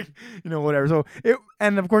 It's like, you know, whatever. So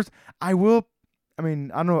and of course I will. I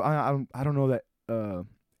mean, I don't know that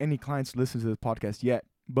any clients listen to this podcast yet,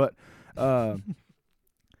 but that'll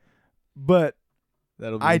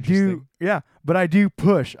be I do, yeah. But I do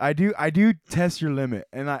push. I do test your limit,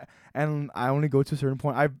 and I only go to a certain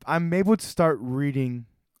point. I'm able to start reading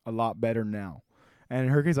a lot better now, and in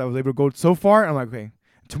her case, I was able to go so far. And I'm like, okay,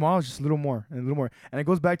 tomorrow's just a little more and a little more, and it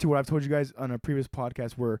goes back to what I've told you guys on a previous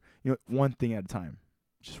podcast, where you know, one thing at a time,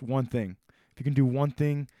 just one thing. If you can do one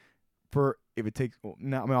thing. If it takes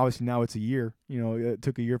now, I mean, obviously now it's a year. You know, it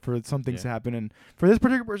took a year for some things to happen, and for this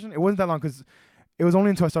particular person, it wasn't that long because it was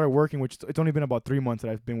only until I started working, which it's only been about 3 months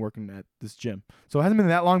that I've been working at this gym. So it hasn't been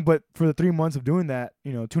that long, but for the 3 months of doing that,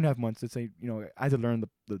 2.5 months, let's say, I had to learn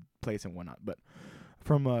the place and whatnot. But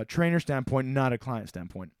from a trainer standpoint, not a client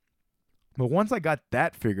standpoint. But once I got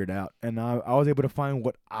that figured out, and I was able to find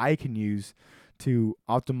what I can use to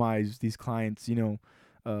optimize these clients,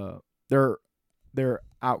 their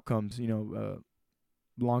outcomes,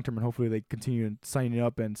 long term, and hopefully they continue signing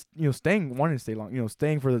up and wanting to stay long,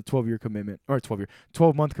 staying for the 12-year commitment or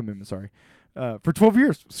 12-month commitment. Sorry, for 12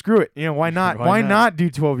 years. Screw it. Why not? Why not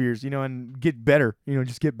do 12 years? And get better.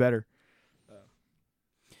 Just get better.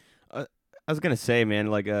 I was gonna say, man,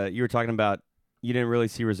 like you were talking about, you didn't really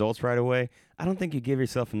see results right away. I don't think you give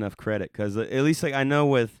yourself enough credit, because at least like I know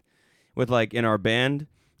with like in our band,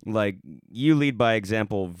 like you lead by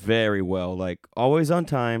example very well. Like always on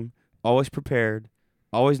time, always prepared.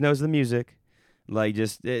 Always knows the music, like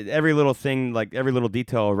just every little thing, like every little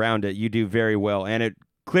detail around it, you do very well, and it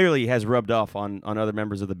clearly has rubbed off on other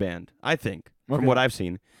members of the band. I think from what I've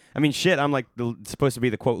seen. I mean, shit, I'm like supposed to be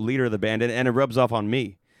the quote leader of the band, and it rubs off on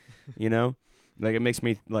me, like it makes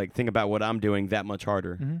me like think about what I'm doing that much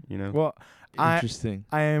harder. Well, interesting.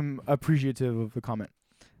 I am appreciative of the comment.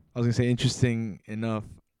 I was gonna say, interesting enough.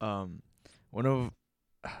 One of,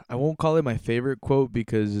 I won't call it my favorite quote,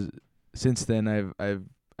 because since then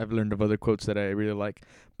I've learned of other quotes that I really like,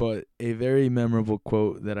 but a very memorable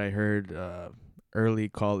quote that I heard early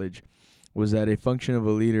college was that a function of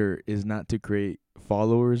a leader is not to create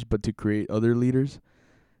followers, but to create other leaders.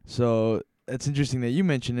 So that's interesting that you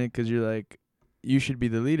mention it, because you're like, you should be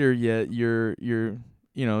the leader, yet you're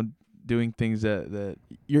doing things that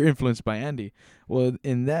you're influenced by Andy. Well,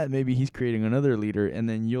 in that, maybe he's creating another leader, and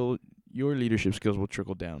then your leadership skills will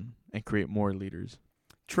trickle down and create more leaders.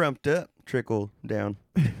 Trumped up, trickle down.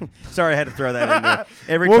 Sorry, I had to throw that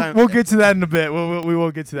in there. We'll get to that in a bit. We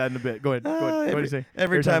will get to that in a bit. Go ahead. What do you say?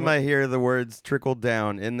 Every time I hear the words trickle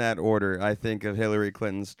down in that order, I think of Hillary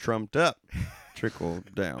Clinton's trumped up, trickle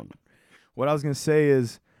down. What I was going to say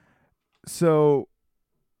is,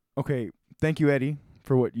 okay, thank you, Eddie,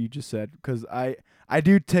 for what you just said, because I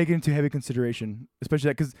do take it into heavy consideration,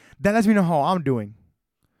 especially that, because that lets me know how I'm doing.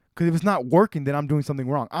 Because if it's not working, then I'm doing something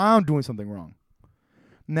wrong. I'm doing something wrong.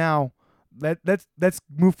 Now, let's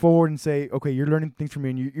move forward and say, okay, you're learning things from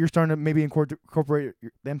me, and you're starting to maybe incorporate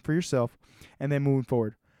them for yourself, and then moving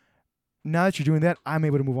forward. Now that you're doing that, I'm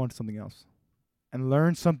able to move on to something else and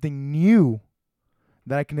learn something new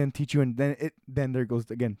that I can then teach you, and then there goes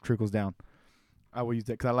again, trickles down. I will use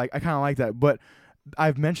that because I kind of like that, but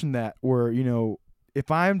I've mentioned that where if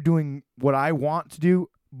I'm doing what I want to do,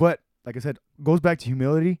 but like I said, goes back to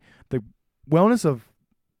humility, the wellness of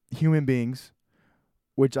human beings,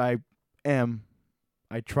 which I am.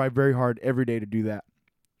 I try very hard every day to do that.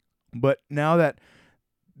 But now that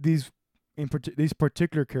these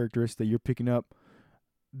particular characteristics that you're picking up,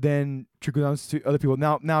 then trickle down to other people.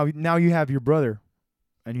 Now you have your brother,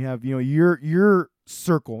 and you have your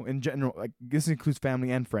circle in general. Like this includes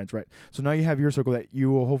family and friends, right? So now you have your circle that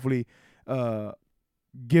you will hopefully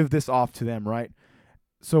give this off to them, right?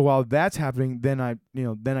 So while that's happening, then I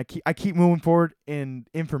keep moving forward in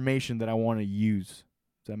information that I want to use.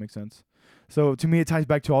 Does that make sense? So to me, it ties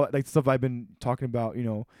back to all like stuff I've been talking about,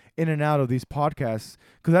 in and out of these podcasts.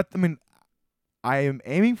 Because I am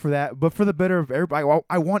aiming for that, but for the better of everybody.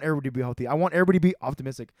 I want everybody to be healthy. I want everybody to be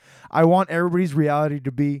optimistic. I want everybody's reality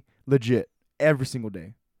to be legit every single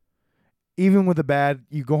day. Even with the bad,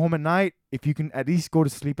 you go home at night. If you can at least go to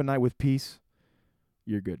sleep at night with peace,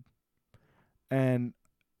 you're good. And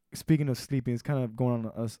speaking of sleeping, it's kind of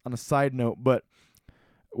going on a side note, but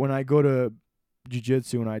when I go to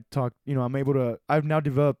jiu-jitsu and I talk, I've now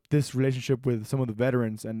developed this relationship with some of the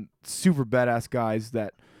veterans and super badass guys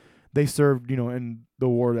that they served, in the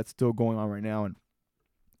war that's still going on right now. And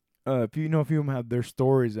a few of them have their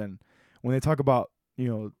stories, and when they talk about,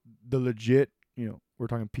 the legit, we're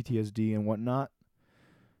talking PTSD and whatnot,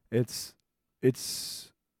 it's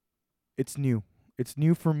new. It's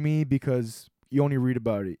new for me because you only read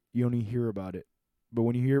about it, you only hear about it. But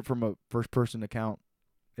when you hear it from a first-person account,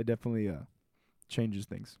 it definitely changes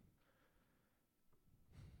things.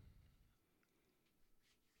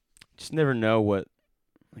 Just never know what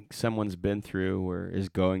someone's been through or is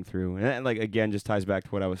going through, and that, again, just ties back to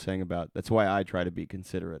what I was saying about. That's why I try to be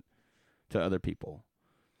considerate to other people.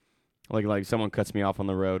 Like someone cuts me off on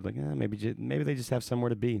the road, maybe they just have somewhere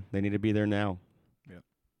to be. They need to be there now.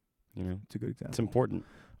 Yeah, it's a good example. It's important.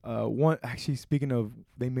 Speaking of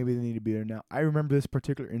they need to be there now. I remember this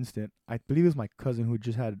particular instant. I believe it was my cousin who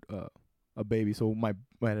just had a baby. So I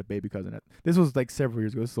had a baby cousin. This was several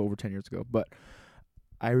years ago. This is over 10 years ago. But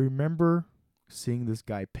I remember seeing this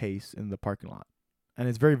guy pace in the parking lot. and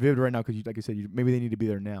it's very vivid right now because, like I said, maybe they need to be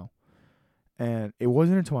there now. And it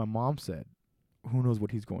wasn't until my mom said, "Who knows what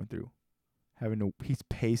he's going through." He's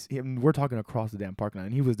paced. We're talking across the damn parking lot,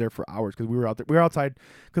 and he was there for hours because we were out there. We were outside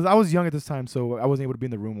because I was young at this time, so I wasn't able to be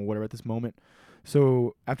in the room or whatever at this moment.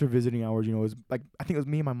 So after visiting hours, it was like I think it was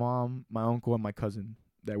me, my mom, my uncle, and my cousin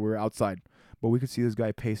that were outside, but we could see this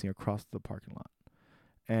guy pacing across the parking lot.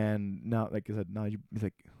 And now, like I said, he's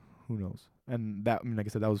like, who knows? And that, like I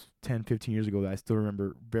said, that was 10, 15 years ago that I still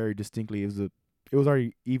remember very distinctly. It was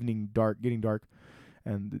already evening, getting dark,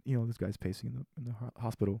 and this guy's pacing in the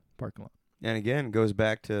hospital parking lot. And again, it goes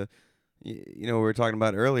back to, we were talking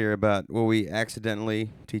about earlier about what we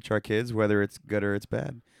accidentally teach our kids, whether it's good or it's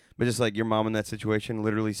bad. But just like your mom in that situation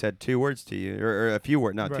literally said 2 words to you, or a few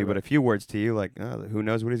words, not two, but a few words to you, like, who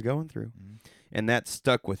knows what he's going through. Mm-hmm. And that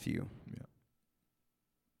stuck with you.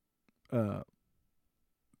 Yeah.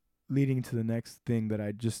 Leading to the next thing that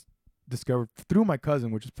I just discovered through my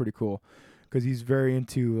cousin, which is pretty cool, because he's very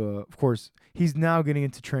into, of course, he's now getting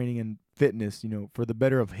into training and fitness, for the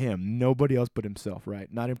better of him. Nobody else but himself,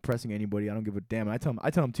 right? Not impressing anybody. I don't give a damn. And I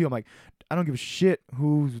tell him too, I'm like, I don't give a shit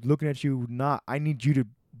who's looking at you, not. I need you to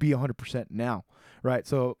be 100% now, right?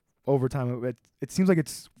 So over time, it seems like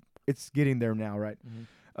it's getting there now, right?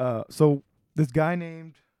 Mm-hmm. So this guy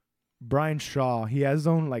named Brian Shaw, he has his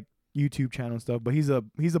own like YouTube channel and stuff, but he's a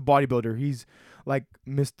bodybuilder. He's like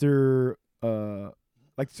Mr.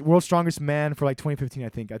 Like world's strongest man for like 2015, I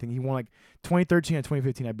think he won like 2013 and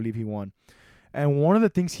 2015, I believe he won. And one of the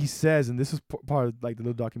things he says, and this is part of like the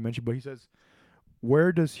little documentary, but he says,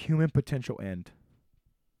 "Where does human potential end?"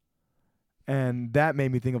 And that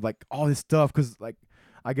made me think of like all this stuff, because like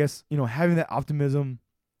I guess having that optimism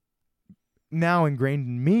now ingrained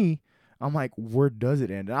in me, I'm like, where does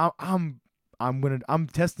it end? And I'm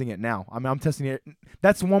testing it now. I'm testing it.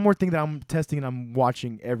 That's one more thing that I'm testing, and I'm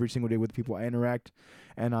watching every single day with people I interact,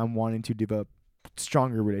 and I'm wanting to develop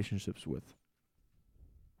stronger relationships with.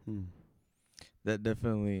 That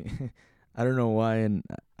definitely, I don't know why, and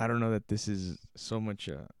I don't know that this is so much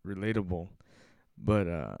relatable, but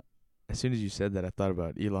as soon as you said that, I thought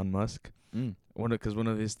about Elon Musk. Because one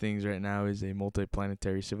of his things right now is a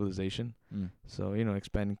multi-planetary civilization. So,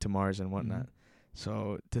 expanding to Mars and whatnot.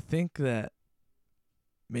 So to think that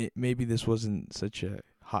maybe this wasn't such a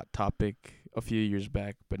hot topic a few years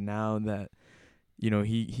back, but now that,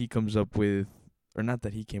 he comes up with, or not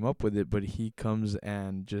that he came up with it, but he comes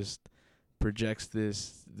and just projects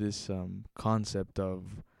this concept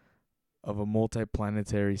of a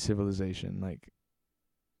multi-planetary civilization. Like,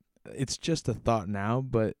 it's just a thought now,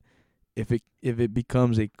 but if it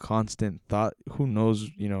becomes a constant thought, who knows,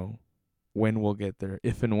 when we'll get there,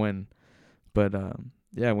 if and when. But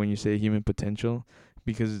when you say human potential,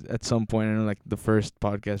 because at some point, I know like the first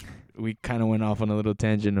podcast, we kind of went off on a little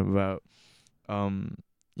tangent about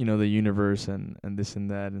the universe and this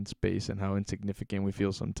and that and space and how insignificant we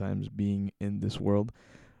feel sometimes being in this world.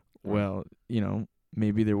 Well,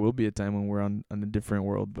 maybe there will be a time when we're on a different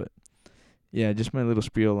world, but yeah, just my little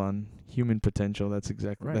spiel on human potential. That's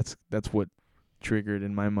exactly that's what triggered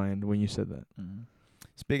in my mind when you said that. Mm-hmm.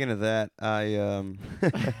 Speaking of that, I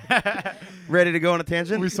ready to go on a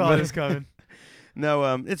tangent. We saw this coming.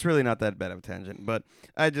 No, it's really not that bad of a tangent, but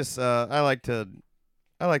I just I like to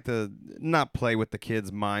not play with the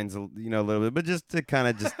kids' minds, a little bit, but just to kind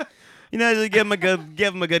of just just give them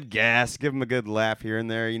a good gas, give them a good laugh here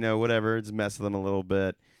and there, whatever, just mess with them a little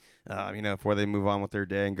bit. Before they move on with their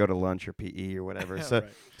day and go to lunch or PE or whatever. So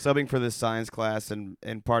subbing for this science class, and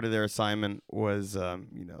part of their assignment was,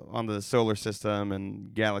 on the solar system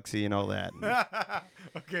and galaxy and all that.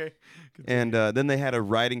 Okay. And then they had a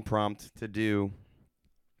writing prompt to do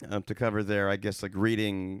to cover their, I guess, like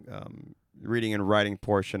reading and writing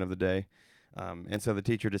portion of the day. And so the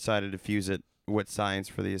teacher decided to fuse it with science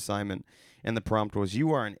for the assignment. And the prompt was,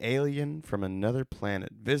 "You are an alien from another planet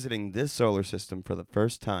visiting this solar system for the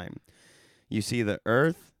first time. You see the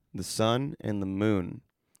Earth, the Sun, and the Moon.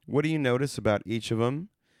 What do you notice about each of them,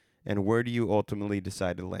 and where do you ultimately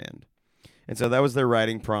decide to land?" And so that was their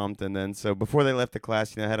writing prompt. And then so before they left the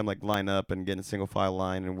class, I had them like line up and get in a single file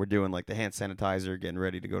line, and we're doing like the hand sanitizer, getting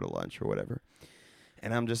ready to go to lunch or whatever.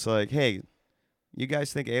 And I'm just like, "Hey, you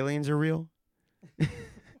guys think aliens are real?"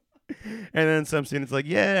 And then some students like,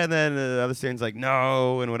 "Yeah," and then the other students like,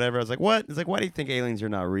 "No," and whatever. I was like, "What?" It's like, "Why do you think aliens are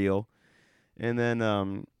not real?" And then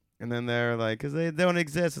they're like, "'Cause they don't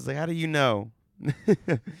exist." It's like, "How do you know?"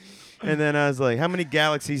 And then I was like, "How many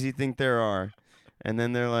galaxies do you think there are?" And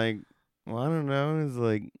then they're like, "Well, I don't know." It's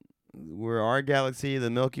like, "We're our galaxy, the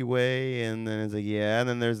Milky Way," and then it's like, "Yeah," and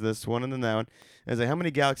then there's this one and then that one. I was like, how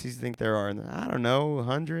many galaxies do you think there are? And I don't know,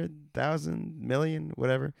 100, 1,000, million,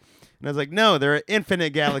 whatever. And I was like, no, there are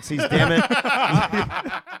infinite galaxies, damn it.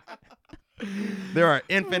 There are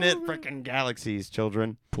infinite freaking galaxies,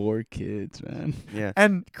 children. Poor kids, man. Yeah.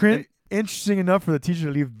 And interesting enough for the teacher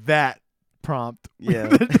to leave that prompt. Yeah.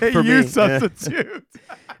 They For me, use yeah. substitute.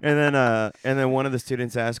 And then one of the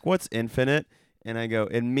students asked, what's infinite? And I go,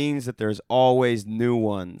 it means that there's always new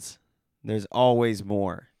ones. There's always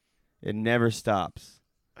more. It never stops.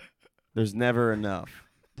 There's never enough.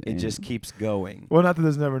 It just keeps going. Well, not that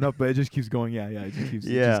there's never enough, but it just keeps going. Yeah, it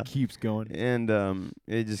just keeps going. And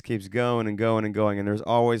it just keeps going and going and going. And there's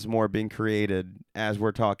always more being created as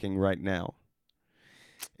we're talking right now.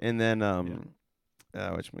 And then,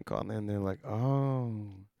 whatchamacallit, and they're like, oh.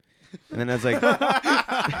 And then I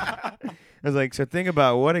was like, so think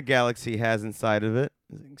about what a galaxy has inside of it.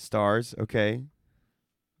 Stars, okay.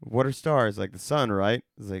 What are stars? Like the sun, right?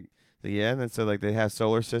 It's like, yeah. And then so like they have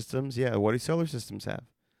solar systems. Yeah. What do solar systems have?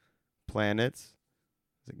 Planets.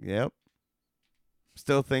 It's like, yep.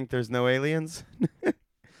 Still think there's no aliens?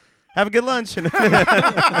 Have a good lunch. Oh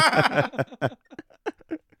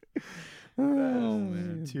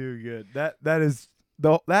man, too good.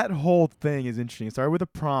 That whole thing is interesting. It started with a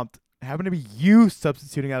prompt. It happened to be you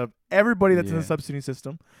substituting out of everybody that's in the substituting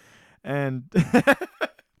system, and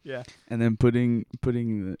yeah, and then putting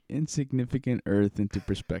the insignificant Earth into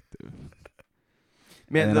perspective.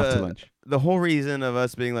 Man, and then off to lunch. The whole reason of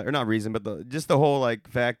us being like, or not reason, but just the whole like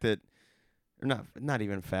fact that, or not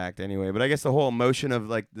even fact anyway, but I guess the whole emotion of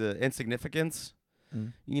like the insignificance,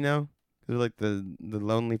 you know, they're like the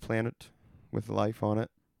lonely planet with life on it,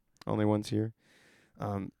 only ones here.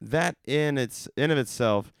 That in of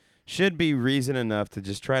itself should be reason enough to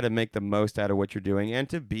just try to make the most out of what you're doing and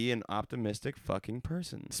to be an optimistic fucking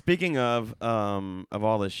person. Speaking of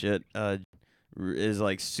all this shit, is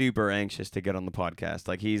like super anxious to get on the podcast.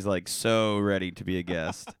 Like he's like so ready to be a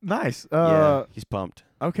guest. Nice. Yeah, he's pumped.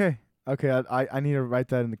 Okay. I need to write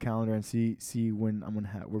that in the calendar and see when I'm gonna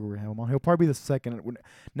have we're gonna have him on. He'll probably be the second.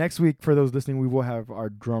 Next week, for those listening, we will have our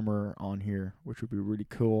drummer on here, which would be really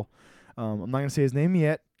cool. I'm not gonna say his name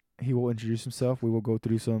yet. He will introduce himself. We will go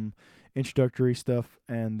through some introductory stuff,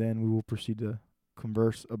 and then we will proceed to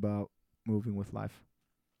converse about moving with life.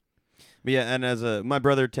 But yeah, and my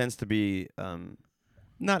brother tends to be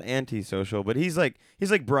not antisocial, but he's like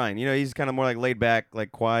Brian. You know, he's kind of more like laid back,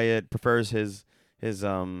 like quiet, prefers his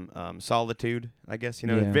solitude, I guess. You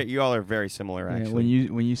know, Yeah. you all are very similar, actually.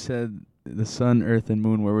 Yeah, when you said the sun, earth, and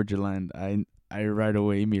moon, where would you land? I right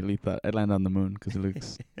away immediately thought I'd land on the moon because it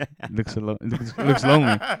looks looks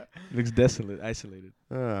lonely, it looks desolate, isolated.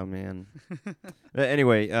 Oh man. But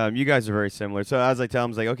anyway, you guys are very similar. So I was like, tell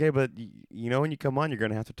him, like, okay, but you know, when you come on, you're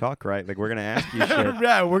gonna have to talk, right? Like, we're gonna ask you shit.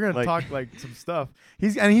 Yeah, we're gonna talk like some stuff.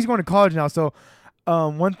 He's going to college now, so.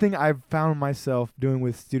 One thing I've found myself doing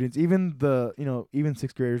with students, even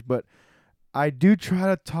sixth graders, but I do try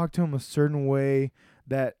to talk to them a certain way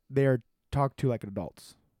that they are talked to like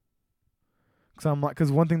adults.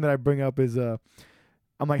 Because one thing that I bring up is, I'm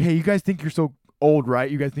like, hey, you guys think you're so old, right?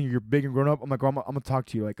 You guys think you're big and grown up. I'm like, well, I'm gonna talk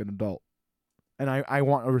to you like an adult, and I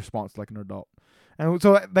want a response like an adult, and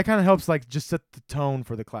so that kind of helps like just set the tone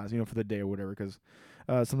for the class, for the day or whatever. Because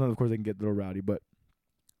sometimes of course they can get a little rowdy, but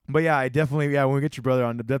yeah, I definitely, when we get your brother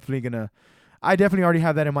on, I definitely already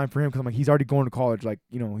have that in mind for him because I'm like, he's already going to college. Like,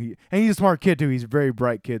 and he's a smart kid too. He's a very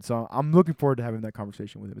bright kid. So I'm looking forward to having that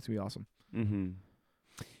conversation with him. It's going to be awesome. Mm-hmm.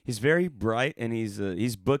 He's very bright and he's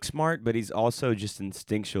book smart, but he's also just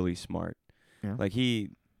instinctually smart. Yeah. Like he's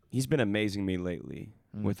been amazing me lately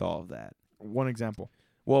with all of that. One example.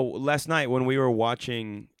 Well, last night when we were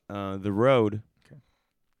watching The Road,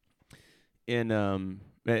 in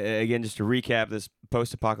again, just to recap, this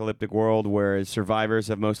post-apocalyptic world where survivors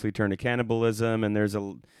have mostly turned to cannibalism, and there's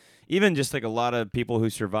even just like a lot of people who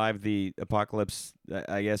survived the apocalypse,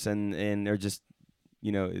 I guess, and are just,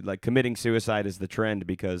 like committing suicide is the trend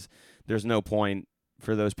because there's no point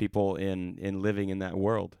for those people in living in that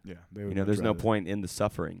world. Yeah, there's no point in the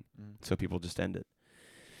suffering, so people just end it.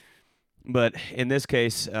 But in this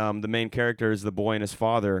case, the main character is the boy and his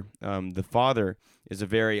father. The father is a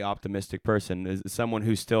very optimistic person, is someone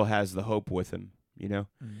who still has the hope with him,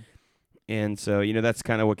 And so, that's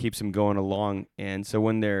kind of what keeps him going along. And so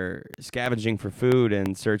when they're scavenging for food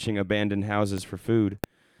and searching abandoned houses for food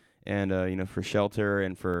and, for shelter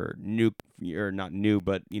and for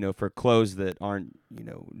for clothes that aren't,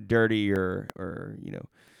 dirty or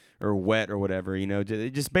wet or whatever,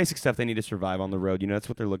 just basic stuff they need to survive on the road. That's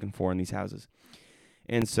what they're looking for in these houses.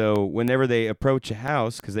 And so whenever they approach a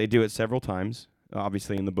house, because they do it several times,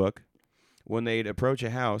 obviously in the book, when they'd approach a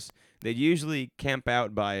house, they'd usually camp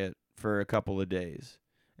out by it for a couple of days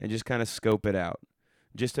and just kind of scope it out,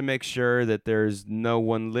 just to make sure that there's no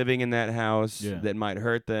one living in that house that might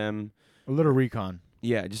hurt them. A little recon.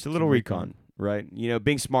 Yeah, just a little recon, right? You know,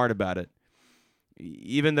 being smart about it.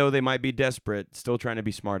 Even though they might be desperate, still trying to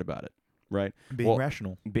be smart about it, right? Being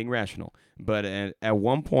rational. Being rational. But at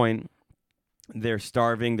one point, they're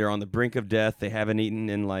starving. They're on the brink of death. They haven't eaten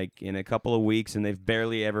in a couple of weeks, and they've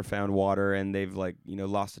barely ever found water, and they've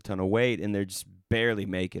lost a ton of weight, and they're just barely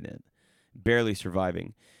making it, barely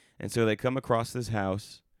surviving. And so they come across this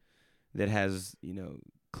house that has,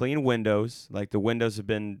 clean windows, like the windows have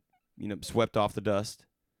been, swept off the dust.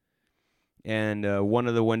 And one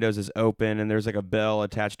of the windows is open, and there's like a bell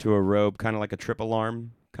attached to a rope, kind of like a trip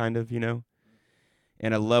alarm, kind of, And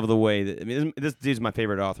I love the way that, this dude's my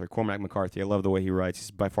favorite author, Cormac McCarthy. I love the way he writes. He's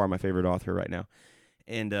by far my favorite author right now.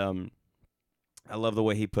 And I love the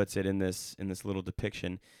way he puts it in this little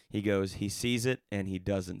depiction. He goes, he sees it and he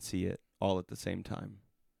doesn't see it all at the same time.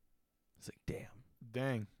 It's like, damn.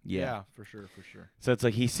 Dang. Yeah, for sure. So it's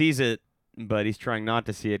like he sees it, but he's trying not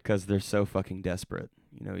to see it because they're so fucking desperate.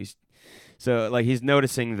 He's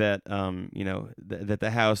noticing that that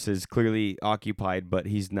the house is clearly occupied, but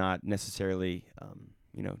he's not necessarily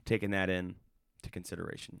taking that in to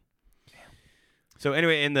consideration. So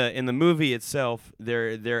anyway, in the movie itself,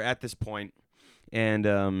 they're at this point, and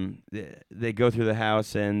they go through the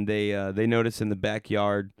house, and they notice in the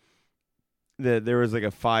backyard that there was like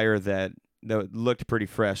a fire that looked pretty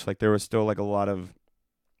fresh. Like there was still like a lot of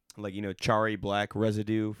charry black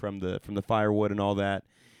residue from the firewood and all that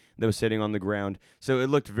was sitting on the ground. So it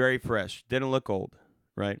looked very fresh. Didn't look old,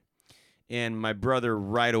 right? And my brother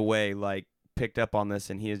right away picked up on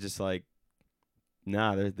this, and he is just like,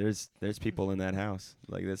 nah, there's people in that house.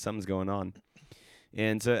 Like there's something's going on.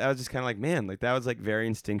 And so I was just kind of like, man, that was very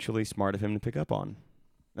instinctually smart of him to pick up on.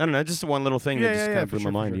 I don't know, just one little thing that just kind of blew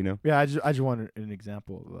my mind, Yeah, I just wanted an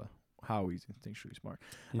example of how he's instinctually smart.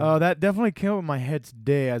 Yeah. That definitely came up in my head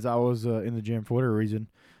today as I was in the gym for whatever reason.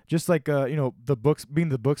 Just the books, being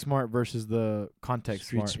the book smart versus the context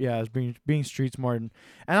smart. Yeah, it's being street smart, and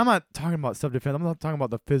I'm not talking about self-defense. I'm not talking about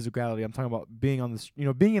the physicality. I'm talking about being on this,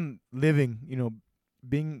 being in living,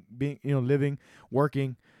 being living,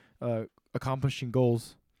 working, accomplishing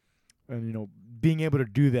goals, and being able to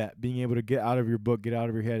do that, being able to get out of your book, get out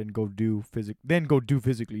of your head, and go do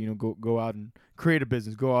physically. Go out and create a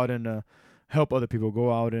business, go out and help other people,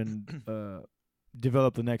 go out and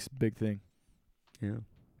develop the next big thing. Yeah.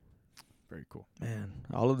 Very cool. Man,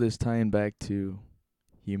 all of this tying back to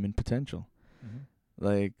human potential.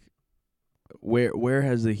 Mm-hmm. Where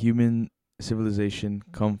has the human civilization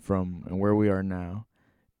come from and where we are now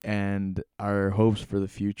and our hopes for the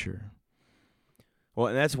future? Well,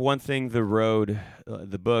 and that's one thing The Road,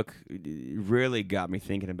 the book, really got me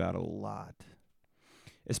thinking about a lot.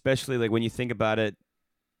 Especially when you think about it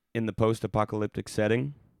in the post-apocalyptic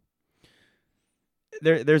setting.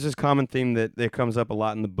 There's this common theme that comes up a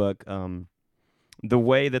lot in the book. The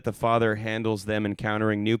way that the father handles them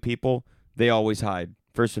encountering new people, they always hide.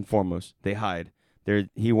 First and foremost, they hide.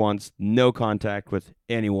 He wants no contact with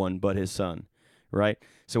anyone but his son, right?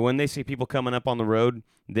 So when they see people coming up on the road,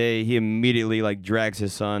 he immediately drags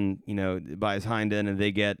his son, by his hind end, and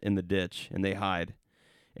they get in the ditch and they hide.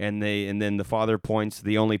 And then the father points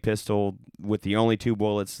the only pistol with the only 2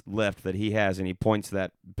 bullets left that he has, and he points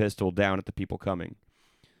that pistol down at the people coming.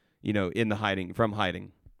 In the hiding.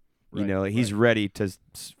 Right, he's ready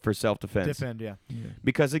for self-defense. Defend, yeah.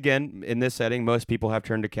 Because again, in this setting, most people have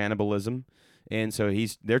turned to cannibalism, and so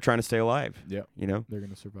they're trying to stay alive. Yeah. They're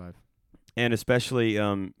going to survive. And especially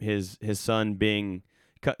his son being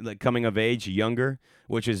coming of age younger,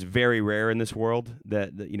 which is very rare in this world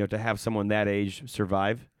that to have someone that age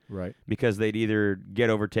survive. Right. Because they'd either get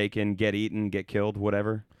overtaken, get eaten, get killed,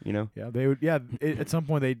 whatever, Yeah, they would. Yeah, at some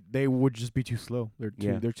point they would just be too slow.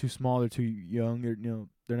 They're too small. They're too young.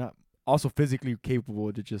 They're not also physically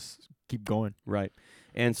capable to just keep going. Right.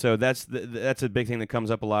 And so that's a big thing that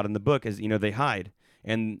comes up a lot in the book is they hide,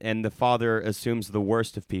 and the father assumes the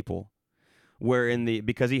worst of people,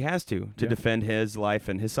 because he has to defend his life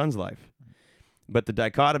and his son's life. But the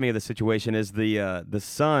dichotomy of the situation is the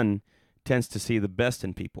son tends to see the best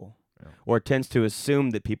in people, or tends to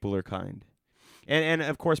assume that people are kind. And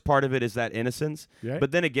of course, part of it is that innocence. Yeah.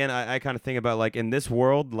 But then again, I kind of think about in this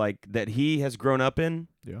world that he has grown up in,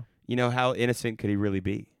 how innocent could he really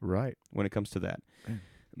be? Right. When it comes to that.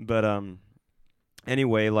 But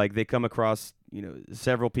anyway, they come across,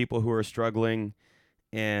 several people who are struggling,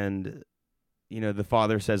 and the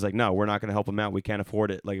father says no, we're not going to help them out. We can't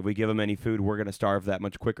afford it. If we give them any food, we're going to starve that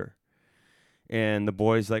much quicker. and the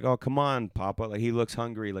boy's like, "Oh, come on, Papa! Like he looks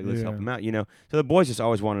hungry. Like let's help Yeah. him out." So the boys just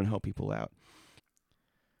always wanted to help people out.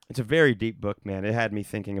 It's a very deep book, man. It had me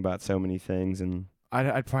thinking about so many things, and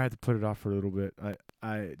I'd probably have to put it off for a little bit.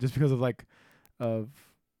 I just because of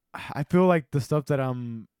I feel like the stuff that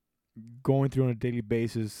I'm going through on a daily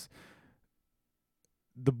basis,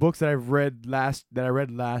 the books that I read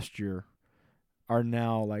last year are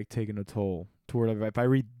now like taking a toll. To where if I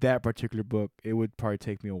read that particular book, it would probably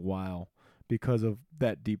take me a while because of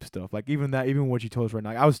that deep stuff. Like even what you told us right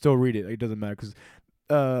now, I would still read it. It doesn't matter because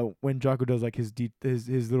when Jocko does like his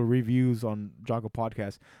little reviews on Jocko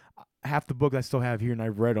podcast, half the book I still have here and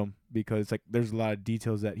I've read them because like there's a lot of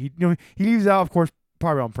details that he leaves out, of course,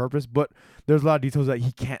 probably on purpose, but there's a lot of details that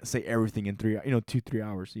he can't say everything in 2-3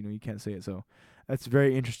 hours. You can't say it. So that's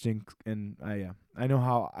very interesting, and I know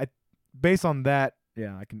how based on that,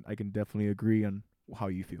 I can definitely agree on how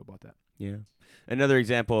you feel about that. yeah. Another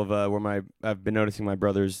example of where I've been noticing my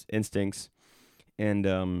brother's instincts, and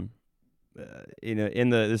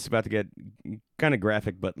this is about to get kind of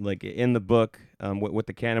graphic, but like in the book, with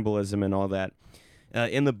the cannibalism and all that,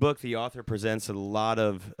 in the book, the author presents a lot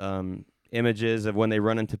of images of when they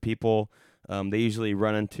run into people. They usually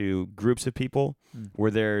run into groups of people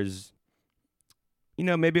where there's,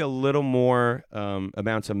 maybe a little more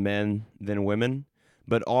amounts of men than women,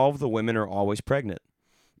 but all of the women are always pregnant.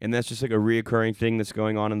 And that's just like a reoccurring thing that's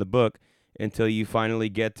going on in the book until you finally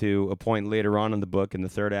get to a point later on in the book in the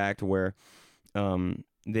third act where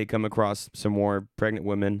they come across some more pregnant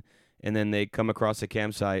women, and then they come across a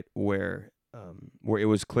campsite where it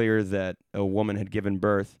was clear that a woman had given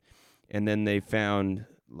birth, and then they found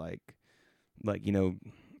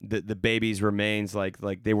the baby's remains, like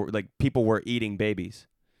they were like people were eating babies,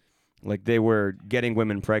 like they were getting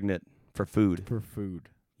women pregnant for food.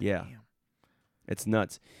 Yeah. Damn. It's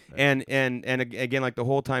nuts. And again, like the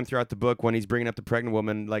whole time throughout the book, when he's bringing up the pregnant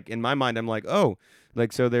woman, like in my mind, I'm like, oh,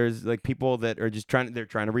 like so there's like people that are just trying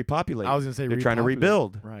to repopulate. I was gonna say they're trying to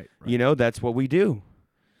rebuild. Right. That's what we do.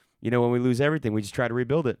 When we lose everything, we just try to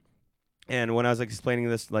rebuild it. And when I was like explaining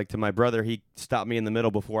this like to my brother, he stopped me in the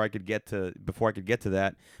middle before I could get to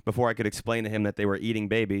that. Before I could explain to him that they were eating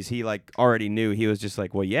babies, he like already knew. He was just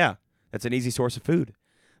like, well, yeah, that's an easy source of food.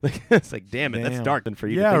 Like it's like, damn it, that's dark than for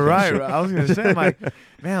you. Yeah, to think right. that. I was gonna say, like,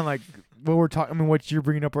 man, like what we're talking. I mean, what you're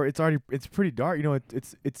bringing up, it's pretty dark.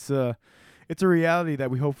 It's a reality that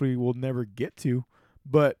we hopefully will never get to.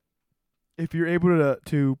 But if you're able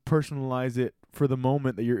to personalize it for the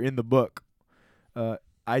moment that you're in the book,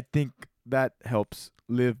 I think that helps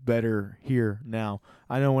live better here now.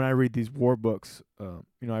 I know when I read these war books,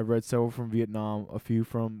 I've read several from Vietnam, a few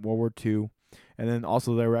from World War II, and then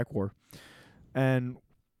also the Iraq War, and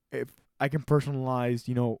if I can personalize,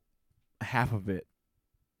 half of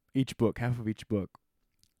each book,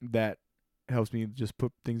 that helps me just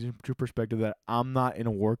put things into perspective that I'm not in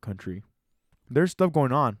a war country. There's stuff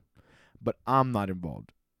going on, but I'm not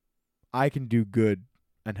involved. I can do good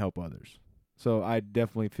and help others. So I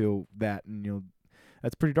definitely feel that, and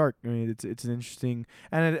that's pretty dark. I mean, it's an interesting,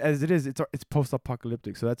 and as it is, it's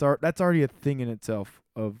post-apocalyptic. So that's already a thing in itself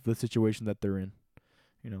of the situation that they're in.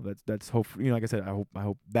 That's hopefully, like I said, I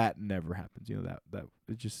hope that never happens. That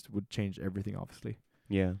it just would change everything, obviously.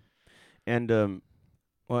 Yeah. And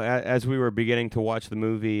well, as we were beginning to watch the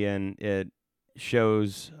movie, and it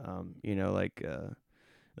shows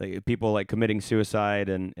like people like committing suicide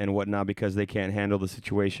and whatnot because they can't handle the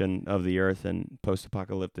situation of the earth and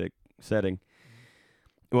post-apocalyptic setting.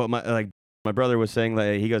 Well, my brother was saying,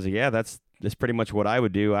 like, he goes, yeah, that's pretty much what I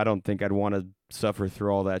would do. I don't think I'd want to suffer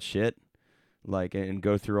through all that shit, like, and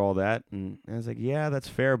go through all that. And I was like, yeah, that's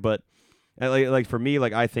fair, but like for me,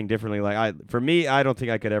 like I think differently. Like I don't think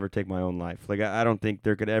I could ever take my own life. Like I don't think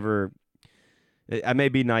there could ever. I may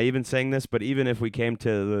be naive in saying this, but even if we came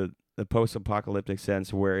to the post-apocalyptic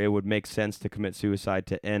sense where it would make sense to commit suicide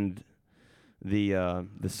to end the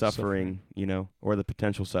suffering, or the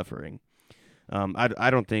potential suffering, I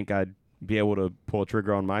don't think I'd be able to pull a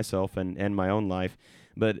trigger on myself and end my own life.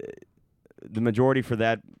 But the majority of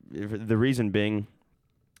the reason being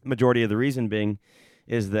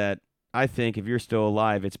is that I think if you're still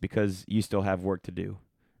alive, it's because you still have work to do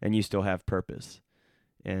and you still have purpose,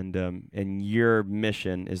 and your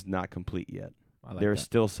mission is not complete yet. There's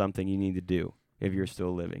still something you need to do if you're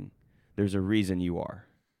still living. There's a reason you are.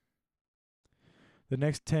 The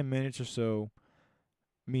next 10 minutes or so,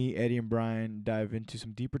 me, Eddie, and Brian dive into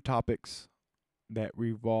some deeper topics that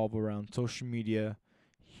revolve around social media,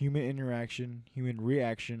 human interaction, human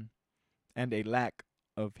reaction, and a lack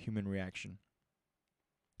of human reaction.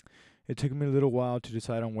 It took me a little while to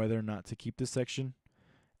decide on whether or not to keep this section,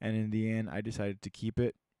 and in the end, I decided to keep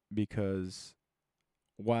it because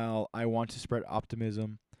while I want to spread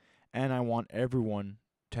optimism and I want everyone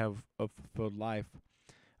to have a fulfilled life,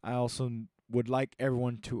 I also would like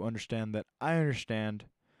everyone to understand that I understand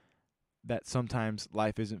that sometimes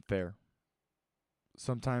life isn't fair.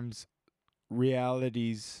 Sometimes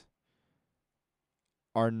realities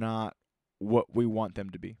are not what we want them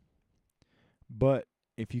to be. But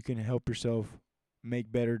if you can help yourself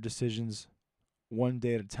make better decisions one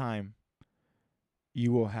day at a time,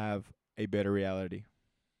 you will have a better reality.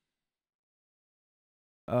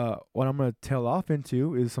 What I'm gonna tail off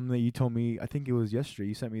into is something that you told me. I think it was yesterday.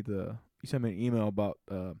 You sent me an email about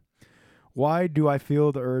why do I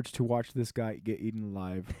feel the urge to watch this guy get eaten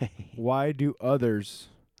alive? Why do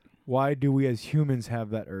we as humans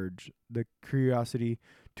have that urge, the curiosity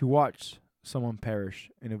to watch someone perish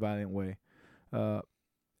in a violent way?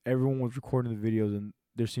 Everyone was recording the videos, and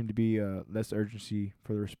there seemed to be less urgency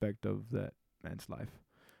for the respect of that man's life.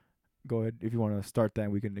 Go ahead if you want to start that,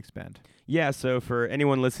 and we can expand. Yeah, so for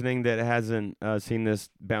anyone listening that hasn't seen this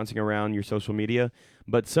bouncing around your social media,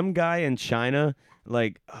 but some guy in China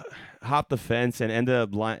hopped the fence and ended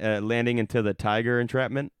up landing into the tiger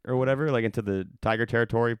entrapment or whatever, like into the tiger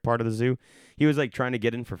territory part of the zoo. He was like trying to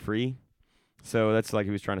get in for free, so that's like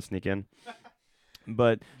he was trying to sneak in.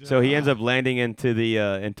 But so he ends up landing into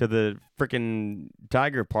the freaking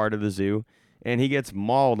tiger part of the zoo, and he gets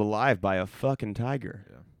mauled alive by a fucking tiger.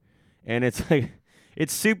 Yeah. And it's like,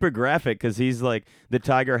 it's super graphic because he's like, the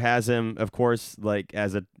tiger has him, of course, like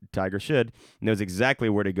as a tiger should, knows exactly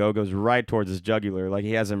where to go, goes right towards his jugular. Like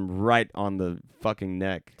he has him right on the fucking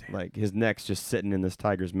neck. Damn. Like his neck's just sitting in this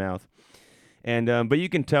tiger's mouth. And, but you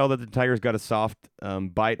can tell that the tiger's got a soft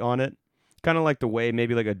bite on it. Kind of like the way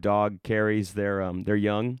maybe like a dog carries their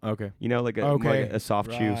young. Okay. You know, like a soft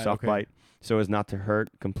chew, soft bite, so as not to hurt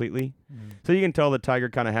completely. So you can tell the tiger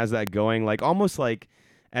kind of has that going, like almost like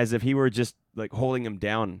as if he were just like holding him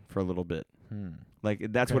down for a little bit.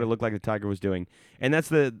 Like that's what it looked like the tiger was doing. And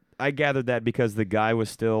I gathered that because the guy was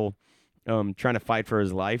still trying to fight for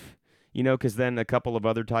his life, you know, because then a couple of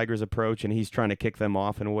other tigers approach and he's trying to kick them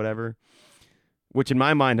off and whatever. Which in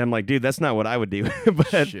my mind, I'm like, dude, that's not what I would do.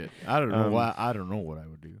 But shit, I don't know why. I don't know what I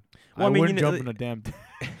would do. Well, I wouldn't jump in a damn.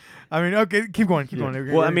 I mean, okay, keep going.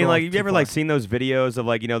 Well, I mean, like, have you ever like seen those videos of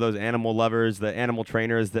like, you know, those animal lovers, the animal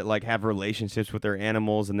trainers that like have relationships with their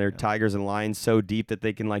animals and their tigers and lions so deep that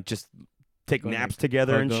they can like just take naps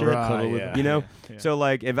together and shit. Right, you know? Yeah. So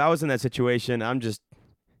like, if I was in that situation, I'm just,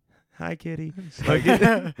 hi, kitty.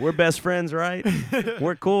 Like, we're best friends, right?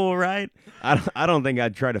 We're cool, right? I don't think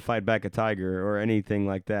I'd try to fight back a tiger or anything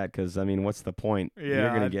like that because, I mean, what's the point?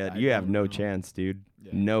 Yeah, You have no chance, dude.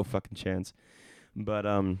 Yeah. No fucking chance. But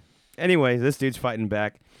anyway, this dude's fighting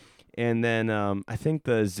back. And then I think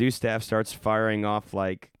the zoo staff starts firing off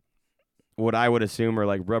like what I would assume are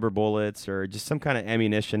like rubber bullets or just some kind of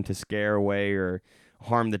ammunition to scare away or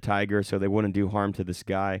harm the tiger so they wouldn't do harm to this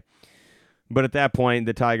guy. But at that point,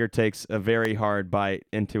 the tiger takes a very hard bite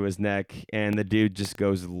into his neck, and the dude just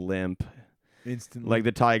goes limp. Instantly. Like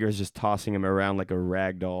the tiger's just tossing him around like a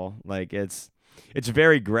rag doll. Like it's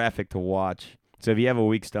very graphic to watch. So if you have a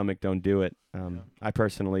weak stomach, don't do it. I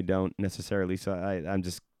personally don't necessarily, so I'm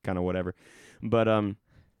just kind of whatever. But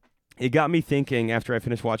it got me thinking after I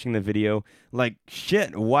finished watching the video, like,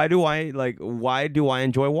 shit, why do I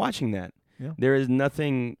enjoy watching that? Yeah. There is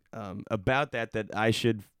nothing about that I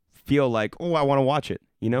should feel like, oh, I want to watch it,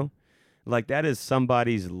 you know? Like, that is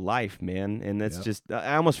somebody's life, man. And that's just,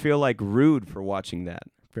 I almost feel like rude for watching that.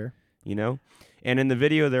 Fair. You know? And in the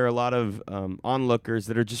video, there are a lot of onlookers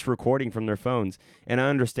that are just recording from their phones. And I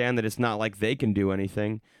understand that it's not like they can do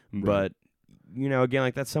anything. Right. But, you know, again,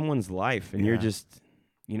 like, that's someone's life. And you're just,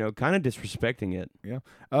 you know, kind of disrespecting it. Yeah.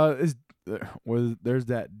 There's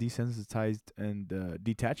that desensitized and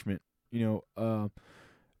detachment. You know,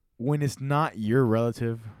 when it's not your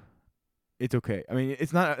relative, it's okay. I mean,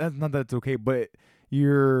 it's not. That's not that it's okay, but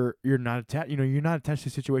you're not attached. You know, you're not attached to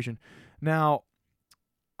the situation. Now,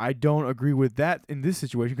 I don't agree with that in this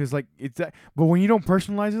situation because, like, it's that. But when you don't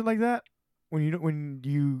personalize it like that, when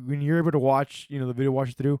you're able to watch, you know, the video, watch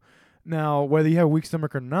it through. Now, whether you have a weak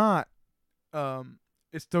stomach or not,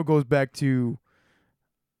 it still goes back to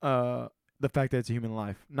the fact that it's a human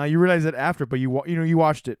life. Now you realize that after, but you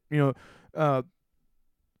watched it. You know,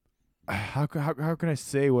 how can I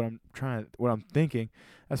say what I'm thinking,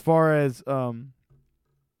 as far as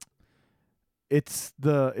it's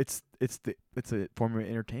a form of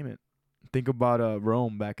entertainment. Think about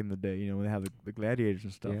Rome back in the day. You know, when they have the gladiators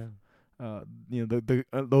and stuff. Yeah. You know,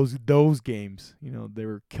 those games. You know, they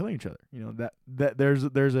were killing each other. You know, that there's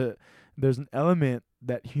an element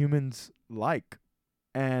that humans like,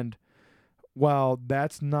 and while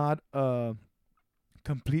that's not a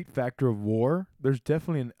complete factor of war. There's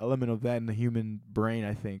definitely an element of that in the human brain,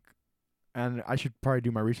 I think. And I should probably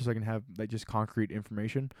do my research so I can have like just concrete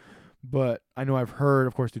information. But I know I've heard,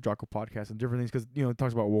 of course, through Jocko podcasts and different things, because it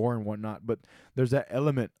talks about war and whatnot. But there's that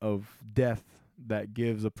element of death that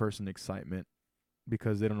gives a person excitement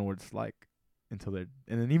because they don't know what it's like until they're,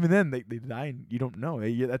 and then even then they die and you don't know.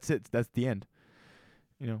 That's it. That's the end.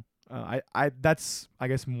 That's I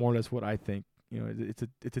guess more or less what I think. It's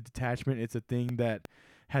a detachment. It's a thing that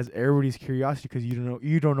has everybody's curiosity because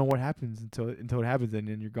you don't know what happens until it happens, and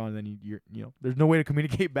then you're gone. And then you're there's no way to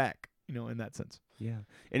communicate back. In that sense. Yeah,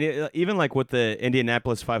 and even like with the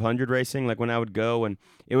Indianapolis 500 racing, like when I would go, and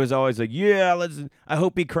it was always like, yeah, I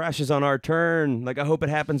hope he crashes on our turn. Like I hope it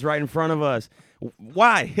happens right in front of us.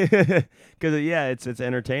 Why? Because it's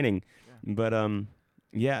entertaining, but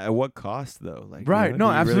yeah, at what cost though? Like right, no,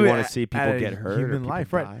 do you absolutely. really want to see people get hurt, human or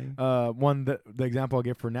life, die? Right? The example I'll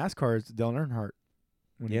give for NASCAR is Dale Earnhardt.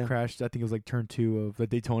 When he crashed, I think it was like turn 2 of the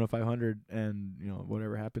Daytona 500, and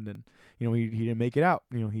whatever happened, and he didn't make it out.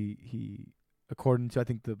 He according to I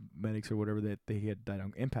think the medics or whatever that he had died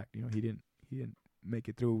on impact. He didn't make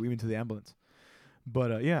it through even to the ambulance.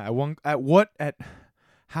 But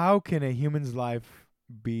how can a human's life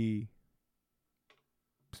be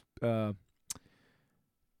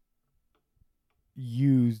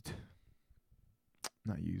used?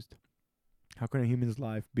 Not used. How can a human's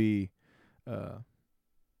life be?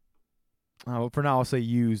 For now, I'll say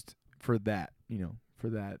used for that, for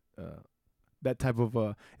that, that type of,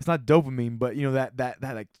 it's not dopamine, but that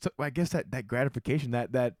like, I guess that gratification,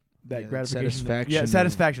 that gratification, satisfaction.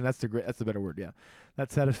 Satisfaction. That's the better word. Yeah,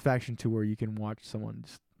 that satisfaction to where you can watch someone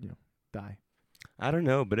just die. I don't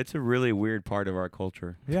know, but it's a really weird part of our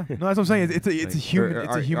culture. Yeah, no, that's what I'm saying. It's a human,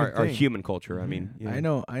 our thing. Our human culture. I mean, I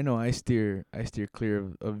know. I steer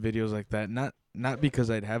clear of videos like that. Not because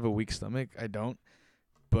I'd have a weak stomach. I don't.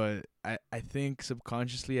 But I think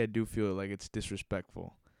subconsciously I do feel like it's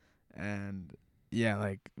disrespectful. And yeah,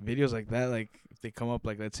 like videos like that, like if they come up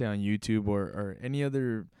like let's say on YouTube or any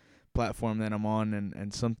other platform that I'm on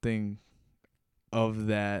and something of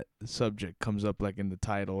that subject comes up like in the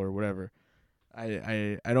title or whatever,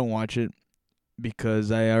 I don't watch it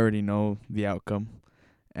because I already know the outcome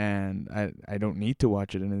and I don't need to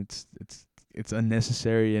watch it, and it's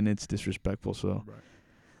unnecessary and it's disrespectful. So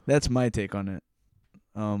that's my take on it.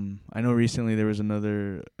 I know recently there was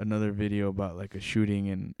another video about like a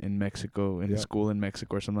shooting in Mexico, in a school in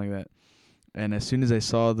Mexico or something like that. And as soon as I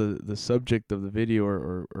saw the subject of the video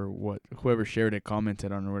or what whoever shared it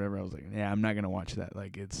commented on or whatever, I was like, yeah, I'm not gonna watch that.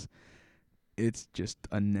 Like it's just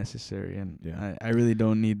unnecessary, and I really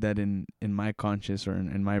don't need that in my conscience or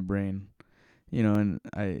in my brain, And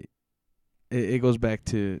it goes back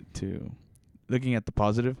to looking at the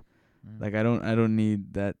positive. Like I don't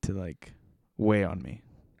need that to like weigh on me.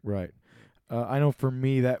 Right. I know for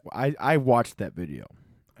me that I watched that video,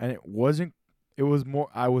 and it was more,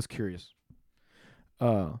 I was curious.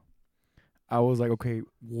 I was like, okay,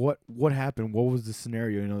 what happened? What was the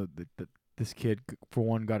scenario? That this kid for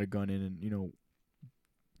one got a gun in and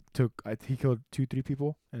he killed 2-3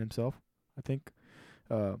 people and himself, I think.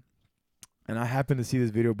 And I happened to see this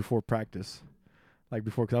video before practice, like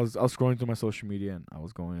before, because I was scrolling through my social media and I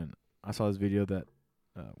was going and I saw this video that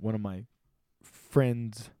one of my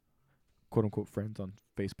friends, quote unquote friends on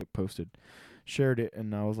Facebook shared it,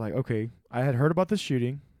 and I was like, okay, I had heard about this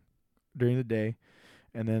shooting during the day,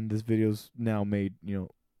 and then this video's now made, the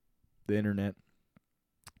internet.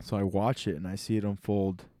 So I watch it and I see it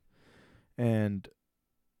unfold, and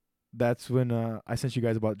that's when I sent you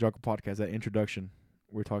guys about Jocko podcast, that introduction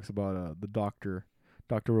where it talks about the Dr.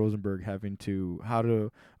 Rosenberg having how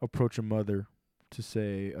to approach a mother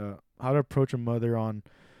on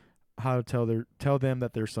how to tell them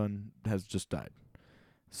that their son has just died.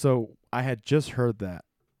 So I had just heard that,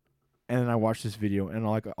 and then I watched this video, and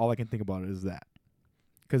all I can think about it is that,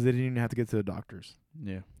 because they didn't even have to get to the doctors.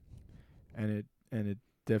 Yeah, and it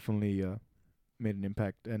definitely made an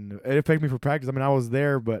impact, and it affected me for practice. I mean, I was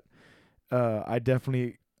there, but I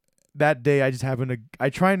definitely that day I just happened to. I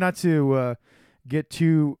try not to get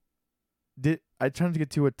too. I try not to get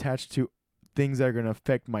too attached to things that are going to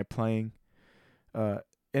affect my playing.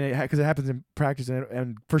 And because it happens in practice,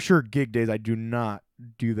 and for sure gig days I do not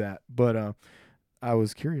do that. But I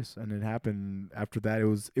was curious, and it happened after that.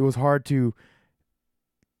 It was hard to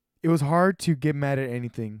get mad at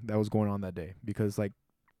anything that was going on that day, because like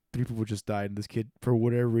 3 people just died, and this kid for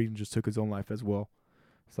whatever reason just took his own life as well.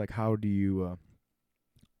 It's like, how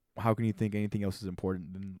can you think anything else is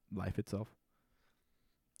important than life itself?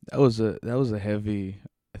 That was a heavy,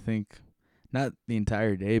 I think, not the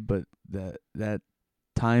entire day, but that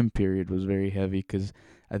time period was very heavy, 'cause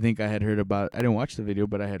I think I had heard about. I didn't watch the video,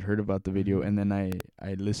 but I had heard about the video, and then I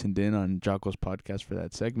listened in on Jocko's podcast for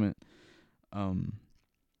that segment. And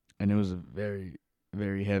it was a very,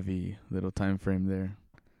 very heavy little time frame there.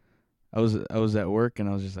 I was at work, and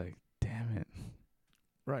I was just like, damn it.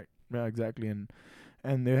 Right. Yeah, exactly. And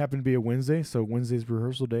it happened to be a Wednesday, so Wednesday's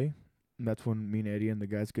rehearsal day. And that's when me and Eddie and the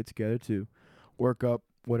guys get together to work up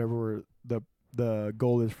whatever the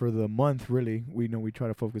goal is for the month. Really, we try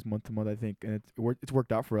to focus month to month, I think, and it's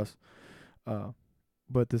worked out for us.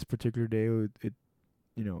 But this particular day, it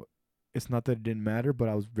it's not that it didn't matter, but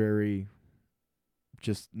I was very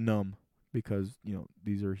just numb because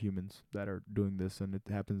these are humans that are doing this, and it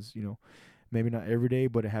happens. Maybe not every day,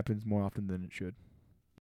 but it happens more often than it should.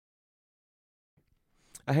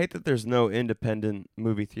 I hate that there's no independent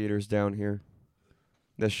movie theaters down here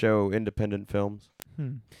that show independent films.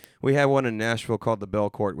 We have one in Nashville called the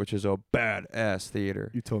Belcourt, which is a badass theater.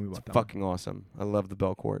 You told me about it's that. Fucking awesome. I love the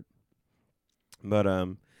Belcourt. But I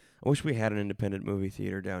wish we had an independent movie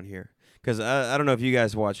theater down here. Because I don't know if you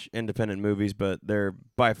guys watch independent movies, but they're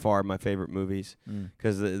by far my favorite movies.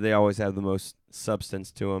 Because they always have the most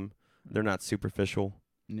substance to them. They're not superficial.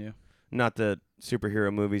 Yeah. Not that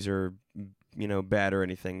superhero movies are, bad or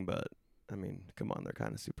anything, but, I mean, come on, they're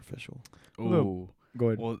kind of superficial. Ooh. Go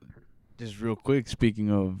ahead. Well, just real quick,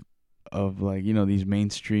 speaking of like, these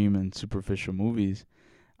mainstream and superficial movies,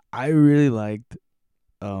 I really liked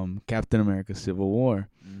Captain America Civil War.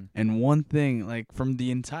 And one thing, like, from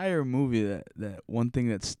the entire movie, that one thing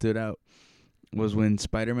that stood out was when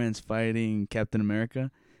Spider-Man's fighting Captain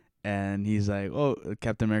America, and he's like,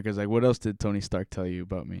 Captain America's like, what else did Tony Stark tell you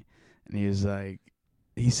about me? And he's like,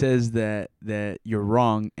 he says that you're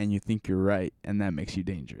wrong and you think you're right, and that makes you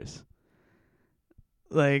dangerous.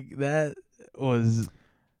 Like, that was,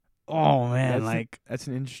 oh man, that's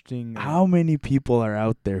an interesting. How many people are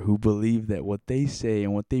out there who believe that what they say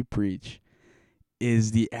and what they preach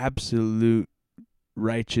is the absolute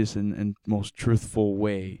righteous and most truthful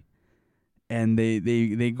way, and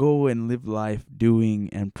they go and live life doing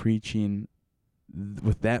and preaching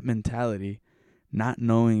with that mentality, not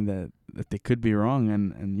knowing that they could be wrong,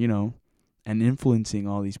 and influencing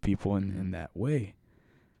all these people in that way.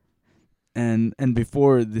 And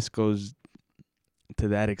before this goes to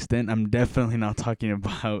that extent, I'm definitely not talking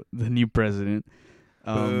about the new president.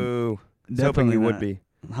 Boo. I was hoping you would be.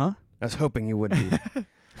 Huh? I was hoping you would be.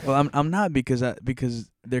 Well, I'm not, because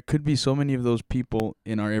there could be so many of those people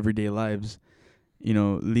in our everyday lives,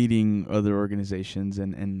 leading other organizations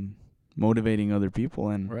and motivating other people,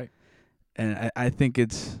 and right. And I think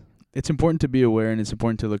it's important to be aware, and it's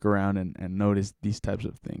important to look around and notice these types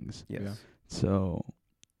of things. Yes. Yeah. So,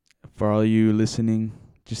 for all you listening,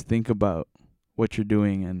 just think about what you're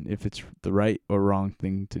doing and if it's the right or wrong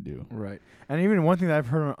thing to do. Right. And even one thing that I've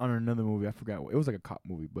heard on another movie, I forgot, it was like a cop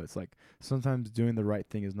movie, but it's like sometimes doing the right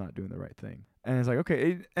thing is not doing the right thing. And it's like,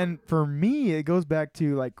 okay, and for me, it goes back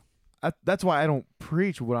to like, that's why I don't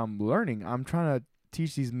preach what I'm learning. I'm trying to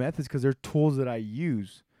teach these methods because they're tools that I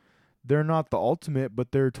use. They're not the ultimate,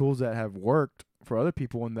 but they're tools that have worked for other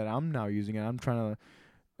people and that I'm now using. And I'm trying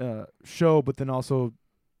to show, but then also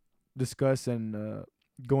discuss and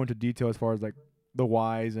go into detail as far as like the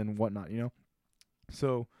whys and whatnot,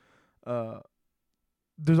 So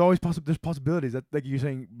there's always there's possibilities that, like you're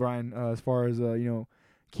saying, Brian, as far as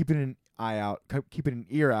keeping an eye out, keeping an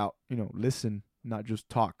ear out, listen, not just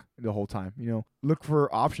talk the whole time. Look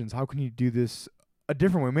for options. How can you do this a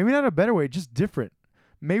different way? Maybe not a better way, just different.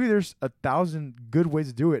 Maybe there's 1,000 good ways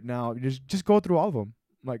to do it. Now just go through all of them.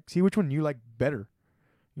 Like, see which one you like better.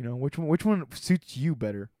 Which one suits you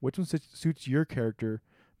better? Which one suits your character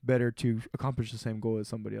better to accomplish the same goal as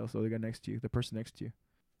somebody else, or the guy next to you, the person next to you.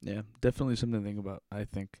 Yeah, definitely something to think about, I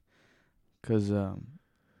think. Because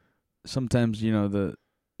sometimes,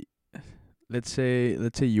 let's say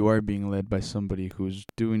you are being led by somebody who's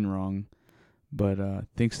doing wrong, but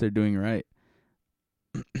thinks they're doing right.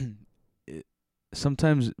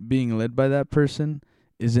 Sometimes being led by that person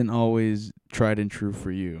isn't always tried and true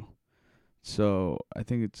for you. So I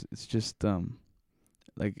think it's just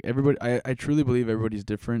like everybody. I truly believe everybody's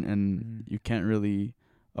different, and you can't really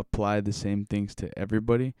apply the same things to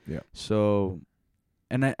everybody. Yeah. So,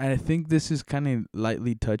 and I think this is kind of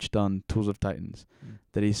lightly touched on Tools of Titans,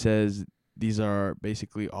 that he says these are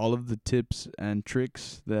basically all of the tips and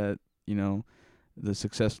tricks that the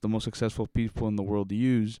most successful people in the world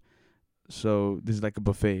use. So this is like a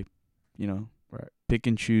buffet, right? Pick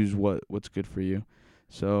and choose what's good for you.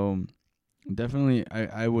 So definitely,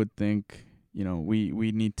 I would think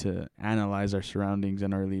we need to analyze our surroundings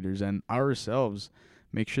and our leaders and ourselves.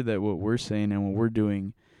 Make sure that what we're saying and what we're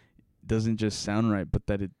doing doesn't just sound right, but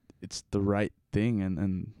that it's the right thing,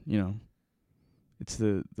 and it's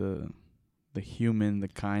the human, the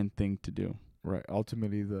kind thing to do. Right.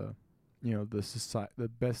 Ultimately, the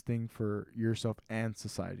best thing for yourself and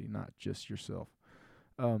society, not just yourself.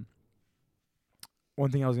 One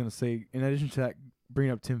thing I was gonna say, in addition to that,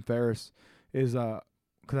 bringing up Tim Ferriss, is because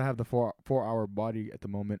I have the 4-hour body at the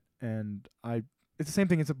moment, and it's the same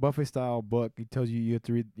thing. It's a buffet style book. He tells you have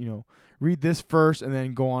to read this first, and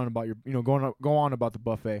then go on about go on about the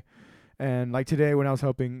buffet. And like today, when I was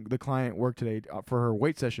helping the client work today for her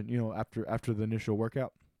weight session, after the initial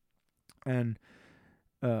workout, and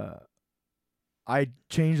I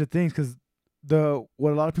changed the things because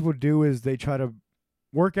what a lot of people do is they try to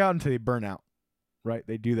work out until they burn out. Right?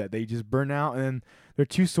 They do that. They just burn out, and then they're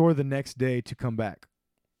too sore the next day to come back.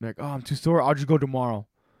 They're like, oh, I'm too sore. I'll just go tomorrow.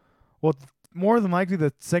 Well, more than likely,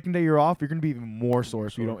 the second day you're off, you're gonna be even more sore.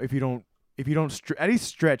 If you don't at least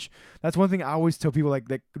stretch. That's one thing I always tell people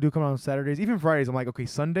that do come out on Saturdays, even Fridays. I'm like, okay,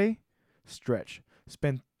 Sunday, stretch.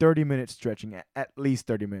 Spend 30 minutes stretching, at least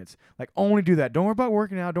 30 minutes. Like, only do that. Don't worry about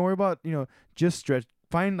working out. Don't worry about just stretch.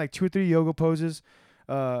 Find like 2 or 3 yoga poses.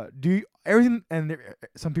 Do everything, and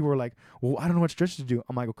some people are like, well, I don't know what stretches to do.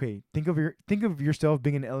 I'm like, okay, think of yourself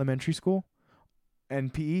being in elementary school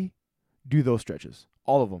and PE. Do those stretches,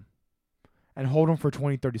 all of them, and hold them for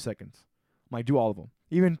 20-30 seconds. I'm like, do all of them.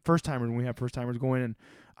 Even first timers, when we have first timers going in,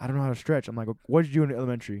 I don't know how to stretch. I'm like, what did you do in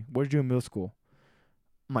elementary? What did you do in middle school?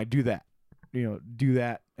 I'm like, do that, do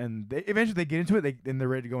that, and eventually they get into it. They're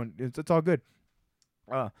ready to go, and it's all good.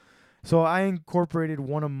 So I incorporated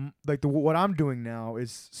one of what I'm doing now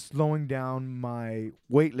is slowing down my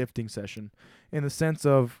weightlifting session, in the sense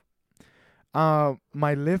of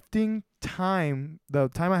my lifting time, the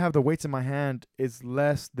time I have the weights in my hand, is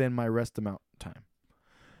less than my rest amount time.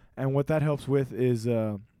 And what that helps with is,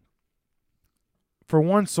 for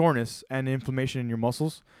one, soreness and inflammation in your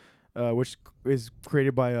muscles, which is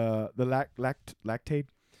created by the lactate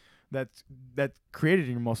that's created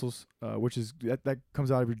in your muscles, which is that comes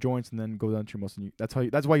out of your joints and then goes down to your muscle.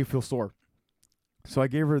 That's why you feel sore. So I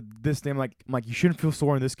gave her this thing. I'm like, you shouldn't feel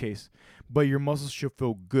sore in this case, but your muscles should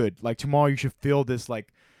feel good. Like tomorrow, you should feel this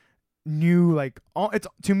new,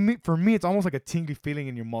 for me, it's almost like a tingly feeling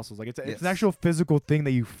in your muscles. Like it's an actual physical thing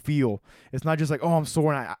that you feel. It's not just like, oh, I'm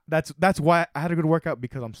sore, and that's why I had a good workout,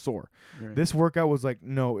 because I'm sore. Right. This workout was like,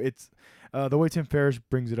 no, it's the way Tim Ferriss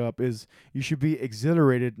brings it up is you should be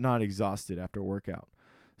exhilarated, not exhausted after a workout.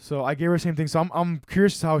 So I gave her the same thing. So I'm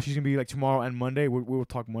curious how she's gonna be like tomorrow and Monday. We will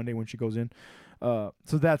talk Monday when she goes in. So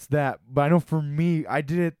that's that. But I know for me, I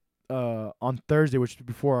did it on Thursday, which was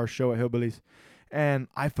before our show at Hillbillies, and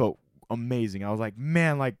I felt amazing. I was like,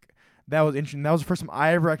 man, that was interesting. That was the first time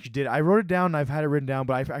I ever actually did it. I wrote it down, and I've had it written down,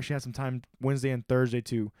 but I've actually had some time Wednesday and Thursday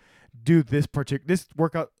to do this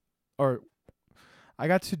workout, or I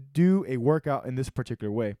got to do a workout in this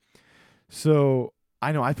particular way. So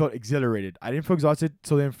I know I felt exhilarated. I didn't feel exhausted.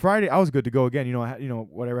 So then Friday I was good to go again.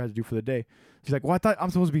 Whatever I had to do for the day. She's like, well, I thought I'm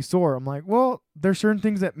supposed to be sore. I'm like, well, there's certain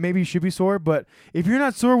things that maybe you should be sore, but if you're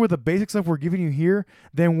not sore with the basic stuff we're giving you here,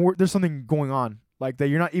 then there's something going on. Like that,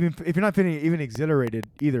 if you're not feeling even exhilarated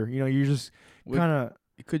either, you're just kind of.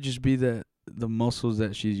 It could just be that the muscles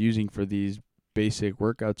that she's using for these basic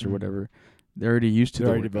workouts or whatever, they're already used to.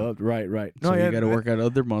 They're already developed, right? So you got to work out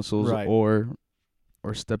other muscles, right, or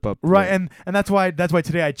step up. Right, and that's why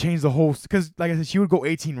today I changed the whole, because like I said, she would go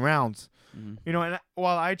 18 rounds, and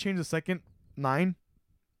while I changed the second 9,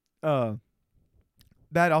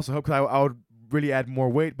 that also helped, because I would really add more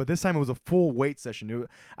weight, but this time it was a full weight session.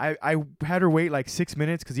 I had her wait like 6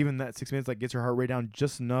 minutes, because even that 6 minutes gets her heart rate down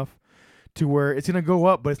just enough to where it's gonna go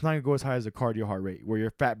up, but it's not gonna go as high as the cardio heart rate, where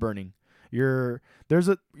you're fat burning. Getting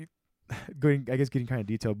kind of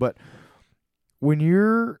detailed, but when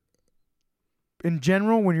you're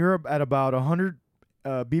at about 100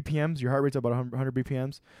 BPMs, your heart rate's about 100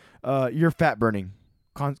 BPMs, you're fat burning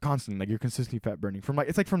constantly, like you're consistently fat burning from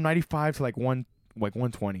it's from 95 to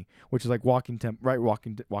 120, which is like walking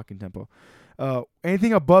tempo.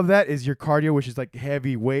 Anything above that is your cardio, which is like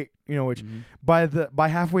heavy weight, which by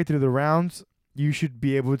halfway through the rounds, you should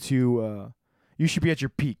be able to you should be at your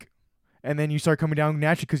peak, and then you start coming down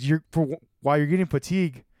naturally, because while you're getting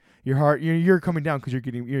fatigue, your heart you're coming down because you're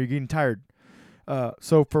getting tired.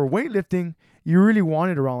 So for weightlifting, you really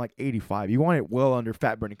want it around 85. You want it well under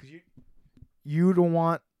fat burning, because you don't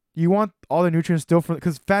want. You want all the nutrients still,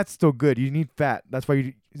 because fat's still good. You need fat. That's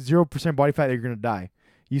why 0% body fat, you're going to die.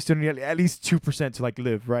 You still need at least 2% to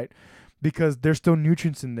live, right? Because there's still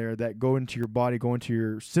nutrients in there that go into your body, go into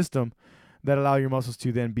your system, that allow your muscles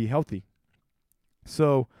to then be healthy.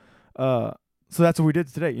 So so that's what we did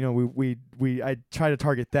today. You know, I try to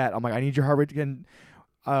target that. I'm like, I need your heart rate again.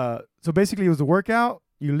 So basically, it was a workout.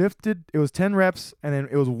 You lifted. It was 10 reps, and then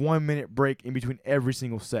it was 1 minute break in between every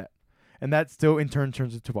single set, and that still in turn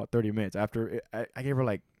turns into about 30 minutes. After I gave her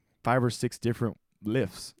like 5 or 6 different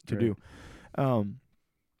lifts to do.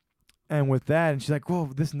 And with that, and she's like,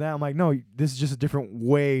 "Whoa, this and that." I'm like, "No, this is just a different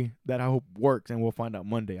way that I hope works, and we'll find out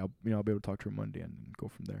Monday. I'll be able to talk to her Monday and go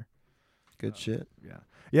from there." Good shit. Yeah.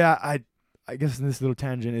 I guess in this little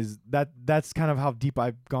tangent is that's kind of how deep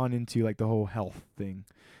I've gone into like the whole health thing,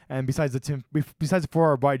 and besides the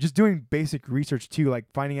 4-hour body, just doing basic research too,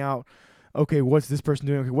 like finding out, okay, what's this person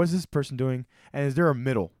doing? Okay, what's this person doing? And is there a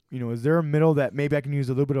middle? You know, is there a middle that maybe I can use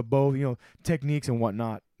a little bit of both? You know, techniques and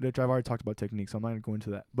whatnot. Which I've already talked about techniques, so I'm not gonna go into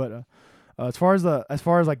that. But as far as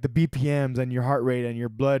like the BPMs and your heart rate and your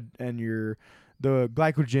blood and the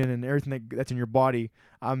glycogen and everything that's in your body,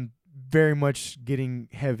 I'm very much getting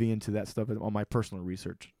heavy into that stuff on my personal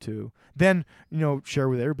research to then share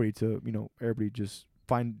with everybody to everybody just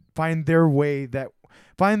find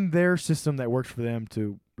their system that works for them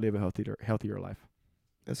to live a healthier life.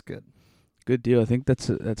 That's good. Good deal. I think that's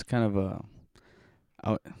kind of a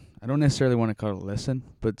I don't necessarily want to call it a lesson,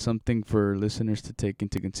 but something for listeners to take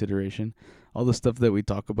into consideration. All the stuff that we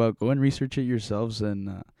talk about, go and research it yourselves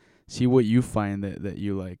and see what you find that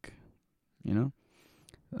you like. You know,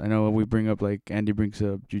 I know we bring up, like Andy brings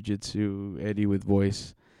up jiu-jitsu, Eddie with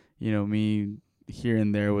voice, me here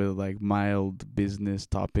and there with like mild business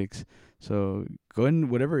topics. So go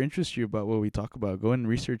and whatever interests you about what we talk about, go and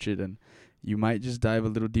research it, and you might just dive a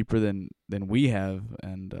little deeper than we have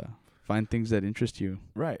and find things that interest you.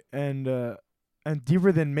 Right. And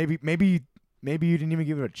deeper than maybe you didn't even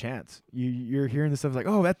give it a chance. You're hearing this stuff like,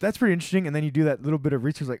 oh, that's pretty interesting, and then you do that little bit of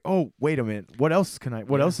research like, oh, wait a minute, what else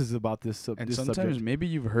is about this and this sometimes subject? Maybe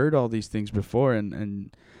you've heard all these things before,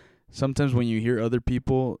 and sometimes when you hear other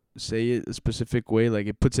people say it a specific way, like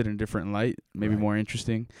it puts it in a different light, maybe more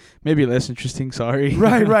interesting, maybe less interesting. Sorry.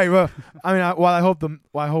 Right. Well, I mean, I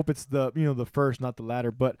hope it's the first, not the latter.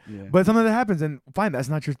 But something that happens, and fine, that's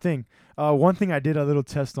not your thing. One thing I did a little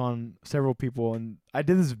test on several people, and I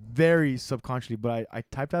did this very subconsciously, but I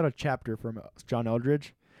typed out a chapter from John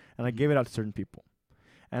Eldridge, and I gave it out to certain people,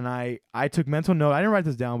 and I took mental note. I didn't write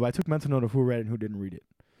this down, but I took mental note of who read it and who didn't read it,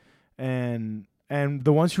 and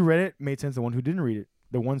the ones who read it made sense. The ones who didn't read it,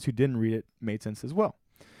 the ones who didn't read it made sense as well.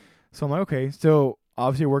 So I'm like, okay, so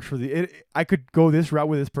obviously it works for I could go this route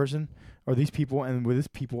with this person or these people, and with this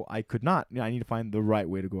people I could not. I need to find the right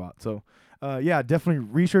way to go out. So, definitely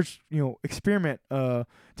research, experiment.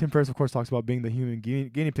 Tim Ferriss, of course, talks about being the human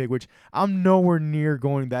guinea pig, which I'm nowhere near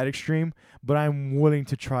going that extreme, but I'm willing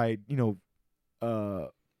to try,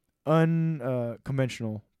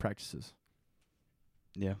 unconventional practices.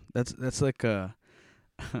 Yeah, that's like a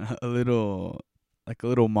little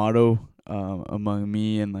motto among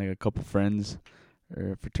me and like a couple friends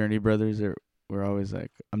or fraternity brothers. We're always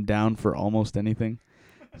like, I'm down for almost anything.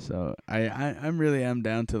 So I'm really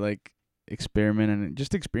down to like experiment and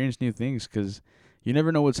just experience new things, because you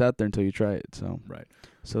never know what's out there until you try it. So right.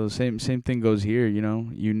 So same thing goes here. You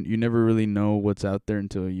never really know what's out there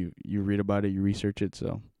until you read about it, you research it.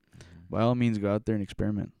 So by all means, go out there and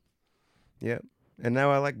experiment. Yeah. And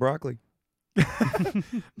now I like broccoli.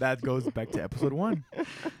 That goes back to episode 1.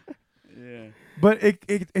 Yeah. But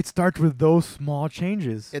it starts with those small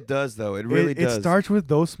changes. It does, though. It really does. It starts with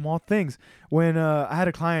those small things. When I had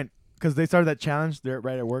a client, because they started that challenge there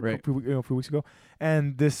right at work a few weeks ago,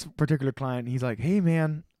 and this particular client, he's like, "Hey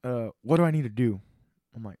man, what do I need to do?"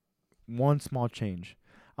 I'm like, "One small change."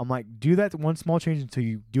 I'm like, "Do that one small change until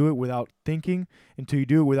you do it without thinking, until you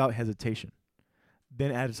do it without hesitation.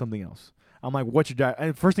 Then add something else." I'm like, "What's your diet?"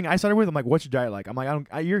 And first thing I started with, I'm like, "What's your diet like?" I'm like,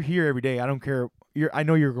 "You're here every day. I don't care. I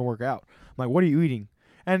know you're gonna work out." I'm like, "What are you eating?"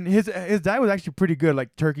 And his diet was actually pretty good,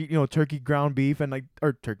 like turkey ground beef and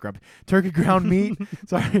turkey ground meat.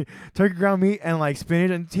 Sorry, turkey ground meat and like spinach,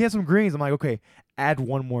 and he had some greens. I'm like, okay, add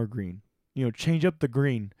one more green. Change up the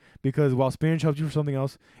green, because while spinach helps you for something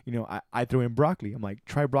else, I throw in broccoli. I'm like,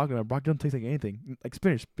 try broccoli. Like, broccoli doesn't taste like anything. Like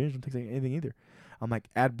spinach don't taste like anything either. I'm like,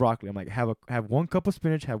 add broccoli. I'm like, have 1 cup of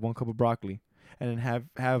spinach, have 1 cup of broccoli, and then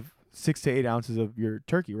have 6 to 8 ounces of your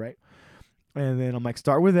turkey, right? And then I'm like,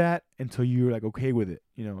 start with that until you're like okay with it,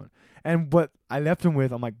 And what I left him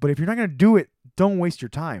with, I'm like, but if you're not gonna do it, don't waste your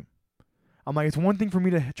time. I'm like, it's one thing for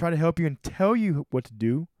me to try to help you and tell you what to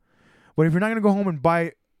do, but if you're not gonna go home and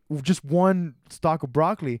buy just 1 stalk of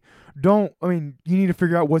broccoli, you need to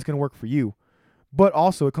figure out what's gonna work for you. But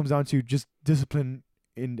also, it comes down to just discipline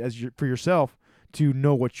for yourself to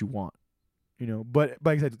know what you want, But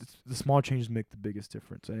like I said, the small changes make the biggest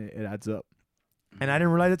difference, and it adds up. And I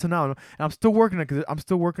didn't realize it till now. And I'm still working on it because I'm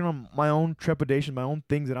still working on my own trepidation, my own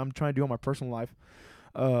things that I'm trying to do in my personal life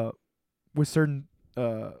with certain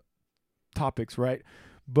topics, right?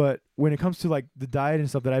 But when it comes to like the diet and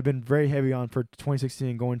stuff that I've been very heavy on for 2016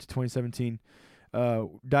 and going to 2017,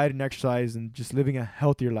 diet and exercise and just living a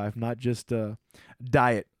healthier life, not just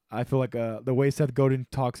diet. I feel like the way Seth Godin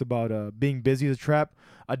talks about being busy is a trap,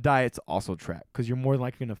 a diet's also a trap because you're more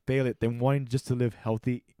likely going to fail it than wanting just to live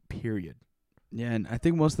healthy, period. Yeah, and I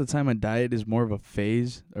think most of the time a diet is more of a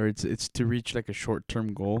phase, or it's to reach like a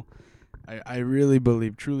short-term goal. I really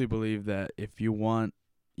truly believe that if you want,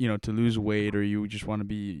 to lose weight or you just want to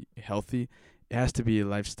be healthy, it has to be a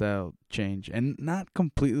lifestyle change, and not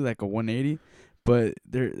completely like a 180, but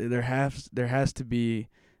there has to be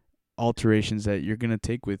alterations that you're gonna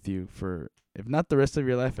take with you for, if not the rest of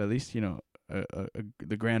your life, at least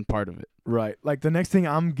the grand part of it. Right. Like the next thing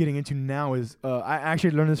I'm getting into now is I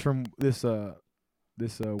actually learned this from this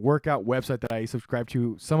workout website that I subscribed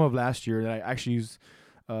to some of last year that I actually use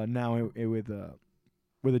now with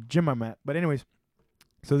a gym I'm at. But anyways,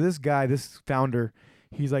 so this founder,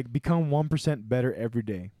 he's like, become 1% better every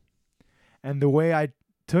day. And the way I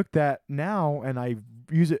took that now and I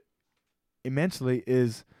use it immensely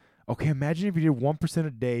is, okay, imagine if you did 1%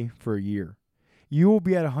 a day for a year. You will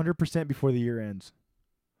be at 100% before the year ends.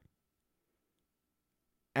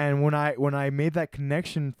 And when I made that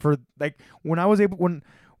connection for like when I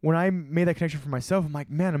made that connection for myself, I'm like,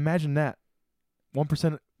 man, imagine that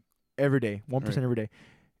 1% every day, 1% every day.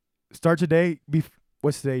 Start today.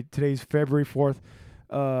 What's today? Today's February 4th.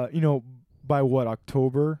 By what,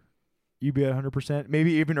 October, you be at 100%,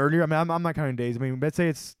 maybe even earlier. I mean, I'm not counting days. I mean, let's say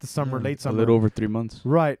it's the summer, late summer, a little over 3 months.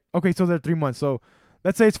 Right. Okay, so they're 3 months. So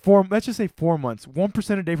let's say it's 4. Let's just say 4 months.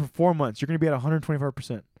 1% a day for 4 months. You're gonna be at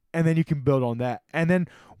 125%. And then you can build on that. And then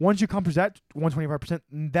once you accomplish that 125%,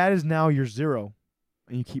 that is now your zero.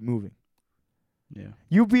 And you keep moving. Yeah.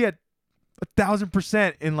 You'll be at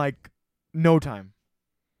 1,000% in like no time.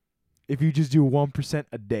 If you just do 1%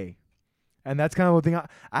 a day. And that's kind of the thing.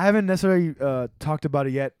 I haven't necessarily talked about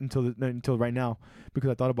it yet until right now because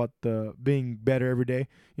I thought about the being better every day.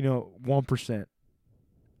 1%.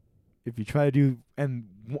 If you try to do and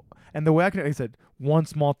the way I said, one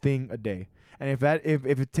small thing a day. And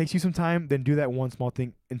if it takes you some time, then do that one small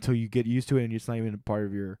thing until you get used to it and it's not even a part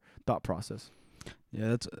of your thought process. Yeah,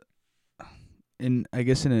 that's I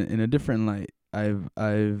guess in a different light,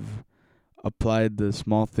 I've applied the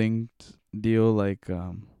small thing deal like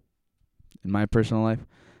in my personal life,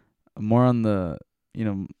 more on the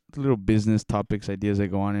little business topics, ideas that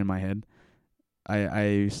go on in my head.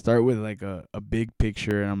 I start with like a big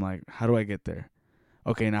picture and I'm like, how do I get there?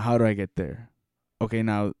 Okay, now how do I get there? Okay,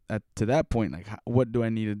 now to that point, like what do I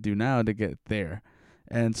need to do now to get there?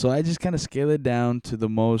 And so I just kind of scale it down to the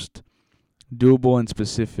most doable and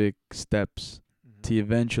specific steps to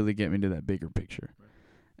eventually get me to that bigger picture. Right.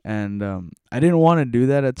 And I didn't want to do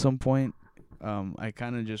that at some point. I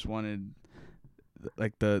kind of just wanted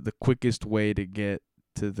like the quickest way to get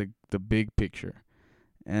to the big picture.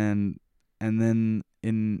 And then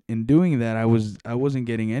in doing that, I wasn't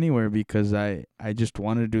getting anywhere because I just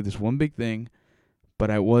wanted to do this one big thing,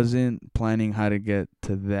 but I wasn't planning how to get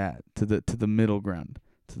to that, to the middle ground,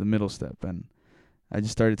 to the middle step. And I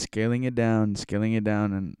just started scaling it down,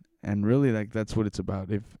 and really like that's what it's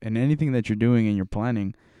about. If in anything that you're doing and you're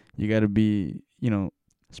planning, you got to be,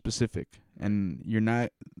 specific. And you're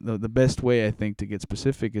not the best way I think to get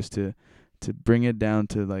specific is to bring it down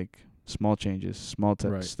to like small changes, small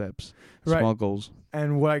steps, small goals.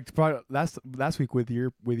 And what I brought last week with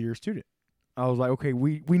your student, I was like, okay,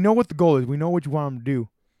 we know what the goal is. We know what you want them to do.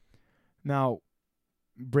 Now,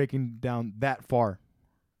 breaking down that far,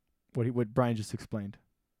 what Brian just explained,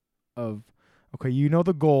 of okay, you know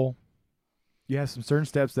the goal. You have some certain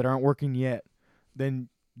steps that aren't working yet. Then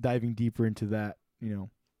diving deeper into that,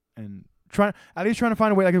 and trying to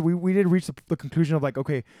find a way. Like we did reach the conclusion of like,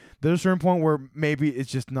 okay, there's a certain point where maybe it's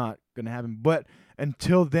just not gonna happen. But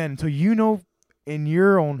until then, until in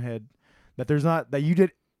your own head that there's not that you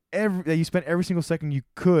did that you spent every single second you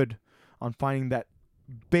could on finding that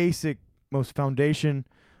basic, most foundational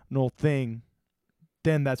thing,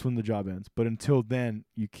 then that's when the job ends. But until then,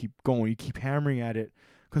 you keep going, you keep hammering at it.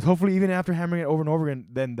 Because hopefully, even after hammering it over and over again,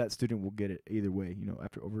 then that student will get it either way,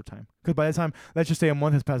 after over time. Because by the time, let's just say a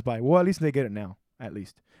month has passed by, well, at least they get it now, at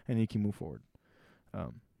least, and you can move forward.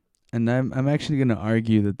 And I'm actually going to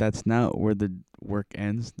argue that that's not where the work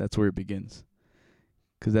ends. That's where it begins.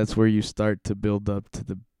 Because that's where you start to build up to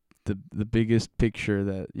the biggest picture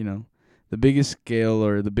that, the biggest scale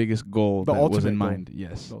or the biggest goal that was in mind.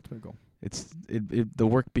 Yes. The ultimate goal. The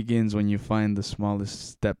work begins when you find the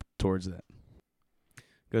smallest step towards that.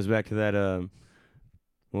 Goes back to that.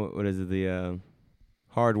 What is it? The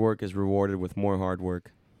hard work is rewarded with more hard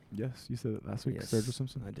work. Yes, you said it last week, Yes, Sergio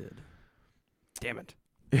Simpson. I did. Damn it.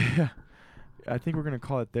 Yeah, I think we're gonna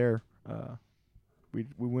call it there. We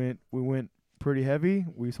went pretty heavy.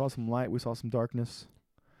 We saw some light. We saw some darkness.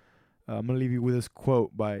 I'm gonna leave you with this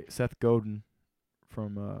quote by Seth Godin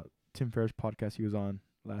from Tim Ferriss' podcast he was on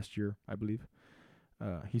last year, I believe.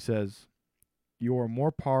 He says, "You are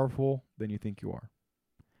more powerful than you think you are.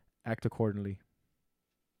 Act accordingly.